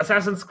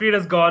Assassin's Creed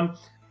has gone,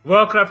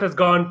 Warcraft has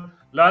gone,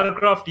 Lara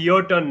Croft,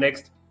 your turn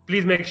next.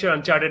 Please make sure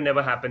Uncharted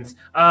never happens.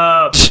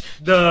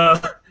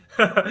 The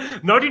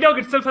Naughty Dog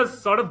itself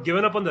has sort of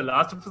given up on the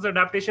Last of Us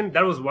adaptation.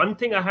 That was one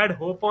thing I had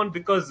hope on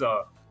because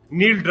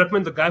Neil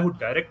Druckmann, the guy who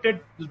directed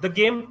the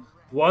game,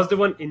 was the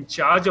one in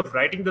charge of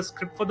writing the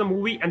script for the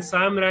movie, and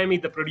Sam Raimi,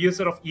 the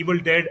producer of Evil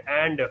Dead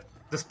and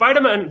the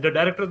Spider-Man, the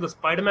director of the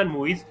Spider-Man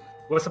movies,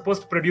 was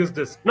supposed to produce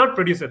this. Not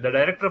producer, the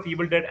director of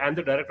Evil Dead and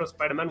the director of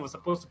Spider-Man was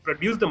supposed to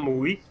produce the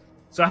movie.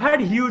 So I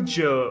had huge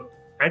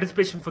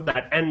anticipation for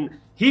that, and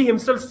he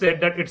himself said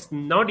that it's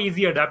not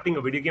easy adapting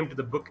a video game to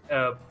the book,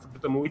 to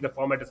the movie. The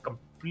format is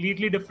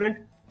completely different.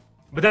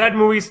 But that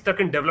movie is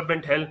stuck in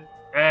development hell,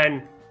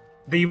 and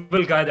the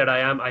evil guy that I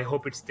am, I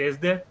hope it stays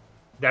there.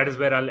 That is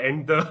where I'll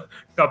end the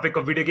topic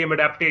of video game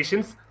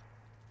adaptations.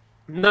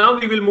 Now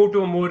we will move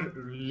to a more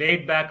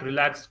laid-back,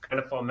 relaxed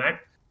kind of format,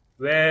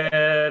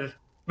 where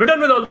we're done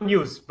with all the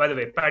news. By the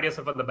way, pat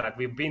yourself on the back.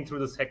 We've been through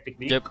this hectic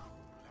week. Yep.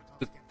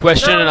 The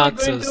question and Now we're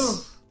going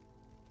answers.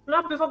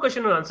 Now, before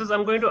question and answers,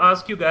 I'm going to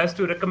ask you guys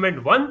to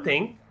recommend one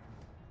thing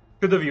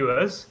to the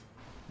viewers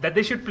that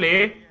they should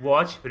play,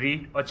 watch,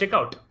 read, or check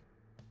out.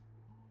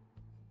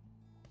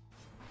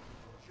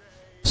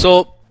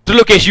 So,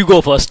 Trilokesh, you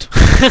go first.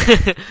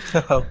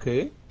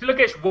 Okay.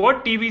 Lokesh,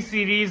 what TV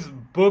series,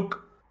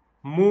 book,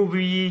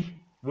 movie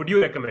would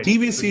you recommend?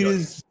 TV to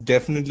series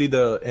definitely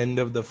the end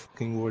of the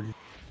fucking world.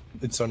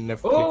 It's on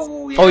Netflix.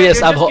 Oh, yeah, Oh yes,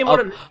 it just came out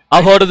on-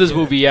 I've heard of this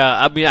movie.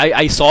 Yeah, I mean,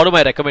 I saw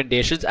my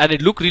recommendations and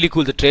it looked really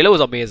cool. The trailer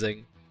was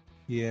amazing.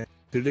 Yeah,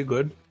 really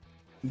good.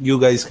 You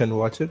guys can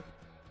watch it.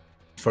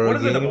 For What a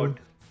is it game. about?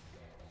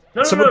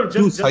 No, It's no, no, about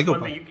two just one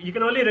psychopaths. thing. You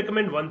can only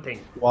recommend one thing.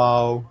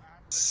 Wow.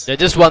 Yeah,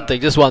 just one thing,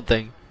 just one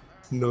thing.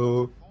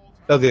 No.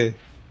 Okay.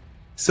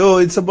 So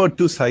it's about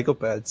two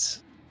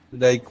psychopaths.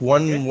 Like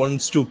one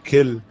wants to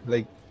kill.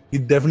 Like he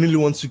definitely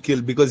wants to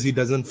kill because he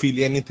doesn't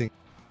feel anything.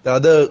 The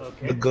other,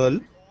 the girl,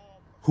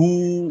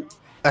 who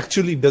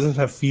actually doesn't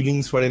have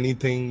feelings for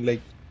anything,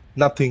 like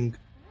nothing,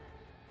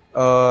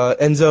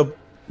 ends up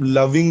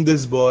loving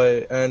this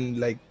boy, and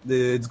like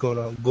it's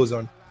goes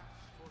on.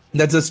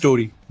 That's the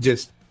story.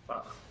 Just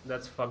Wow,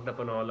 that's fucked up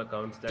on all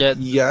accounts. Yeah.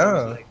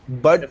 yeah,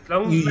 but As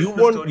long as you it's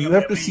the want story you of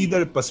have to every- see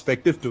the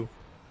perspective too.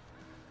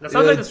 That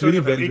sounds like the it's story really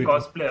of well every written.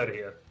 cosplayer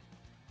here.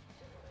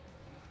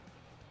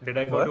 Did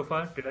I go What? too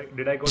far?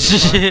 Did I go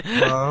too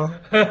far?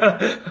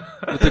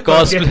 With the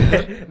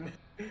cosplay.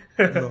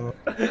 No.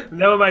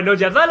 Never mind, no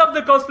jabs. I love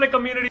the cosplay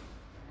community.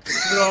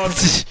 Wrong.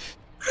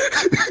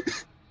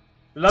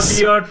 Love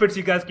the outfits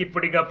you guys keep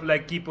putting up,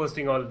 like keep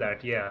posting all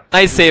that. Yeah.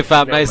 Nice save,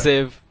 fam. Never Nice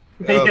mind. save.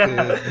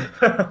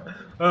 Yeah.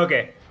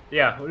 Okay.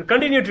 Yeah. We'll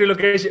continue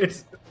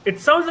Trilokesh. It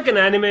sounds like an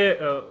anime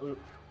in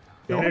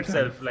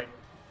itself. Like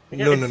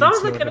yeah, No, it no, sounds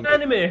it's like not an an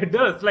anime. It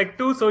does. Like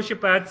two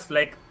sociopaths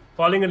like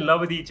falling in love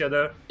with each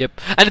other. Yep.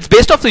 And it's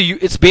based off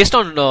it's based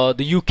on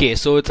the UK,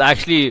 so it's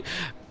actually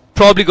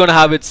probably gonna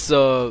have its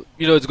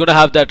it's gonna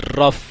have that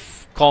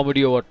rough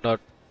comedy or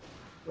whatnot.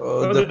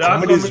 So The dark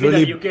comedy is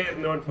comedy really. that UK is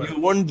known for. You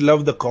won't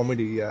love the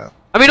comedy, yeah.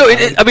 I mean, no,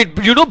 I mean,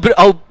 you know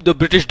how the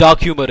British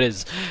dark humor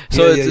is,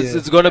 so Yeah, yeah,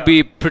 it's gonna Yeah.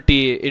 be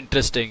pretty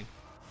interesting.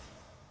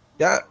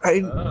 Yeah,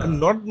 I'm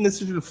not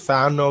necessarily a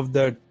fan of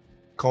that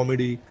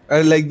comedy.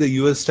 I like the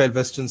US style,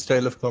 Western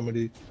style of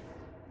comedy.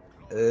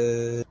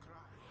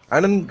 I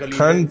don't Gully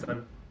can't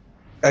son.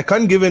 I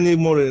can't give any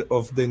more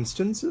of the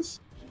instances,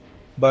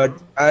 but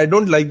I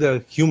don't like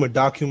the humor,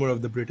 dark humor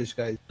of the British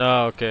guys.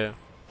 Oh, okay.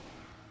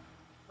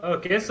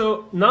 Okay,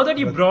 so now that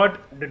you brought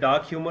the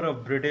dark humor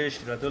of British,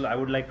 Ratul, I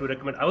would like to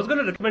recommend. I was going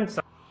to recommend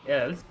something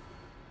else.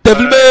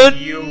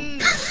 Devilman!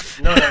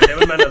 No,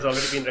 Devilman has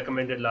already been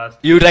recommended last.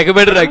 You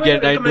recommended I'm going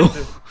again, to I recommend know.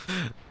 this.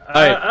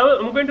 Alright.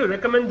 I'm going to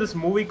recommend this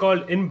movie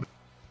called In.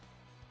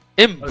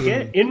 Him.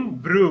 Okay, in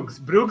Bruges.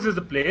 Bruges is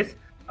the place.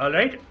 All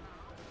right,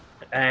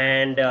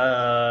 and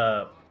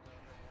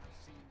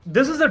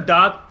this is a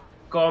dark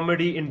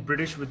comedy in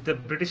British with the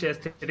British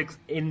aesthetics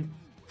in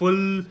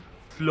full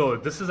flow.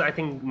 This is, I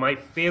think, my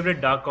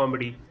favorite dark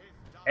comedy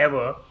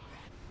ever,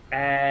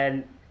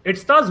 and it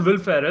stars Will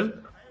Ferrell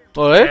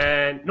Alright.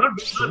 and no,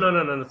 sorry,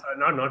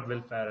 not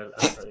Will Ferrell.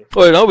 I'm sorry.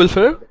 Oh, you know, Will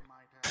Ferrell?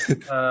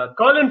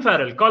 Colin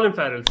Farrell.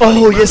 Sorry,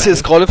 Oh, my yes, bad.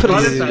 yes, Colin Farrell.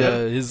 Colin Yeah,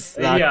 Farrell. his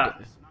Yeah,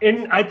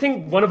 in I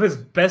think one of his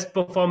best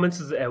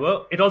performances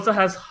ever. It also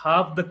has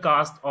half the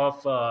cast of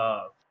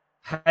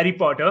Harry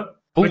Potter,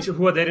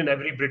 who are there in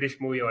every British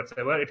movie or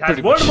whatsoever. It has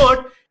Pretty much.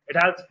 Voldemort. It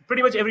has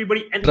pretty much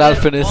everybody, and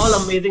Ralph they're Fiennes. all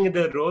amazing in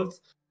their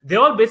roles. They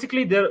all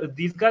basically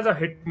these guys are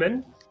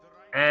hitmen,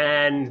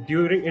 and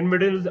in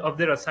middle of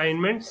their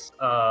assignments,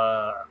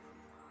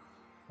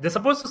 they're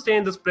supposed to stay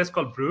in this place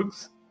called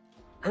Bruges,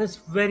 and it's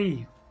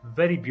very,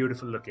 very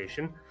beautiful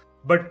location.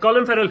 But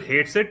Colin Farrell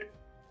hates it.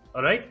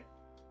 All right,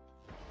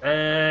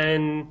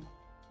 and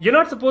you're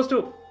not supposed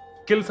to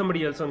kill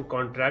somebody else on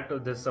contract, or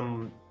there's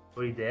some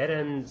story there,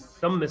 and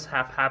some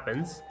mishap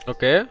happens,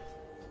 Okay.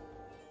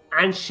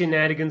 and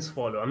shenanigans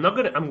follow.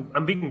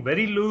 I'm being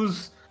very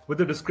loose with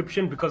the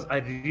description because I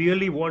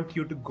really want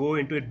you to go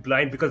into it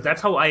blind because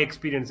that's how I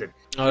experience it.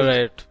 All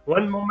right.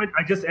 One moment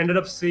I just ended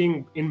up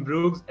seeing In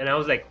Bruges and I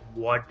was like,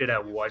 what did I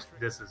watch?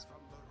 This is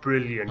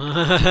brilliant.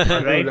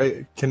 All right?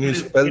 Right. Can you It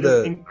is- spell it is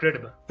the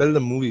incredible.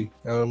 movie?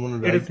 I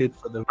want to It write is it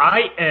for the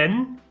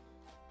IN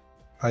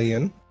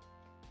IN.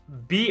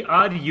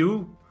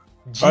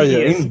 BRUGES. Oh yeah,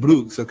 in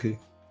Brooks. Okay.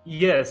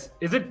 Yes.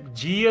 Is it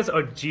GS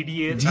or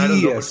GDS? I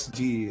don't know. GES.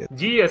 GES.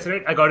 GS,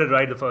 right? I got it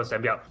right the first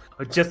time. Yeah.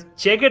 Just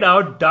check it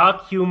out.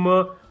 Dark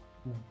humor,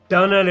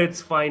 done at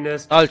its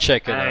finest. I'll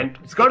check it And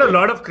out. it's got a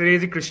lot of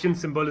crazy Christian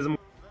symbolism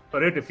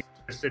for it if you're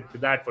interested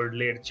with that for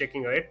later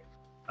checking it.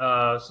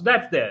 So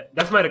that's there.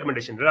 That's my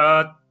recommendation.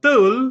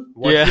 Ratul,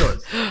 what's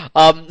yours?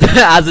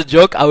 As a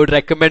joke, I would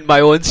recommend my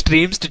own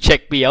streams to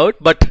check me out.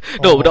 But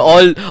no, but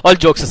all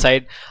jokes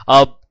aside,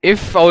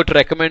 if I would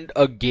recommend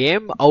a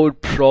game, I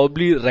would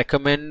probably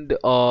recommend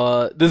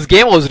this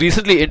game I was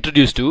recently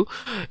introduced to.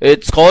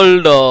 It's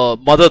called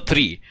Mother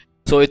 3.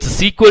 So it's a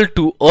sequel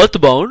to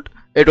Earthbound.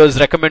 It was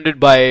recommended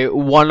by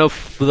one of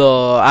the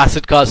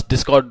AcidCast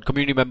Discord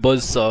community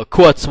members,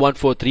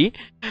 Quartz143,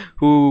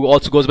 who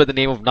also goes by the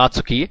name of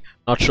Natsuki.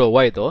 Not sure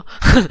why though.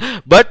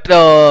 But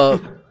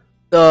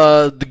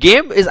the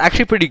game is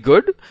actually pretty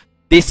good.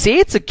 They say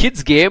it's a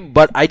kid's game,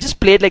 but I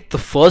just played like the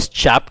first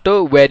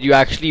chapter where you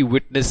actually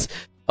witness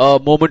a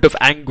moment of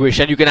anguish,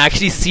 and you can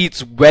actually see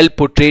it's well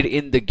portrayed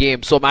in the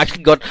game. So I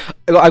got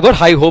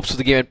high hopes for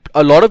the game. And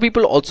a lot of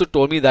people also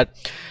told me that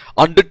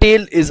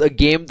Undertale is a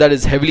game that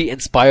is heavily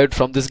inspired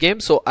from this game.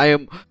 So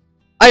I'm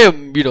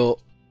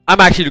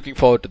actually looking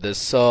forward to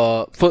this.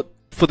 For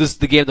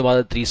the game, the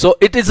Mother 3. So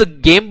it is a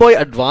Game Boy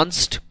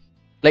Advanced.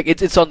 Like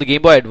it's on the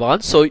Game Boy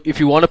Advance, so if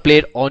you want to play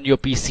it on your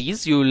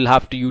PCs, you'll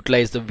have to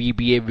utilize the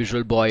VBA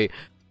Visual Boy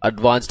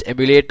Advanced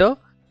emulator.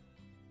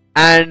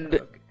 And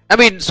I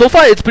mean, so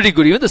far it's pretty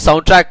good. Even the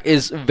soundtrack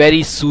is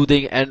very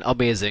soothing and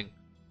amazing.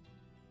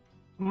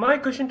 My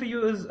question to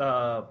you is,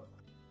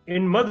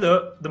 in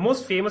Mother, the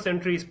most famous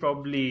entry is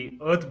probably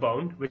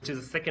Earthbound, which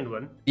is the second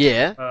one.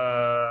 Yeah,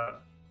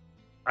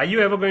 Are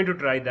you ever going to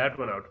try that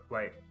one out?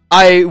 Why?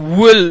 I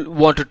will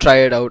want to try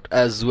it out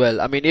as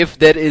well. I mean, if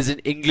there is an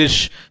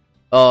English,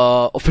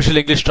 official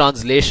English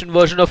translation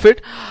version of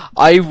it,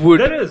 I would.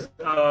 There is.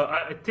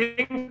 I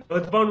think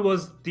Earthbound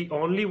was the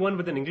only one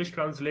with an English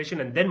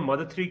translation, and then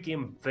Mother 3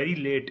 came very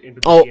late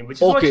into the Oh, game,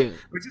 which okay.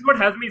 which is what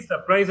has me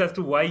surprised as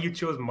to why you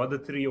chose Mother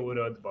 3 over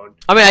Earthbound.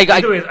 I mean,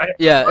 Anyways,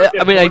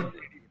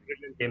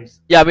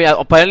 games. Yeah, I mean,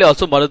 apparently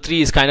also Mother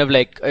 3 is kind of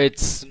like,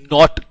 it's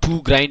not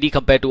too grindy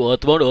compared to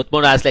Earthbound.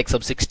 Earthbound has like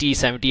some 60,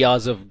 70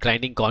 hours of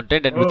grinding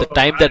content, and with the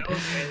time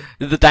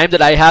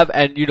that I have,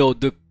 and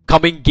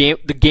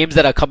the games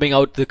that are coming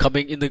out,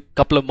 in a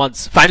couple of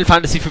months, Final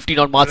Fantasy 15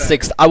 on March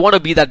 6th, I want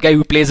to be that guy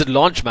who plays at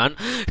launch, man.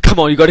 Come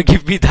on, you got to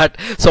give me that.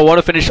 So I want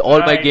to finish all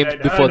my games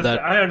before that.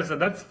 I understand.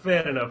 That's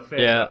fair enough.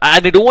 Yeah,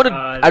 and I don't want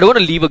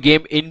to leave a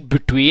game in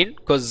between,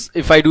 because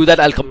if I do that,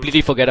 I'll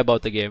completely forget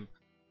about the game.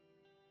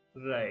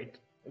 Right.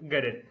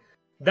 Get it.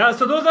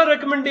 So those are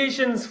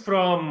recommendations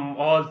from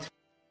all three.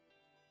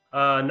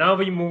 Now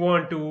we move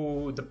on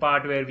to the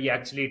part where we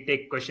actually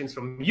take questions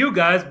from you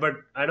guys, but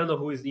I don't know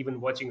who is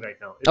even watching right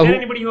now. Is there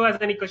anybody who has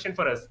any question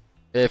for us?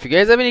 If you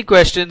guys have any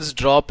questions,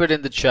 drop it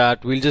in the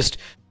chat. We'll just,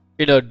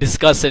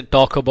 discuss and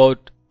talk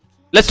about.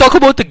 Let's talk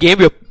about the game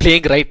we're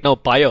playing right now,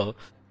 Pyre.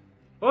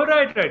 Oh,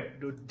 right.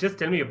 Dude, just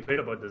tell me a bit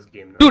about this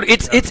game. Now. Dude,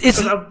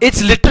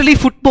 it's literally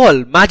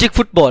football, magic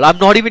football. I'm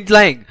not even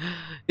lying.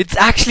 It's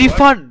actually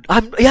fun.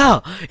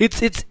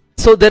 It's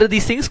so there are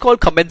these things called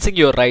commencing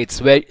your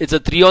rights, where it's a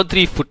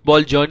 3-on-3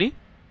 football journey,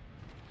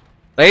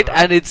 right?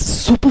 And it's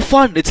super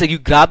fun. It's like you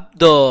grab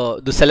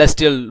the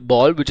celestial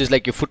ball, which is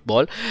like your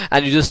football,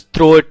 and you just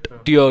throw it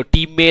to your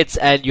teammates,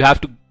 and you have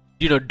to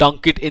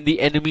dunk it in the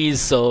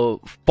enemy's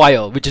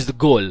fire, which is the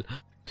goal.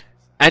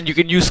 And you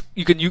can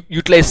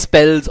utilize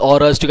spells,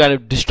 auras to kind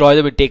of destroy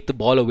them and take the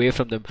ball away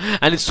from them,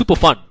 and it's super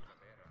fun.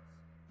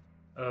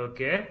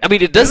 Okay. I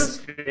mean, it This is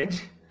does.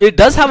 strange. It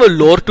does have a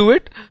lore to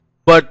it,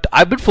 but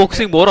I've been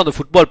focusing more on the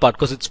football part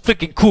because it's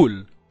freaking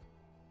cool.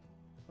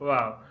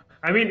 Wow.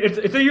 I mean, it's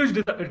a huge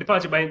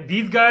departure.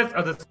 These guys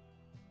are the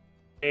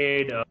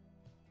made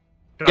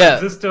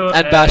Transistor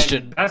and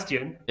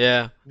Bastion.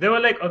 Yeah. They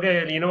were like,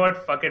 okay, you know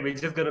what? Fuck it. We're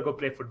just gonna go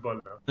play football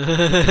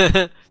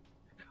now.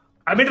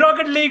 I mean,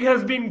 Rocket League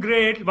has been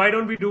great. Why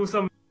don't we do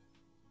some?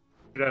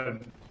 Hey,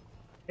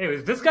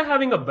 is this guy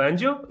having a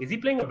banjo? Is he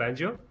playing a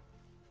banjo?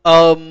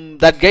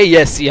 That guy,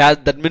 yes, he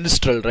had that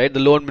minstrel, right?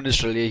 The lone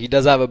minstrel. Yeah, he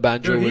does have a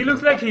banjo. Dude, he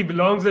looks like he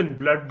belongs in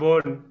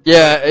Bloodborne.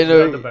 Yeah,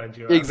 The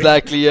banjo.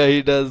 exactly. Yeah,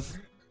 he does.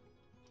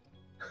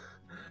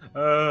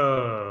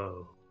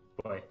 Oh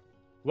boy.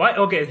 Why?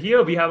 Okay,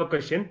 here we have a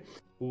question.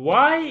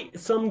 Why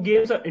some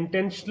games are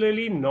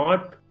intentionally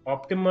not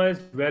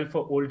optimized well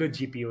for older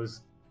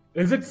GPUs?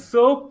 Is it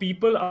so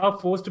people are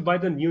forced to buy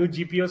the new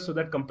GPUs so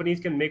that companies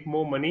can make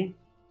more money?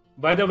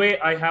 By the way,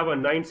 I have a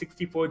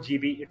 964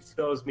 GB. It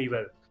serves me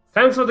well.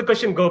 Thanks for the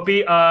question,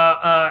 Gopi.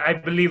 I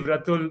believe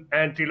Ratul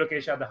and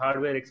Trilokesh are the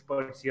hardware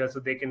experts here, so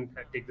they can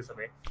take this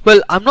away.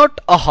 Well, I'm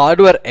not a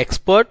hardware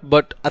expert,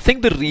 but I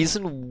think the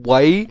reason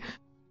why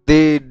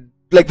they,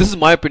 like, this is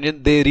my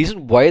opinion, the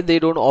reason why they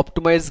don't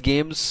optimize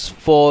games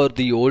for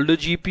the older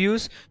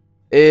GPUs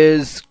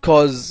is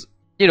because,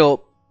 you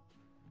know,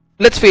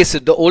 let's face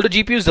it, the older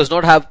GPUs does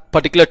not have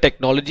particular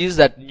technologies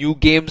that new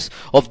games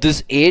of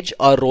this age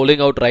are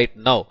rolling out right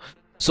now.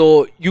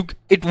 So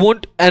it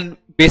won't, and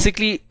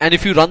basically, and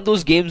if you run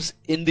those games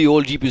in the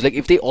old GPUs, like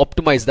if they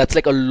optimize, that's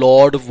like a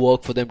lot of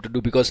work for them to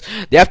do because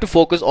they have to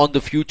focus on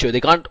the future. They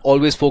can't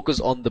always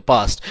focus on the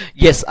past.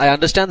 Yes, I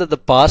understand that the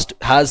past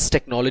has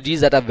technologies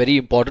that are very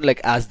important,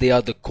 like as they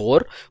are the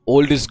core,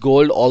 old is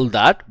gold, all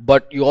that,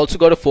 but you also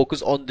got to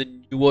focus on the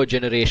newer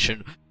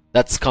generation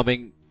that's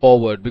coming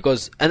forward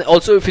because, and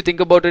also if you think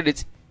about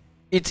it,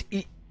 it's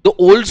the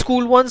old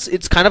school ones,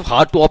 it's kind of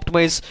hard to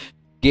optimize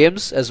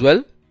games as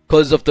well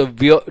because of the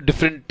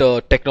different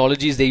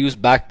technologies they used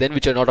back then,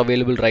 which are not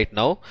available right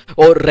now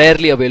or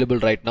rarely available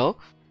right now.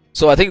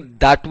 So I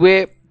think that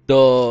way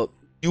the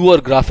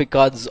newer graphic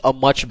cards are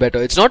much better.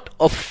 It's not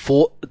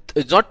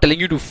it's not telling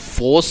you to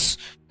force,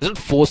 it's not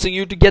forcing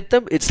you to get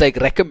them. It's like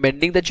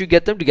recommending that you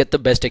get them to get the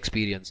best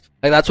experience.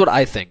 Like that's what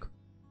I think.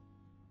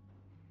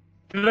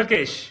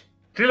 Trilokesh,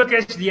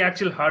 the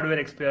actual hardware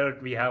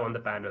expert we have on the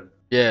panel.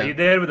 Yeah. Are you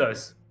there with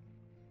us?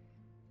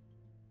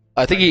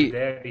 I think he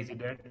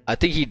dead? I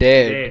think he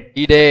did.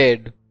 He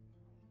did.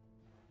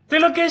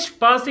 Trilokesh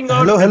passing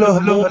out.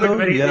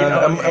 Hello.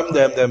 Yeah,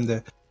 I'm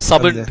there.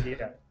 Summoned. I'm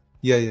there.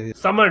 Yeah. Yeah.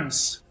 Summoned.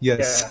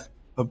 Yes.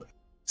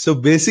 So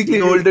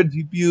basically, older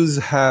GPUs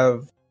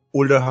have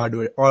older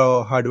hardware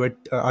or hardware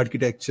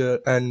architecture,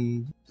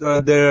 and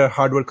there are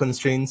hardware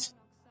constraints.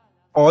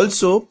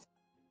 Also,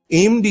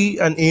 AMD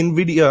and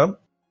NVIDIA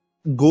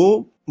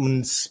do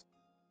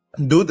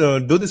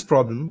this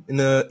problem in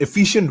an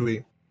efficient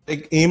way.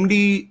 Like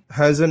AMD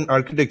has an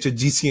architecture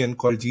GCN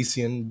called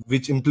GCN,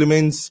 which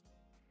implements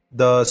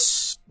the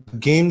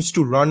games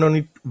to run on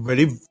it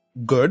very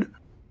good,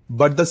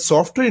 but the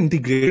software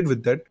integrated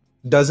with that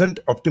doesn't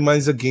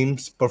optimize the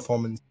game's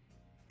performance.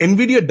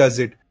 NVIDIA does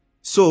it.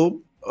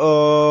 So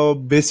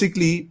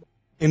basically,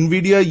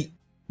 NVIDIA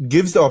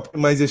gives the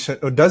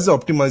optimization or does the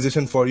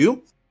optimization for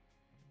you,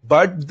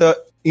 but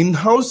the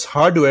in-house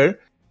hardware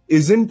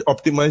isn't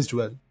optimized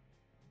well.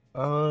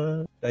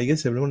 I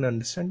guess everyone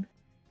understand.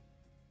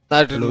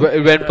 That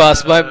it went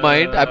past my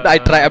mind.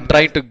 I'm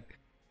trying to.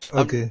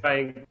 Okay.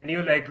 Can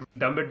you like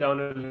dumb it down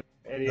in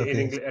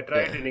English? Try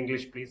it in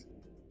English, please.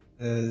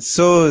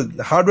 So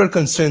hardware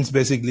constraints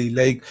basically,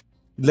 like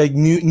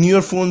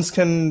newer phones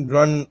can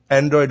run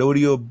Android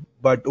Oreo,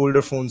 but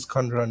older phones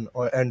can't run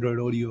Android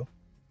Oreo.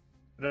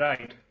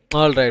 Right.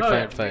 All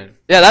right, fine.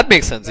 Yeah, that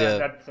makes sense. Yeah.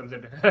 That sums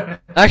it.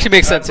 Actually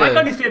makes sense. Why Yeah.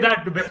 can't you say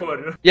that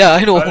before? Yeah,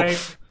 I know. Right.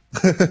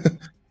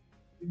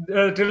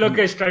 Trilokesh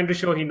is trying to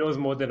show he knows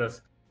more than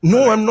us.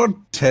 No, I'm not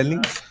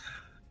telling.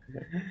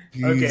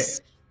 Okay.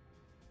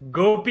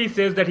 Gopi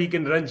says that he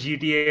can run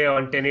GTA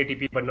on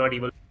 1080p but not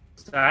Evil.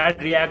 That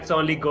reacts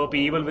only Gopi.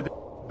 Evil with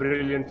a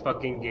brilliant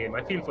fucking game.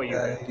 I feel for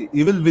you.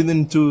 Evil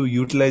Within 2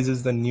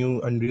 utilizes the new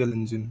Unreal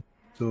Engine.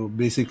 So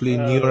basically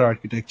newer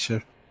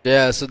architecture.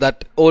 Yeah, so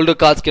that older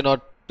cards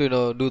cannot,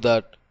 do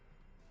that.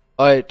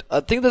 Alright, I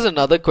think there's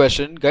another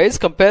question. Guys,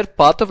 compare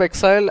Path of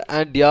Exile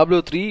and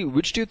Diablo 3.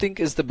 Which do you think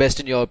is the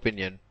best in your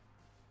opinion?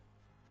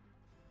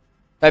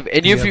 Have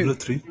any of you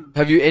 3?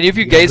 Have you any of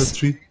you Diablo guys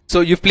 3?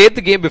 So you've played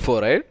the game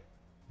before, right?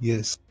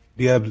 Yes,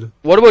 Diablo.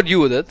 What about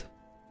you, Udit?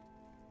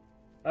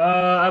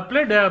 I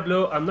played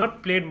Diablo. I've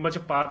not played much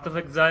of Path of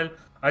Exile.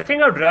 I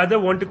think I'd rather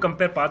want to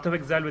compare Path of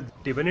Exile with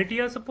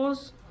Divinity, I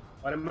suppose.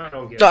 Or am I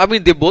wrong here? No, I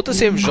mean they're both the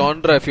same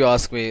genre if you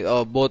ask me.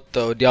 Both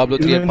Diablo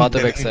 3 and Path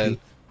of Exile.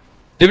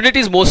 Divinity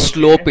is more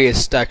slow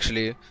paced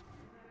actually.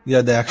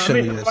 Yeah, the action.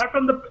 I mean,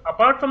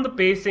 apart from the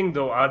pacing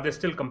though, are they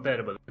still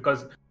comparable?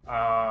 Because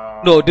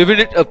no,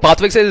 Divinity, Path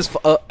of Exile is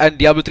and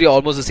Diablo 3 are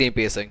almost the same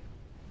pacing.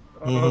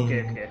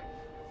 Okay.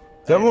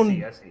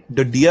 I see.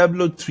 The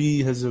Diablo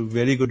 3 has a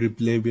very good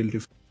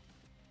replayability.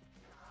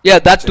 Yeah,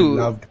 that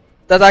too.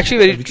 That's actually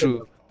very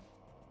true.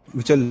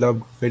 Which I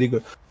loved. Very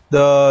good.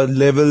 The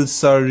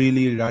levels are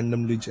really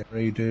randomly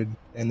generated.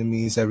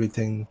 Enemies,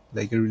 everything.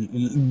 Like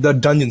the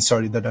dungeons.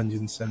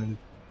 And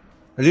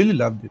I really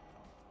loved it.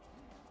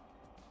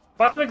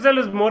 Path of Exile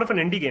is more of an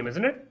indie game,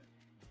 isn't it?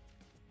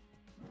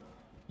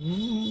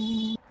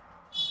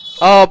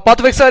 Path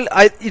of Exile,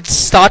 it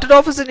started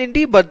off as an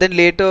indie, but then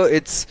later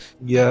it's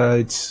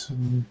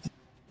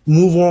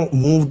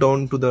moved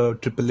on to the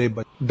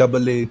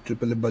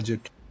AAA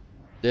budget.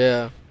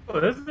 Yeah. Oh,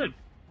 is it?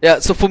 Yeah.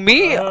 So for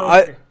me,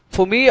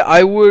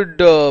 I would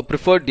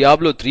prefer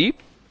Diablo 3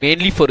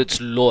 mainly for its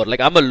lore. Like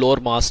I'm a lore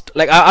master.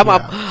 Like I'm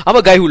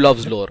a guy who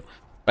loves lore,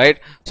 right?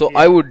 So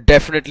I would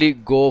definitely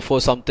go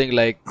for something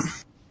like.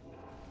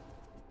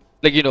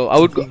 I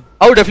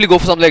would definitely go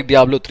for something like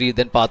Diablo 3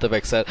 than Path of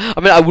Exile.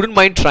 I mean, I wouldn't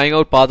mind trying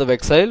out Path of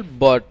Exile,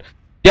 but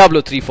Diablo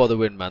 3 for the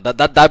win, man.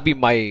 That'd be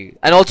my.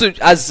 And also,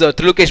 as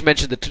Trilokesh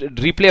mentioned, the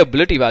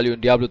replayability value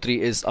in Diablo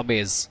 3 is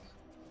amazing.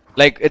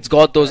 Like it's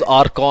got those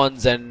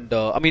Archons and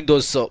I mean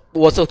those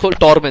what's it called,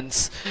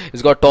 Torments.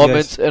 It's got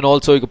Torments, and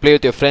also you can play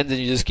with your friends and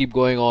you just keep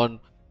going on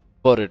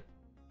for it.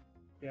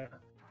 Yeah.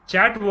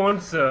 Chat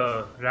wants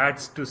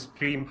Rats to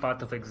stream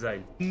Path of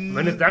Exile.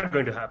 When is that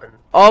going to happen?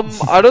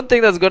 I don't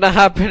think that's gonna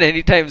happen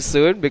anytime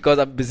soon because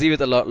I'm busy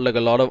with a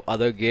lot of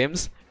other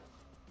games.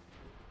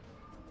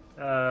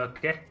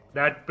 Okay,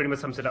 that pretty much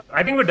sums it up.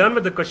 I think we're done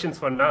with the questions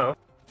for now.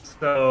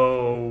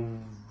 So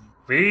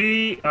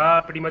we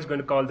are pretty much going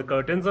to call the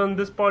curtains on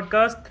this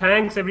podcast.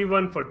 Thanks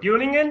everyone for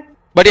tuning in.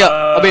 But yeah,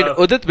 I mean,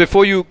 Udit,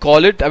 before you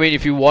call it, I mean,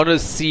 if you want to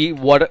see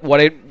what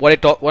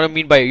I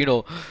mean by, you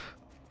know,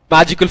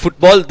 magical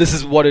football, this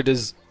is what it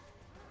is.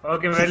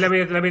 Okay, wait, let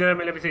me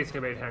say.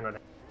 Wait, hang on.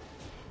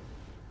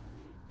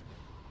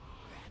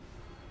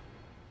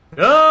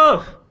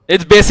 Oh,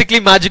 It's basically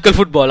magical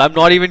football. I'm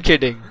not even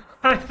kidding.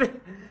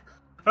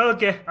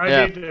 okay,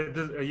 Yeah.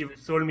 You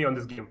sold me on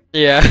this game.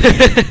 Yeah.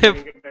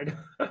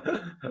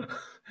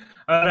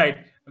 All right,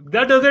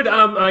 that does it.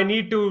 I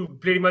need to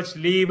pretty much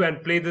leave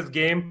and play this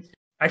game.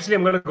 Actually,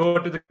 I'm gonna go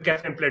to the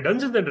cafe and play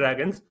Dungeons and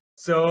Dragons.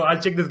 So I'll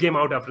check this game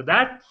out after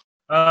that.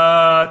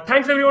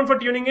 Thanks everyone for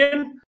tuning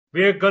in.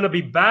 We're gonna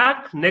be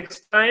back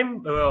next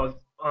time,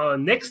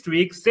 next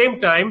week, same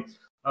time.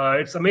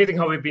 It's amazing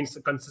how we've been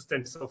so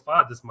consistent so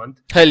far this month.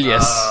 Hell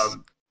yes.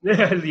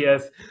 Hell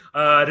yes.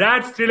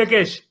 Rats,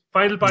 Trilakesh,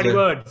 final party Yeah.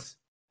 words.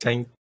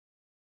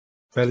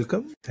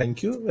 Welcome.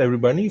 Thank you,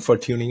 everybody, for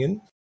tuning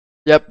in.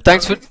 Yep.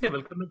 Thanks for.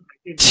 Welcome.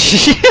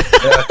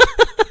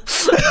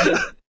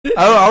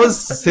 I was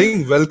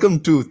saying welcome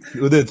to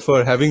Udit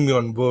for having me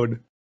on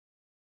board.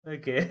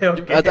 Okay.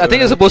 I think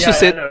you're supposed to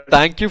say no.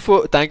 thank you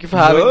for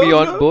having me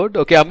on No. board.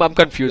 Okay, I'm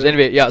confused.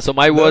 Anyway, yeah. So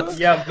my words.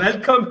 Yeah,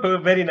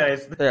 welcome. Very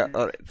nice. Yeah.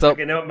 All right. So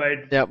Okay, never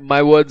mind. yeah,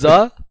 my words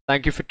are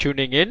thank you for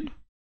tuning in.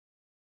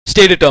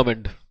 Stay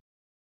determined.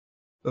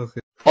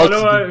 Okay. Follow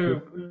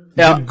Also,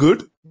 yeah.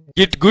 Good.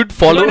 Get good.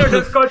 Follow. Join our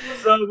Discord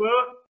server.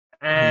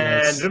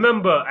 And Yes.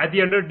 remember, at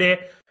the end of the day,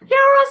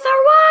 you're a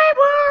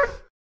survivor.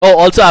 Oh,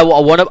 also,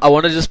 I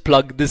wanna just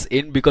plug this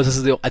in because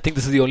I think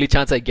this is the only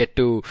chance I get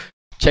to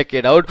check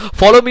it out.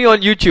 Follow me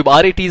on YouTube,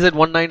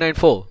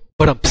 RATZ1994.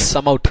 But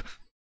I'm out.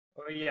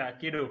 Oh yeah,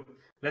 Kidu.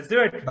 Let's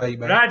do it. Bye,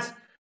 bye. Rats,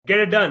 get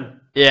it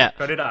done. Yeah.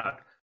 Cut it out.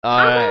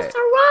 Alright.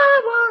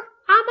 survivor.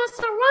 I'm a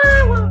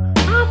survivor.